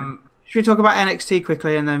right. Should we talk about NXT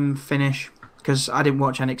quickly and then finish? Because I didn't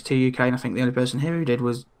watch NXT UK, and I think the only person here who did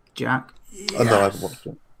was Jack. Oh, no, I haven't watched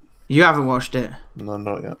it. You haven't watched it, No,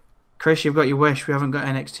 not yet. Chris. You've got your wish. We haven't got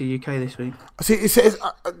NXT UK this week. See, it's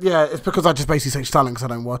because I just basically say silent because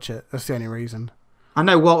I don't watch it. That's the only reason. I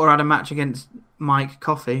know Walter had a match against Mike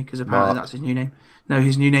Coffey because apparently Mark. that's his new name. No,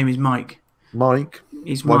 his new name is Mike. Mike.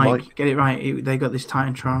 He's Why Mike. Mike? Get it right. They got this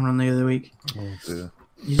Titantron run the other week. Oh dear.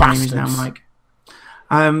 His name is now Bastards. Mike.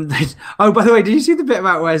 By the way, did you see the bit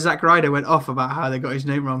about where Zack Ryder went off about how they got his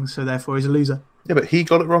name wrong, so therefore he's a loser? Yeah, but he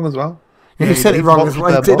got it wrong as well. Yeah, Yeah, he said he it wrong watched as well.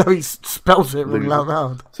 He their did. box. He spelled it wrong Loser.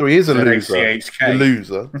 loud. So he is a Is it loser. ACHK? The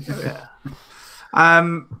loser.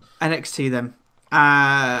 NXT then. It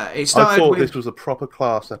I started thought with. this was a proper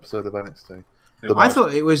class episode of NXT. I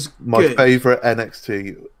thought it was My good. favourite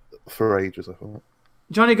NXT for ages, I thought.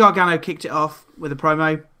 Johnny Gargano kicked it off with a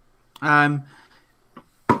promo.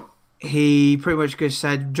 He pretty much just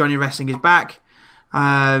said Johnny Wrestling is back.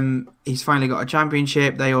 He's finally got a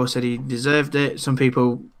championship. They all said he deserved it. Some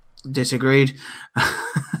people disagreed.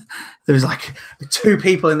 There was like 2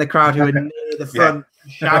 people in the crowd who were near the front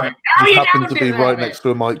shouting. He happened to be right next to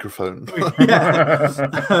a microphone.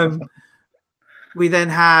 Yeah. We then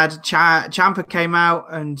had Ciampa came out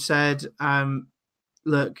and said,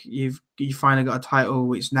 "Look, you finally got a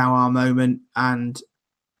title. It's now our moment." And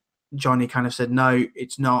Johnny kind of said, "No,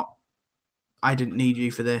 it's not. I didn't need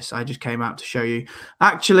you for this. I just came out to show you.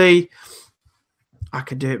 Actually, I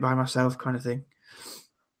could do it by myself," kind of thing.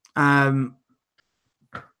 Then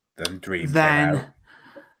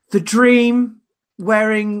the Dream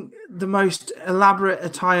wearing the most elaborate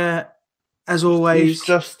attire as always.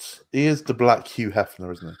 He is the black Hugh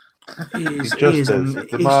Hefner, isn't he? He is, He just he is, is.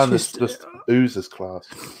 The man is just oozes class.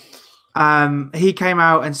 He came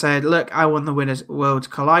out and said, "Look, I won the Winners Worlds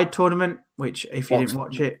Collide tournament," which, if you didn't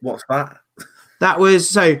watch it, What's that? that was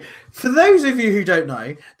so. For those of you who don't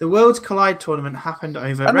know, the Worlds Collide tournament happened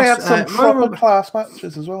over. And they had some proper class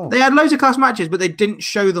matches as well. They had loads of class matches, but they didn't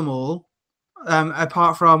show them all,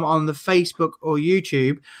 apart from on the Facebook or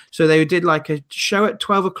YouTube. So they did like a show at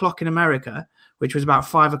 12 o'clock in America, which was about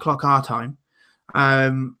 5 o'clock our time.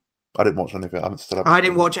 I didn't watch any of it. I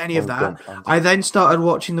didn't watch any of that. I then started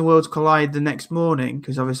watching the Worlds Collide the next morning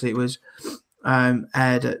because obviously it was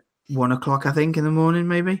aired at 1 o'clock, I think, in the morning,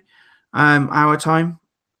 maybe our time.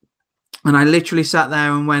 And I literally sat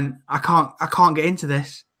there and went, I can't get into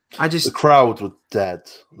this. The crowd were dead.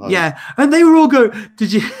 Yeah, and they were all go.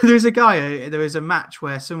 Did you? There was a guy. There was a match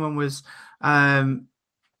where someone was in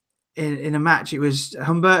a match. It was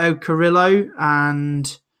Humberto Carrillo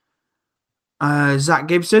and Zach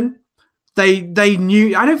Gibson. They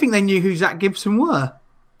knew. I don't think they knew who Zach Gibson were.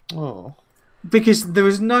 Oh. Because there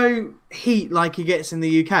was no heat like he gets in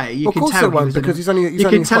the UK. You Of can course tell there won't, because he's only. you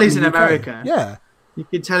can tell he's in America. Yeah. You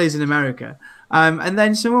can tell he's in America. And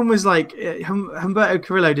then someone was like, Humberto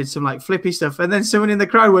Carrillo did some like flippy stuff, and then someone in the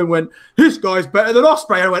crowd went, "This guy's better than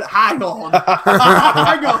Ospreay." And I went, "Hang on,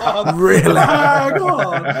 hang on, Really? hang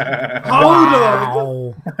on, hold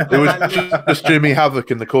on." It was just Jimmy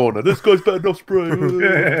Havoc in the corner. This guy's better than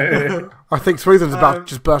Ospreay. I think Smooth was about to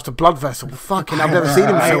just burst a blood vessel. Fucking, I've never seen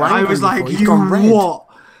him so angry. I was like, before. He's gone red. what?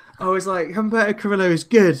 I was like, Humberto Carrillo is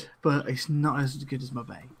good, but it's not as good as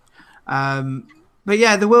Mbappe. But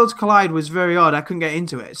yeah, the Worlds Collide was very odd. I couldn't get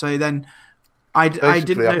into it. So then I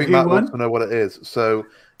didn't know I think who Matt won. wants to know what it is. So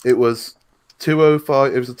it was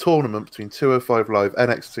 205. It was a tournament between 205 Live,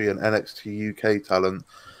 NXT, and NXT UK talent.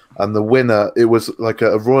 And the winner, it was like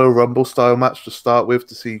a Royal Rumble style match to start with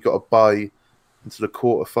to see you got to buy into the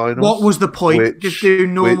quarterfinals. What was the point? Just do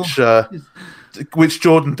normal. Which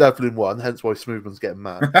Jordan Devlin won, hence why Smoothman's getting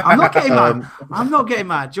mad. I'm not getting mad. I'm not getting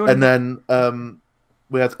mad. Jordan. And then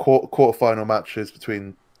we had quarterfinal matches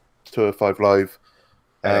between 205 Live,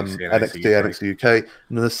 NXT UK.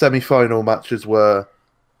 And then the semi-final matches were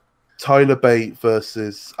Tyler Bate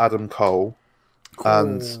versus Adam Cole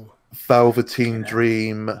and Velveteen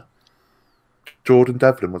Dream. Jordan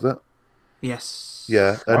Devlin, was it? Yes.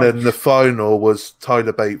 Yeah. And then the final was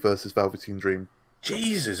Tyler Bate versus Velveteen Dream.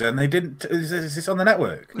 Jesus, and they didn't. Is this on the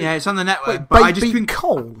network? Yeah, it's on the network. Wait, but I Bate just beat couldn't.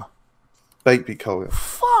 Cole. Bate beat Cole. Yeah.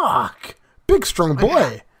 Fuck. Big strong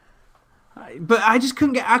boy. But I just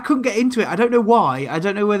couldn't get. I couldn't get into it. I don't know why. I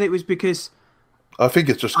don't know whether it was because. I think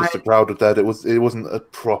it's just because the crowd were dead. It wasn't a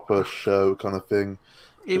proper show kind of thing.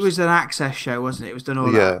 It was an access show, wasn't it? It was done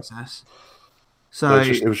all access. So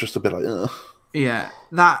it was just a bit like, ugh. Yeah,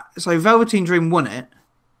 so Velveteen Dream won it,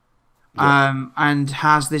 and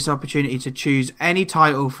has this opportunity to choose any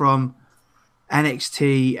title from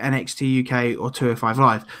NXT, NXT UK, or 205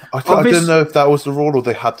 Live. I didn't know if that was the rule or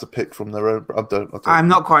they had to pick from their own. I'm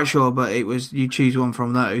not quite sure, but it was you choose one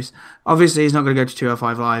from those. Obviously, he's not going to go to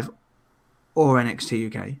 205 Live or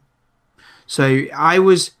NXT UK. So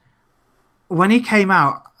when he came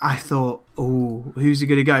out, I thought, oh, who's he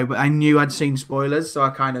going to go? But I knew I'd seen spoilers, so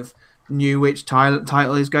I kind of knew which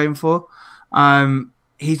title he's going for.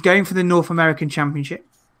 He's going for the North American Championship.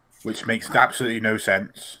 Which makes absolutely no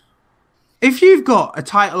sense. If you've got a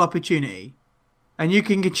title opportunity and you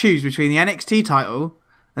can choose between the NXT title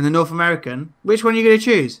and the North American, which one are you going to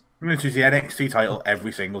choose? I'm going to choose the NXT title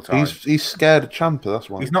every single time. He's scared of Ciampa, that's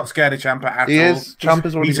why. He's not scared of Ciampa at all. He is.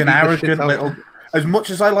 Ciampa's already He's an arrogant little... As much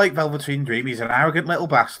as I like Velveteen Dream, he's an arrogant little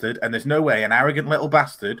bastard, and there's no way an arrogant little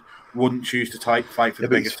bastard wouldn't choose to fight for the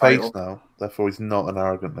biggest title. Face now, therefore he's not an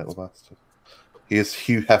arrogant little bastard. He is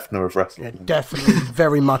Hugh Hefner of wrestling. Yeah, definitely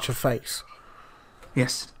very much a face.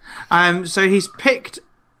 Yes. So he's picked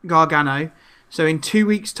Gargano. So in 2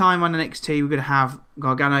 weeks' time on NXT, we're going to have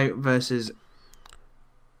Gargano versus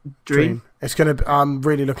Dream. It's going to. I'm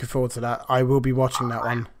really looking forward to that. I will be watching that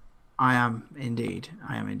one. I am indeed.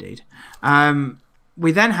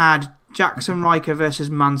 We then had Jackson Riker versus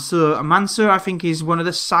Mansoor. Mansoor, I think, is one of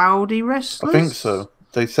the Saudi wrestlers. I think so.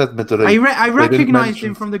 They said Middle East. I recognised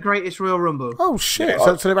him from the Greatest Royal Rumble. Oh shit!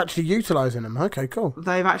 So they're actually utilising him. Okay, cool.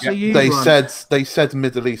 They've actually used one. They said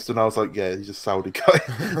Middle East, and I was like, yeah, he's a Saudi guy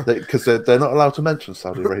because they're not allowed to mention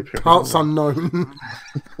Saudi Arabia. Parts unknown.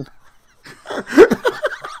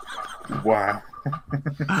 Wow.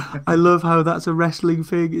 I love how that's a wrestling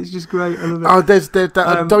thing. It's just great. I love it. Oh, there's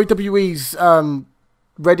WWE's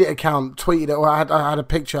Reddit account tweeted it, or I had a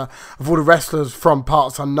picture of all the wrestlers from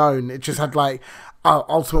Parts Unknown. It just had like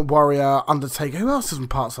Ultimate Warrior, Undertaker. Who else was in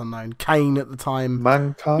Parts Unknown? Kane at the time.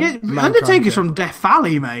 Mankind. Yeah, Undertaker's from Death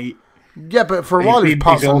Valley, mate. Yeah, but for a while he's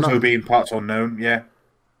Parts Unknown. He's also been Parts Unknown. Yeah,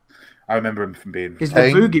 I remember him from being. Is the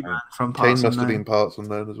Boogeyman from Parts Unknown? Kane must have been Parts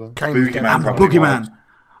Unknown as well. I'm the Boogeyman.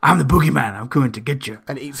 I'm the Boogeyman. I'm coming to get you.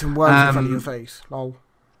 And eat some worms in front of your face. Lol.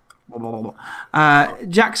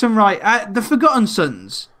 Jackson Wright. The Forgotten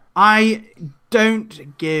Sons. I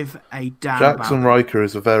don't give a damn Jackson about Riker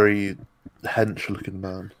is a very hench-looking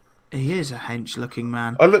man. He is a hench-looking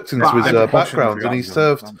man. I looked into his background, and he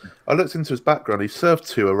served. Forgotten. I looked into his background. He served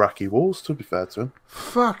 2 Iraqi wars. To be fair to him,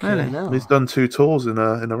 Fucking hell. he's done 2 tours in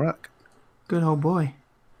Iraq. Good old boy.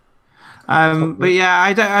 But yeah,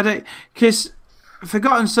 I don't, because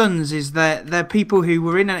Forgotten Sons is they're people who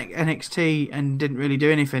were in NXT and didn't really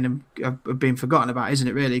do anything and have been forgotten about, isn't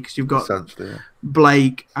it? Really, because you've got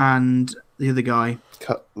Blake and the other guy.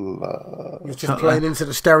 Cutler. You're just playing into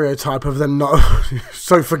the stereotype of them not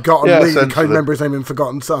so forgotten. Yeah, co-member his name in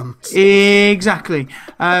Forgotten Sons. Exactly.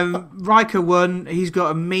 Riker won. He's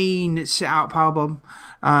got a mean sit-out powerbomb.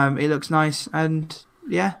 It looks nice, and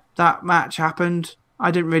yeah, that match happened.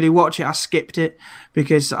 I didn't really watch it. I skipped it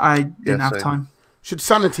because I didn't have time. Should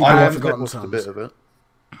Sanity have Forgotten Sons? A bit of it.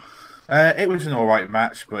 It was an alright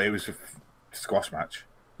match, but it was a squash match.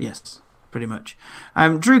 Yes, pretty much.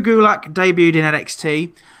 Drew Gulak debuted in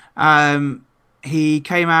NXT. He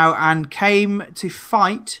came out and came to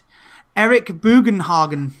fight Eric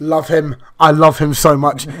Bugenhagen. Love him. I love him so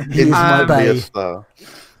much. He is my bae. Star.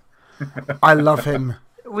 I love him.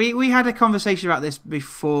 We had a conversation about this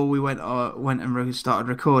before we went and started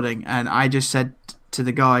recording, and I just said to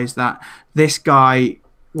the guys that this guy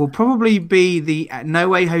will probably be the No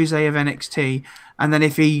Way Jose of NXT, and then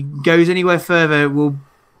if he goes anywhere further, will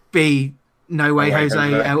be No Way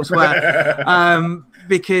Jose elsewhere,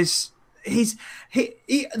 because the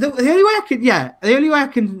only way I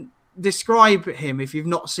can describe him, if you've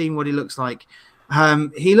not seen what he looks like,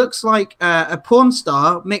 he looks like a porn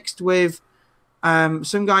star mixed with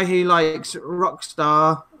some guy who likes rock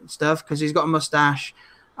star stuff because he's got a mustache,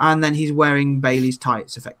 and then he's wearing Bailey's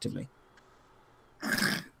tights, effectively.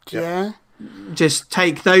 Yeah. Just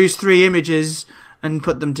take those three images and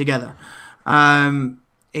put them together.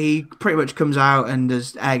 He pretty much comes out and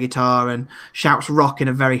does air guitar and shouts rock in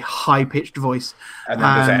a very high-pitched voice. And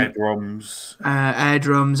then there's air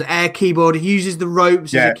drums. Air keyboard. He uses the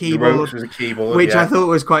ropes as a keyboard. The ropes as a keyboard, which I thought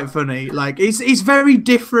was quite funny. Like, he's very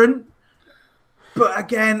different. But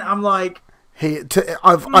again, I'm like...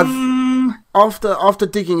 After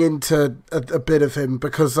digging into a bit of him,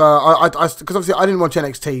 because obviously I didn't watch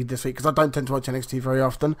NXT this week because I don't tend to watch NXT very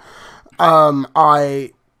often.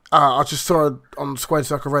 I just saw it on Squared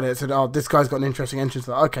Circle Reddit. It said, "Oh, this guy's got an interesting entrance."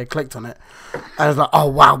 Okay, clicked on it, and I was like, "Oh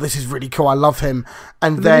wow, this is really cool. I love him."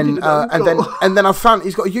 And then I found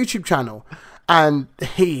he's got a YouTube channel, and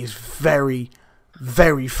he's very,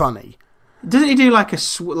 very funny. Doesn't he do like a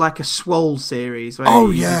swole series?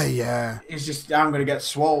 Where yeah. It's just, I'm going to get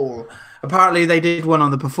swole. Apparently, they did one on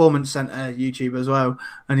the Performance Center YouTube as well,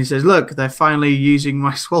 and he says, "Look, they're finally using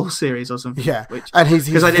my swole series or something." Yeah, and he's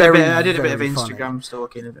because I did a bit of Instagram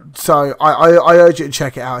stalking of him. So I urge you to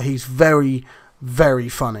check it out. He's very, very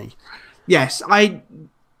funny. Yes, I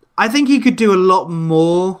think he could do a lot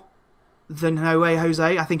more than No Way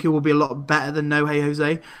Jose. I think he will be a lot better than No Way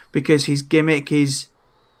Jose because his gimmick is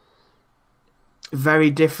very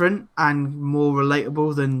different and more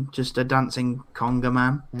relatable than just a dancing conga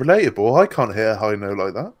man. Relatable? I can't hear a high note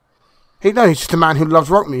like that. He's just a man who loves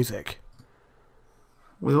rock music.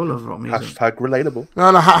 We all love rock music. Hashtag relatable.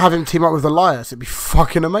 No, have him team up with Elias. It'd be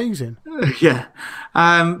fucking amazing. Yeah.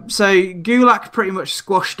 So Gulak pretty much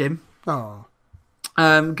squashed him. Oh.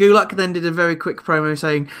 Gulak then did a very quick promo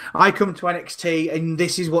saying, "I come to NXT and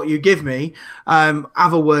this is what you give me.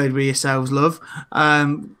 Have a word with yourselves, love.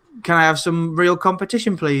 Can I have some real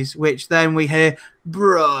competition, please?" Which then we hear,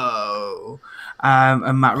 "Bro."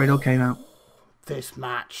 And Matt Riddle came out. This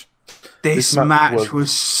match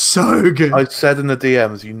was so good. I said in the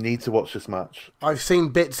DMs, you need to watch this match. I've seen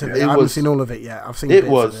bits of it. I haven't seen all of it yet. I've seen bits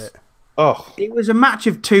of it. It was a match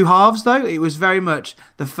of two halves, though. It was very much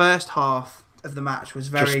the first half of the match was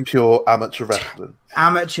very just pure amateur wrestling,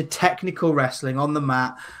 amateur technical wrestling on the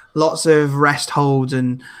mat. Lots of rest holds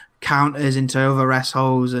and counters into other rest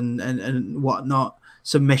holds and whatnot,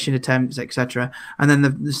 submission attempts, etc. And then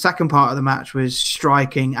the second part of the match was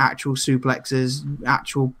striking, actual suplexes,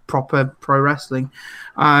 actual proper pro wrestling.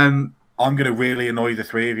 I'm going to really annoy the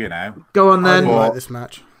three of you now. Go on then. I like this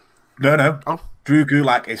match. No. Oh. Drew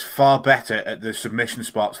Gulak is far better at the submission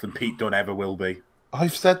spots than Pete Dunne ever will be.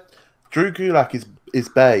 I've said Drew Gulak is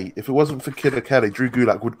Bay. If it wasn't for Killer Kelly, Drew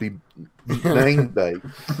Gulak would be named Bay.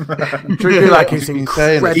 Drew Gulak is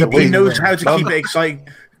incredible. He knows how to keep it exciting.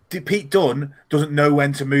 Pete Dunne doesn't know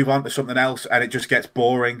when to move on to something else, and it just gets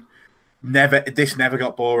boring. This never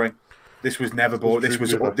got boring. This was never boring.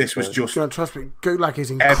 This was just. Trust me, Gulak is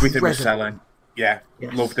incredible. Everything was selling. Yeah,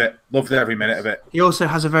 yes. Loved it. Loved every minute of it. He also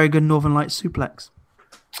has a very good Northern Lights suplex.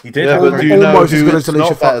 He did. Yeah, but do you know who it's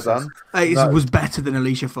not better than? It was better than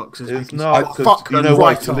Alicia Fox's. It's not. You know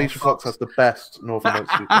what? Alicia Fox has the best Northern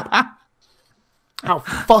Lights suplex. How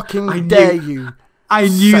fucking dare you? I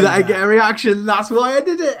knew that I'd get a reaction. That's why I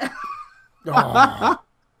did it.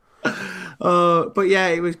 But yeah,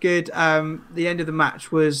 it was good. The end of the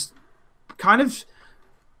match was kind of.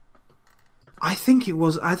 I think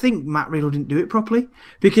Matt Riddle didn't do it properly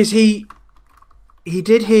because he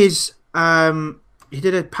did his he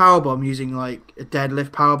did a powerbomb using like a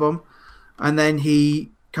deadlift powerbomb, and then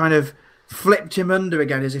he kind of flipped him under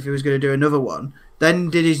again as if he was going to do another one.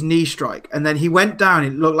 Then did his knee strike, and then he went down.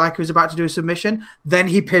 It looked like he was about to do a submission. Then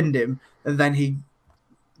he pinned him, and then he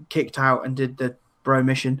kicked out and did the bro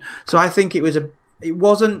mission. So I think the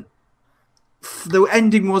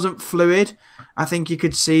ending wasn't fluid. I think you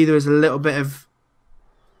could see there was a little bit of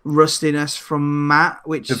rustiness from Matt,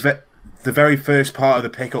 which the very first part of the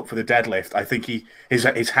pickup for the deadlift, I think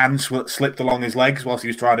his hand slipped along his legs whilst he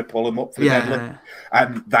was trying to pull him up for the deadlift,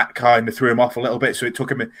 and that kind of threw him off a little bit. So it took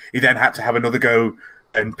him. He then had to have another go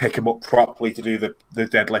and pick him up properly to do the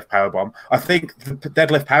deadlift powerbomb. I think the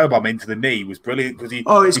deadlift powerbomb into the knee was brilliant because he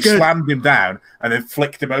slammed him down and then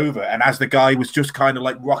flicked him over. And as the guy was just kind of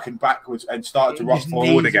like rocking backwards and started to rock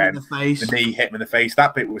forward again, the knee hit him in the face.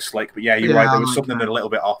 That bit was slick. But yeah, you're right. There was something a little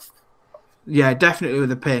bit off. Yeah, definitely with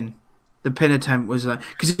the pin. The pin attempt was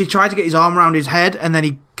because he tried to get his arm around his head and then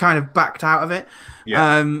he kind of backed out of it.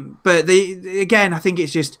 Yeah. But again, I think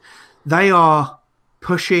it's just they are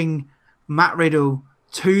pushing Matt Riddle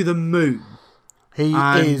to the moon. He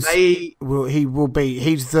is. He will be.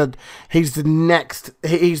 He's the next.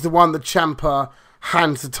 He's the one that Ciampa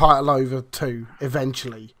hands the title over to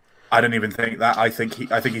eventually. I don't even think that. I think he's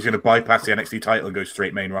going to bypass the NXT title and go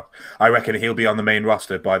straight main roster. I reckon he'll be on the main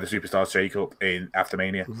roster by the Superstars Shake-Up after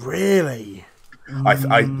Mania. Really?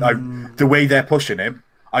 The way they're pushing him,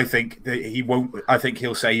 I think that he won't. I think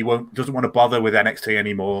he'll say doesn't want to bother with NXT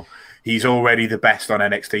anymore. He's already the best on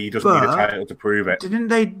NXT. He doesn't need a title to prove it. Didn't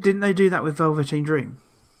they do that with Velveteen Dream?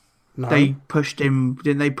 No. They pushed him.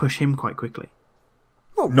 Didn't they push him quite quickly?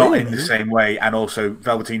 Not in the same way. And also,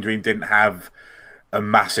 Velveteen Dream didn't have a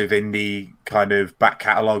massive indie kind of back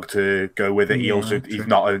catalogue to go with it. He's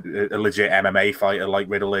not a legit MMA fighter like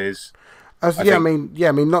Riddle is. I mean,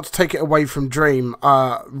 not to take it away from Dream,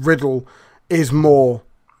 Riddle's more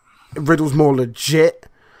legit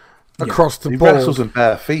across the board. He wrestles in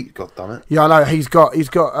bare feet, goddammit. Yeah, I know. He's got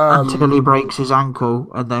until he breaks his ankle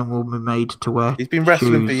and then will be made to wear He's been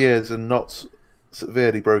wrestling for years and not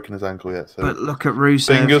severely broken his ankle yet. So. But look at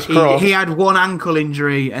Rusev. He had one ankle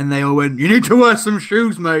injury and they all went, "You need to wear some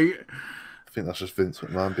shoes, mate." I think that's just Vince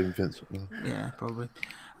McMahon being Vince McMahon. Yeah, probably.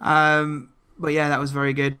 But yeah, that was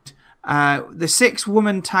very good. The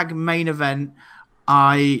 6-woman tag main event,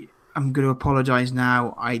 I am going to apologise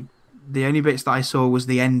now. The only bits that I saw was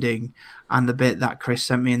the ending and the bit that Chris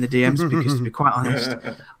sent me in the DMs because, to be quite honest,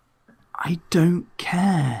 I don't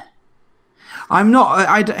care. I'm not...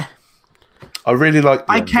 I really like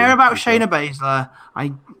I care about Shayna Baszler.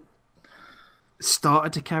 I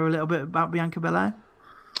started to care a little bit about Bianca Belair.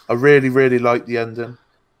 I really, really like the ending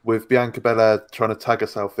with Bianca Belair trying to tag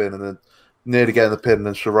herself in and then nearly getting the pin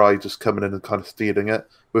and Shirai just coming in and kind of stealing it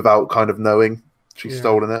without kind of knowing she's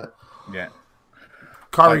stolen it. Yeah.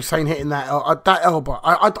 Kairi Sane hitting that elbow.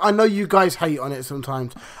 I know you guys hate on it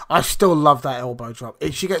sometimes. I still love that elbow drop.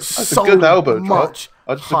 She gets That's so a good elbow much. Drop.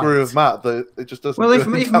 I just agree with Matt that it just doesn't. Well, if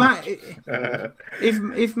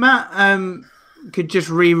Matt could just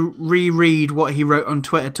reread what he wrote on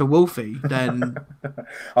Twitter to Wolfie, then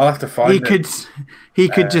I'll have to find he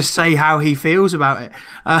could just say how he feels about it,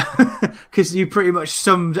 because you pretty much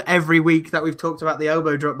summed every week that we've talked about the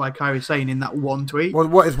elbow drop by Kairi Sane in that one tweet. Well,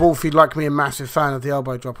 what is Wolfie like me a massive fan of the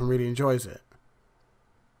elbow drop and really enjoys it?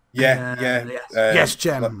 Yes,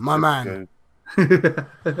 Jem, my man.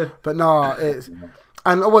 But no, it's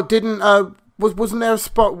and what didn't wasn't there a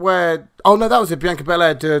spot where that was it. Bianca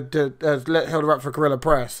Belair held her up for Gorilla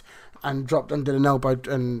Press and dropped and did an elbow,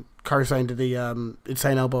 and Kairi Sane did the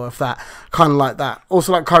insane elbow off that, kind of like that.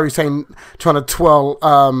 Also like Kairi Sane trying to twirl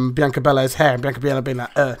Bianca Belair's hair and Bianca Belair being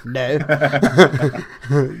like, no.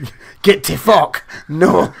 Get to fuck.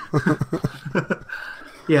 No.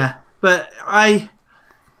 Yeah, but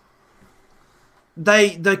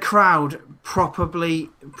the crowd properly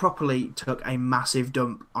took a massive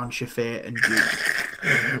dump on Shafir and Duke.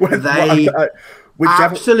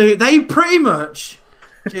 They pretty much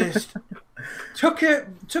just took a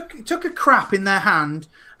crap in their hand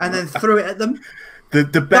and then threw it at them. The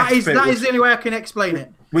best that is the only way I can explain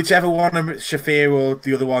it. Whichever one of Shafir or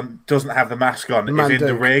the other one doesn't have the mask on is in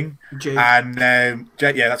the ring, and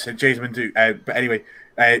that's it, Jasmine Duke. But anyway,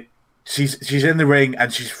 she's in the ring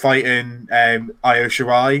and she's fighting Io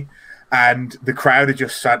Shirai. And the crowd are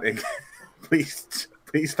just chanting, please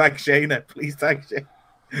tag Shayna, please tag Shayna.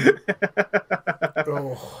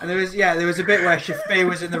 And there was a bit where Shafir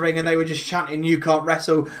was in the ring and they were just chanting, "You can't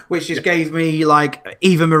wrestle," which just gave me like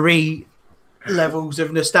Eva Marie levels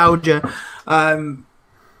of nostalgia. But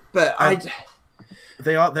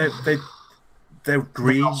they're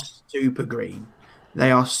green. They are super green.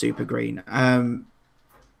 They are super green.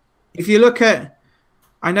 If you look at,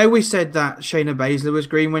 I know we said that Shayna Baszler was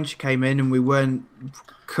green when she came in and we weren't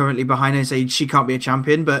currently behind her and saying she can't be a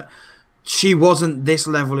champion, but she wasn't this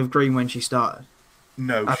level of green when she started.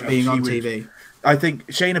 No, being on TV. I think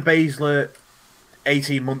Shayna Baszler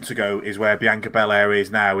 18 months ago is where Bianca Belair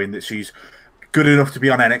is now, in that she's good enough to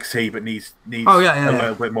be on NXT but needs a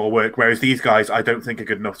little bit more work, whereas these guys I don't think are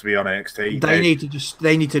good enough to be on NXT.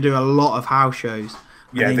 They need to do a lot of house shows.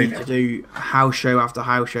 Yeah, they need to do house show after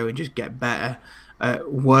house show and just get better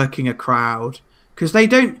at working a crowd, because they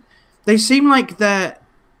seem like they're,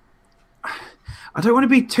 I don't want to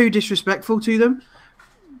be too disrespectful to them,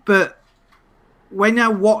 but when I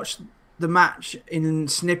watch the match in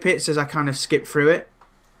snippets as I kind of skip through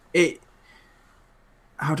it,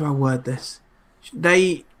 how do I word this?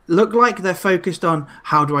 They look like they're focused on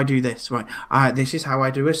how do I do this, right? This is how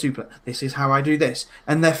I do a suplex. This is how I do this,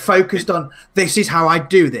 and they're focused on this is how I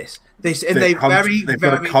do this. This and they've got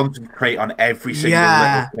to concentrate on every single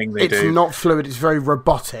little thing they do. It's not fluid. It's very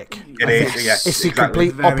robotic. It is. Yes, it's the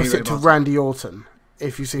complete opposite to Randy Orton.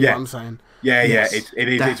 If you see what I'm saying. Yeah, yes, it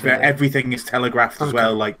is. It's everything is telegraphed as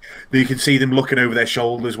well. Like you can see them looking over their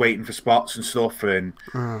shoulders, waiting for spots and stuff, and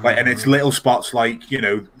and it's little spots like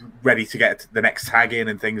ready to get the next tag in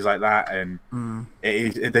and things like that. And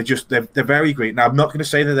they're very great. Now I'm not going to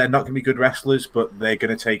say that they're not going to be good wrestlers, but they're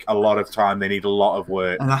going to take a lot of time. They need a lot of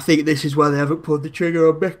work, and I think this is why they haven't pulled the trigger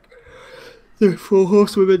on the 4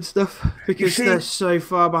 Horsewomen stuff because they're so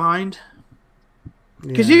far behind.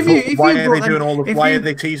 Because why are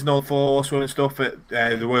they teasing all the 4 Horsewomen stuff at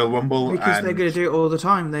the Royal Rumble? Because they're going to do it all the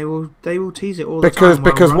time. They will tease it all the time.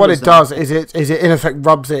 Because what it does is it in effect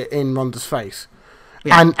rubs it in Ronda's face,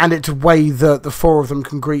 and it's a way that the 4 of them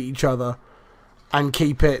can greet each other, and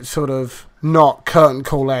keep it sort of not curtain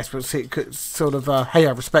call-esque, but sort of hey,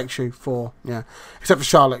 I respect you for except for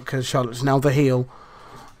Charlotte because Charlotte's now the heel.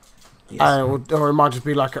 Yes. Or it might just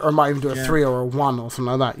be like, or it might even do a 3 or a 1 or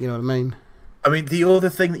something like that. You know what I mean? I mean, the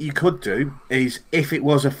other thing that you could do is if it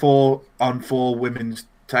was a 4-on-4 women's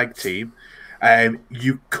tag team,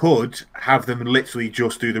 you could have them literally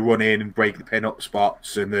just do the run in and break the pin up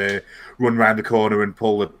spots and the run around the corner and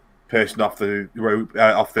pull the person off the rope,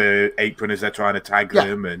 off the apron as they're trying to tag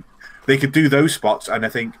them, and they could do those spots. And I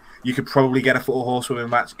think you could probably get a 4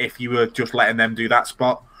 Horsewomen match if you were just letting them do that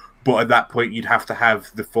spot. But at that point, you'd have to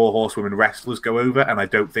have the 4 Horsewomen wrestlers go over, and I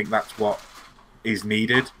don't think that's what is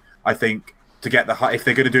needed. I think to get if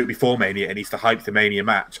they're going to do it before Mania, it needs to hype the Mania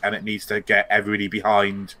match, and it needs to get everybody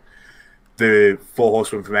behind the 4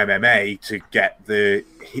 Horsewomen from MMA to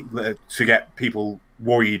get people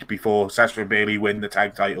worried before Sasha and Bayley win the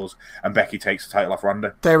tag titles and Becky takes the title off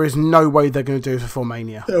Ronda. There is no way they're going to do it before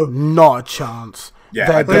Mania. Not a chance.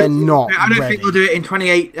 Yeah, they're not. I don't think they'll do it in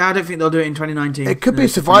 28. I don't think they'll do it in 2019. It could be a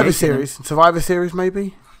Survivor Series. Survivor Series,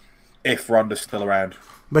 maybe. If Ronda's still around,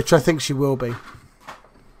 which I think she will be.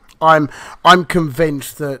 I'm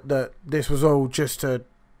convinced that this was all just a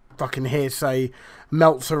fucking hearsay,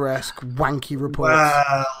 Meltzer-esque wanky report.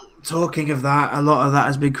 Well, talking of that, a lot of that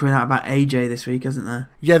has been coming out about AJ this week, hasn't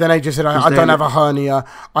there? Yeah, then AJ said, I don't have a hernia,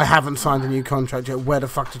 I haven't signed a new contract yet. Where the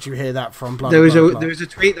fuck did you hear that from? Blah, there was a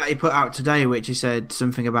tweet that he put out today which he said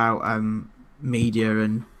something about media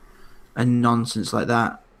and nonsense like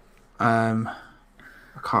that. I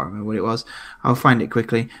can't remember what it was. I'll find it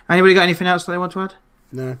quickly. Anybody got anything else that they want to add?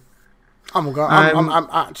 No. I'm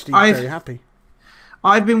actually very happy.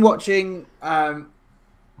 I've been watching. I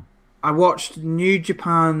watched New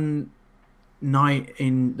Japan night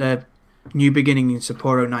in the New Beginning in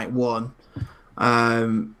Sapporo night 1,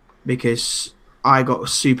 because I got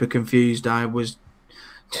super confused. I was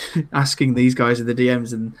asking these guys in the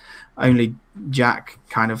DMs, and only Jack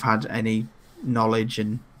kind of had any knowledge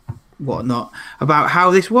and whatnot about how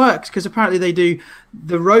this works, because apparently they do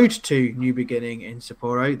the road to New Beginning in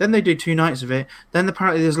Sapporo, then they do 2 nights of it, then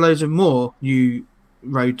apparently there's loads of more new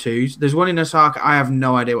road 2s. There's one in Osaka. I have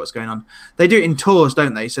no idea what's going on. They do it in tours,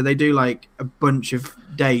 don't they? So they do like a bunch of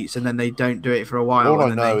dates and then they don't do it for a while. All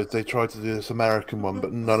I know is they tried to do this American one,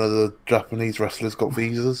 but none of the Japanese wrestlers got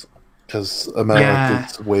visas because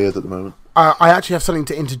America's weird at the moment. I actually have something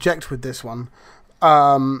to interject with this one.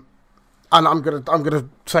 And I'm gonna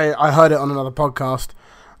say I heard it on another podcast.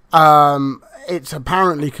 It's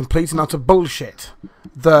apparently complete and utter bullshit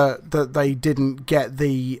that they didn't get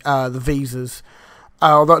the visas.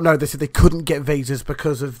 Although no, they said they couldn't get visas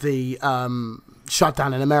because of the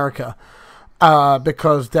shutdown in America.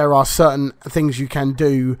 Because there are certain things you can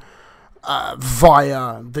do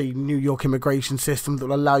via the New York immigration system that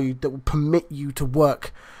will permit you to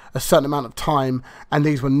work a certain amount of time, and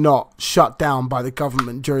these were not shut down by the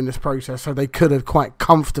government during this process, so they could have quite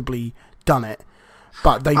comfortably done it,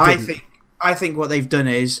 but they didn't. I think what they've done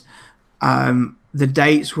is the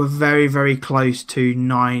dates were very, very close to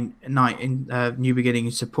night in New Beginning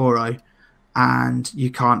in Sapporo, and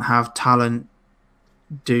you can't have talent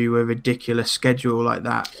do a ridiculous schedule like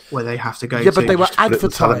that where they have to go. Yeah, but they were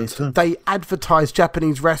advertised. They advertised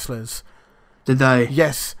Japanese wrestlers. Did they?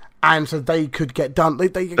 Yes. And so they could get done. They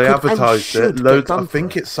advertised it. Loads. I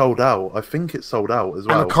think it sold out. As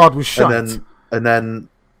well. And the card was shut. And then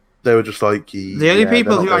they were just like... The only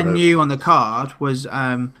people who I knew on the card was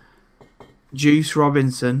Juice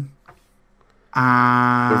Robinson,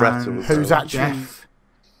 And Beretta was Who's there.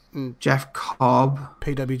 actually Jeff Cobb.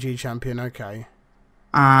 PWG champion? Okay.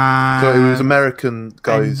 And So it was American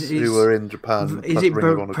guys and who were in Japan. Is plus it Ring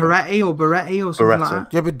of Honor guys. Peretti or something like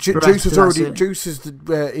Beretta. that? Yeah, but Beretta, Juice is that's already it. Juice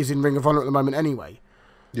is in Ring of Honor at the moment anyway.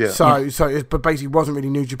 Yeah. But basically wasn't really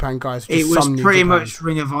New Japan guys. It Just was some New pretty Japan. much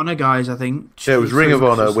Ring of Honor guys, I think. Yeah, it was Ring of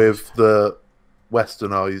Honor with the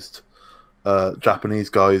westernized Japanese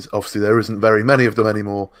guys. Obviously, there isn't very many of them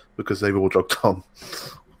anymore because they've all jogged on.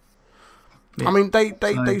 Yeah. I mean,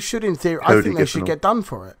 they should in theory. I Cody think they should Giffinall. get done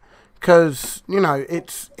for it because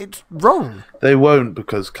it's wrong. They won't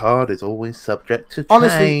because card is always subject to change.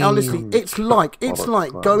 Honestly, it's like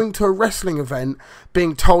going to a wrestling event,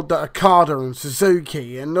 being told that Okada and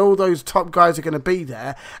Suzuki and all those top guys are going to be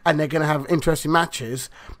there, and they're going to have interesting matches,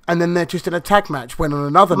 and then they're just in a tag match. When on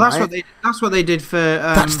another Well, night, that's what they did for.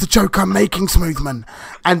 that's the joke I'm making, Smoothman.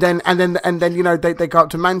 And then they go up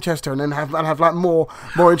to Manchester and then have like more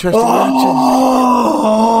interesting matches.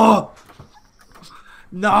 Oh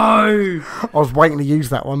no! I was waiting to use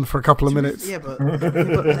that one for a couple of minutes. Yeah, but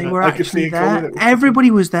they were I could see actually it coming. there. It was-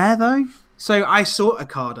 Everybody was there though. So I saw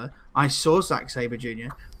Okada. I saw Zack Sabre Jr.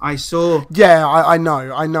 I saw. Yeah, I know.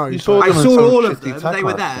 You saw I them in saw some all of shitty them. tag They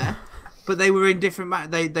were match. there, but they were in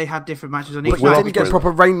different. They had different matches on each But you Will night. didn't get Ospreay.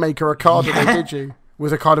 proper Rainmaker Okada, Yeah. though, did you?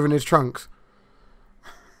 Was Okada in his trunks?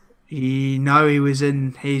 He was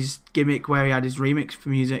in his gimmick where he had his remix for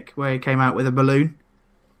music, where he came out with a balloon.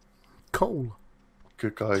 Cool.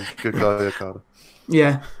 Good guy, Okada.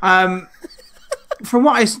 Yeah. From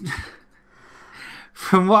what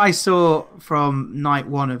I saw from night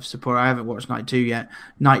one of Sapporo, I haven't watched night 2 yet.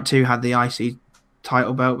 Night 2 had the IC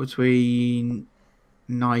title belt between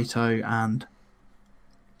Naito and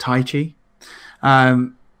Taichi.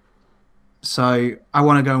 So I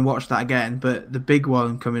want to go and watch that again. But the big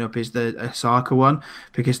one coming up is the Osaka one,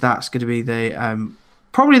 because that's going to be the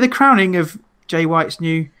probably the crowning of Jay White's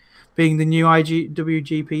being the new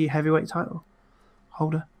IWGP heavyweight title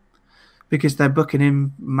holder, because they're booking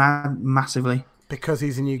him massively. Because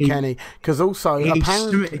he's a new Kenny. Because also,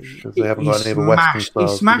 apparently... Because they haven't got any of the Western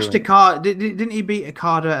stars. He smashed to do it. Okada. Didn't he beat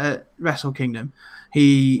Okada at Wrestle Kingdom?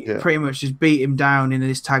 He Yeah. pretty much just beat him down in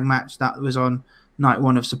this tag match that was on night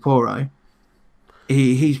 1 of Sapporo.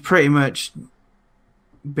 He's pretty much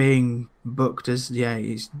being booked as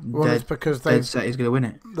he's Well, it's dead. because Dead set he's going to win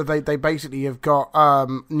it. they basically have got...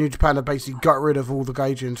 New Japan have basically got rid of all the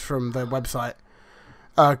Gaijins from their website.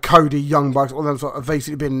 Cody, Young Bucks, all them sort of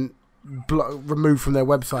basically been removed from their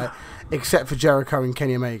website, except for Jericho and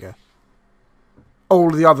Kenny Omega. All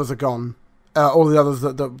of the others are gone. All the others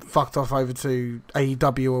that fucked off over to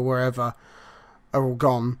AEW or wherever are all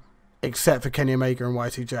gone, except for Kenny Omega and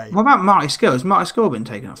Y2J. What about Marty Scurll? Has Marty Scurll been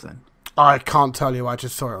taken off then? I can't tell you. I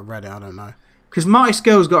just saw it on Reddit. I don't know. Because Marty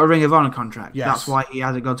Scurll's got a Ring of Honor contract. Yes. That's why he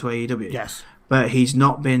hasn't gone to AEW. Yes. But he's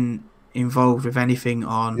not been involved with anything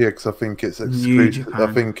on... Yeah, because I think it's New exclusive. Japan.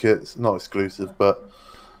 I think it's not exclusive, but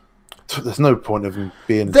there's no point of him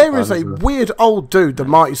being. in There Japan, is a there? weird old dude that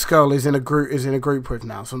Marty Scurll is in a group with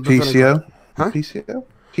now. So I'm just gonna- PCO. Huh? PCO.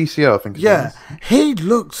 PCO. I think. his Yeah,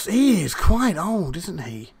 name he is quite old, isn't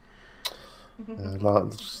he?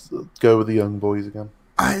 is. Just go with the young boys again.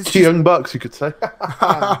 It's The young bucks, you could say.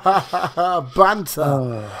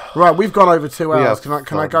 banter. Right, we've gone over 2 hours. have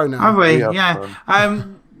Can I fun. go now? Have we? We have Yeah.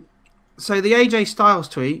 So the AJ Styles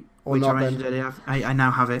tweet, Or which I not mentioned then. earlier, I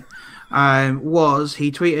now have it, was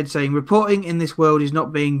he tweeted saying, "Reporting in this world is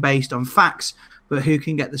not being based on facts, but who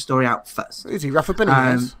can get the story out first." Is he Rafa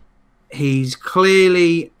Benitez? He's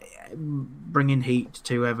clearly bringing heat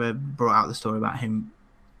to whoever brought out the story about him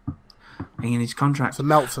being in his contract. It's a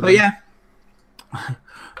Meltzer. But yeah,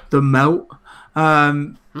 the melt.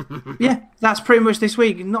 Yeah, that's pretty much this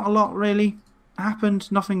week. Not a lot really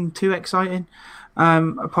happened. Nothing too exciting.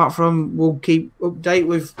 Apart from we'll keep update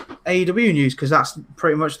with AEW news, because that's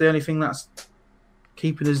pretty much the only thing that's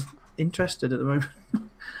keeping us interested at the moment.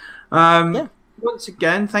 Yeah. Once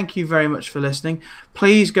again, thank you very much for listening.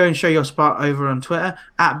 Please go and show your support over on Twitter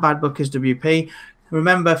at BadBookersWP.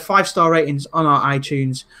 Remember, 5-star ratings on our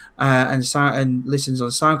iTunes and listens on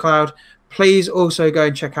SoundCloud. Please also go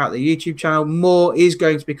and check out the YouTube channel. More is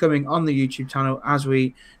going to be coming on the YouTube channel as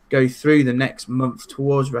we go through the next month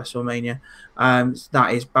towards WrestleMania.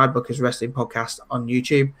 That is Bad Bookers Wrestling Podcast on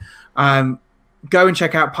YouTube. Go and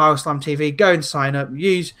check out Power Slam TV. Go and sign up.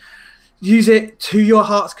 Use it to your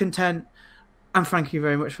heart's content. And thank you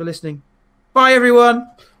very much for listening. Bye, everyone.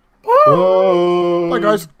 Bye,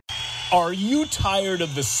 guys. Are you tired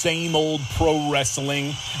of the same old pro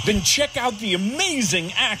wrestling? Then check out the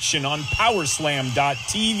amazing action on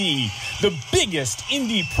Powerslam.tv, the biggest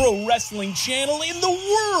indie pro wrestling channel in the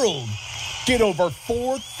world. Get over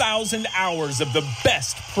 4,000 hours of the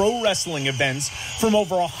best pro wrestling events from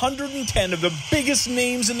over 110 of the biggest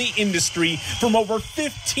names in the industry from over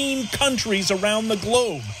 15 countries around the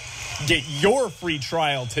globe. Get your free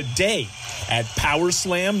trial today at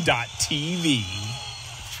powerslam.tv.